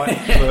biscuit,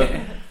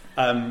 right?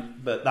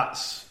 But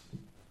that's.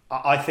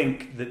 I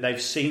think that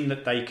they've seen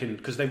that they can,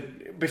 because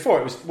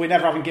before it was we're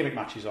never having gimmick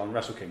matches on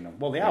Wrestle Kingdom.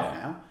 Well, they have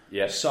now.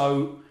 Yeah.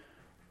 So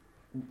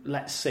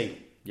let's see.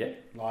 Yeah.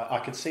 Like, I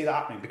could see that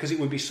happening because it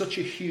would be such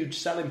a huge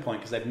selling point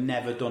because they've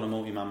never done a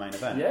multi-man main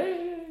event. Yeah.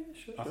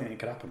 Sure. I think it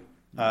could happen.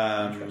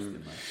 Interesting,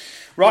 mate.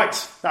 Right,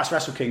 that's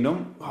Wrestle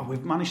Kingdom. Oh,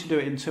 we've managed to do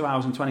it in 2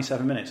 hours and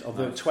 27 minutes.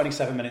 Although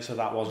 27 minutes of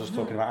that was us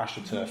talking about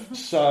AstroTurf.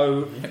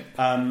 So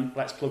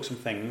let's plug some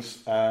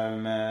things.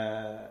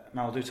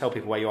 Mal, do tell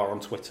people where you are on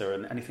Twitter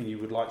and anything you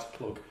would like to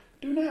plug.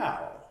 Do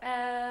now.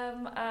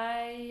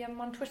 I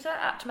am on Twitter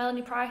at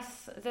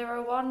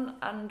MelaniePrice01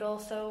 and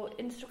also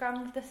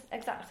Instagram with this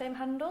exact same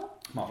handle.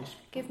 Marvellous.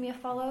 Give me a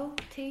follow,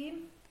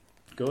 team.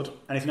 Good.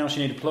 Anything else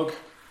you need to plug?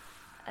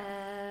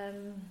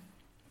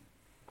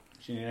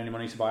 Do you need any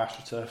money to buy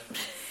AstroTurf?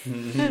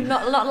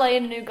 not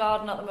laying a new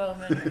garden at the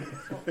moment.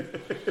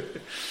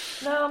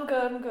 No, I'm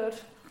good.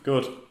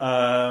 Good.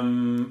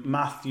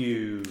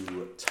 Matthew,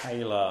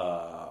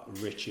 Taylor,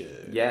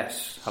 Richard.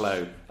 Yes,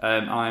 hello.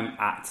 I'm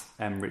at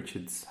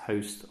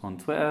mrichardshost on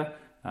Twitter.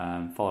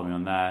 Follow me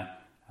on there.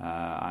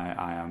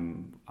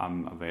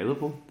 I'm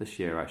available this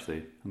year.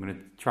 Actually, I'm going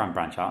to try and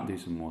branch out and do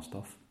some more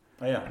stuff.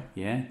 Oh, yeah.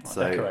 Yeah. Like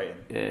so decorating.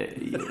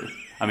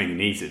 I mean, it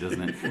needs it,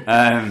 doesn't it?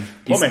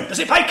 Woman, does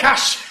it pay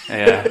cash?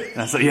 Yeah,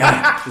 exactly.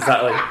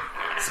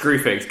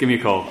 Screwfix, give me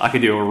a call. I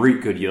can do a really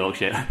good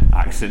Yorkshire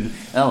accent.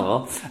 Oh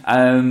well.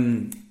 Follow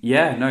me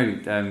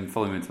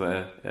on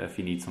Twitter if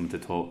you need someone to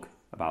talk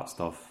about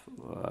stuff,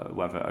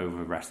 whether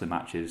over wrestling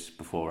matches,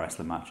 before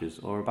wrestling matches,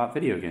 or about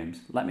video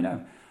games. Let me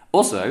know.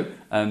 Also,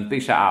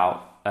 big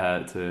shout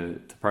out to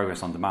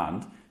Progress on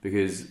Demand,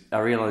 because I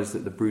realised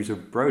that the Bruiser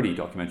Brody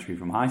documentary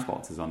from High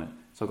Spots is on it.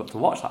 So I got to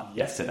watch that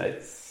yesterday.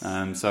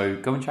 So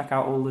go and check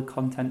out all the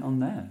content on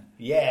there.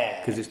 Yeah.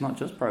 Because it's not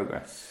just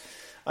Progress.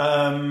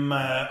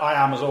 I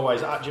am, as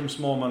always, at Jim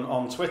Smallman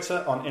on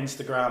Twitter, on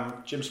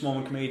Instagram, Jim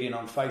Smallman Comedian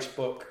on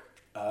Facebook,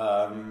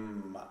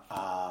 and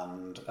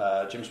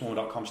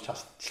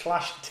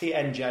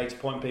jimsmallman.com/TNJ to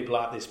point people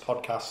at this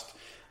podcast.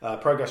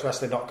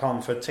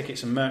 ProgressWrestling.com for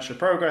tickets and merch for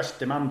Progress,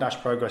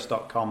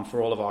 demand-progress.com for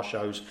all of our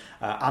shows,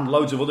 and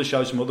loads of other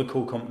shows from other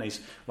cool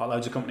companies, like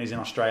loads of companies in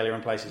Australia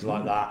and places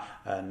like that,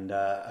 and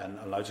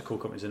loads of cool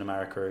companies in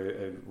America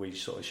who we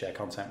sort of share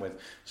content with.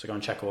 So go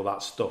and check all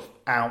that stuff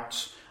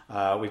out.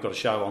 We've got a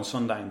show on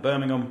Sunday in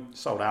Birmingham,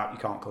 sold out, you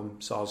can't come,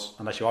 soz,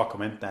 unless you are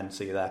coming, then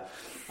see you there.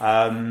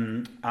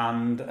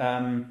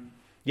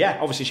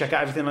 Obviously check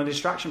out everything on the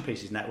Distraction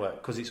Pieces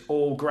Network, because it's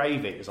all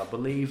gravy, as I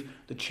believe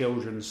the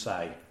children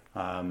say.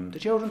 Do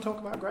children talk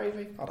about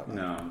gravy? I don't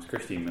know. No, it's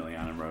Christine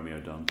Milian and Romeo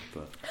Dunn,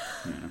 but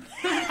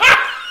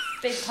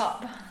Big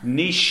pop.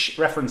 Niche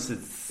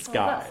references,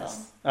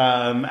 guys.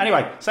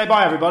 Anyway, say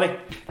bye, everybody.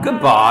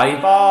 Goodbye.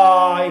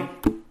 Bye.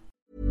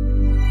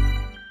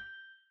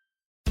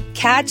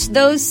 Catch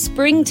those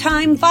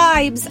springtime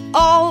vibes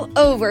all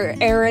over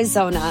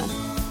Arizona.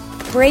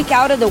 Break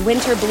out of the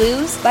winter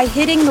blues by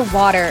hitting the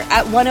water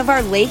at one of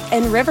our lake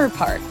and river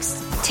parks.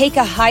 Take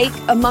a hike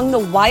among the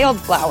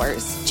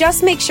wildflowers.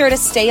 Just make sure to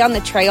stay on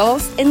the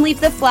trails and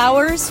leave the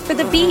flowers for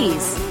the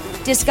bees.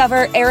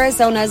 Discover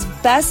Arizona's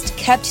best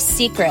kept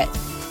secret,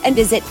 and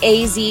visit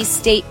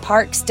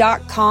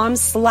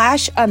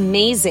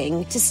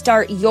azstateparks.com/amazing to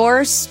start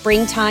your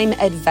springtime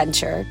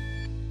adventure.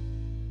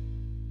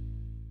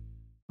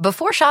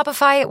 Before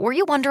Shopify, were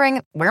you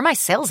wondering, where are my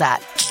sales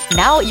at?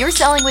 Now you're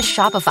selling with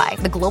Shopify,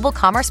 the global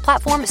commerce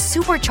platform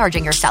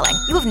supercharging your selling.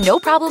 You have no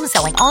problem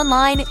selling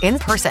online, in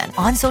person,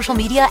 on social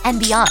media,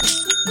 and beyond.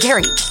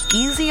 Gary,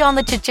 easy on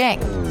the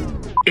cha-ching.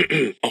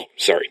 Oh,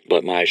 sorry,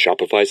 but my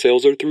Shopify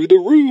sales are through the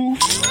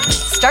roof.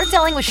 Start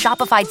selling with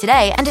Shopify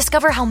today and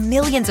discover how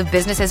millions of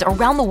businesses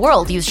around the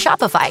world use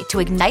Shopify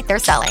to ignite their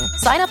selling.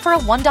 Sign up for a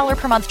 $1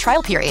 per month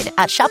trial period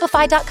at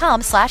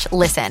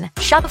shopify.com/listen.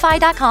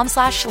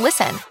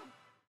 Shopify.com/listen.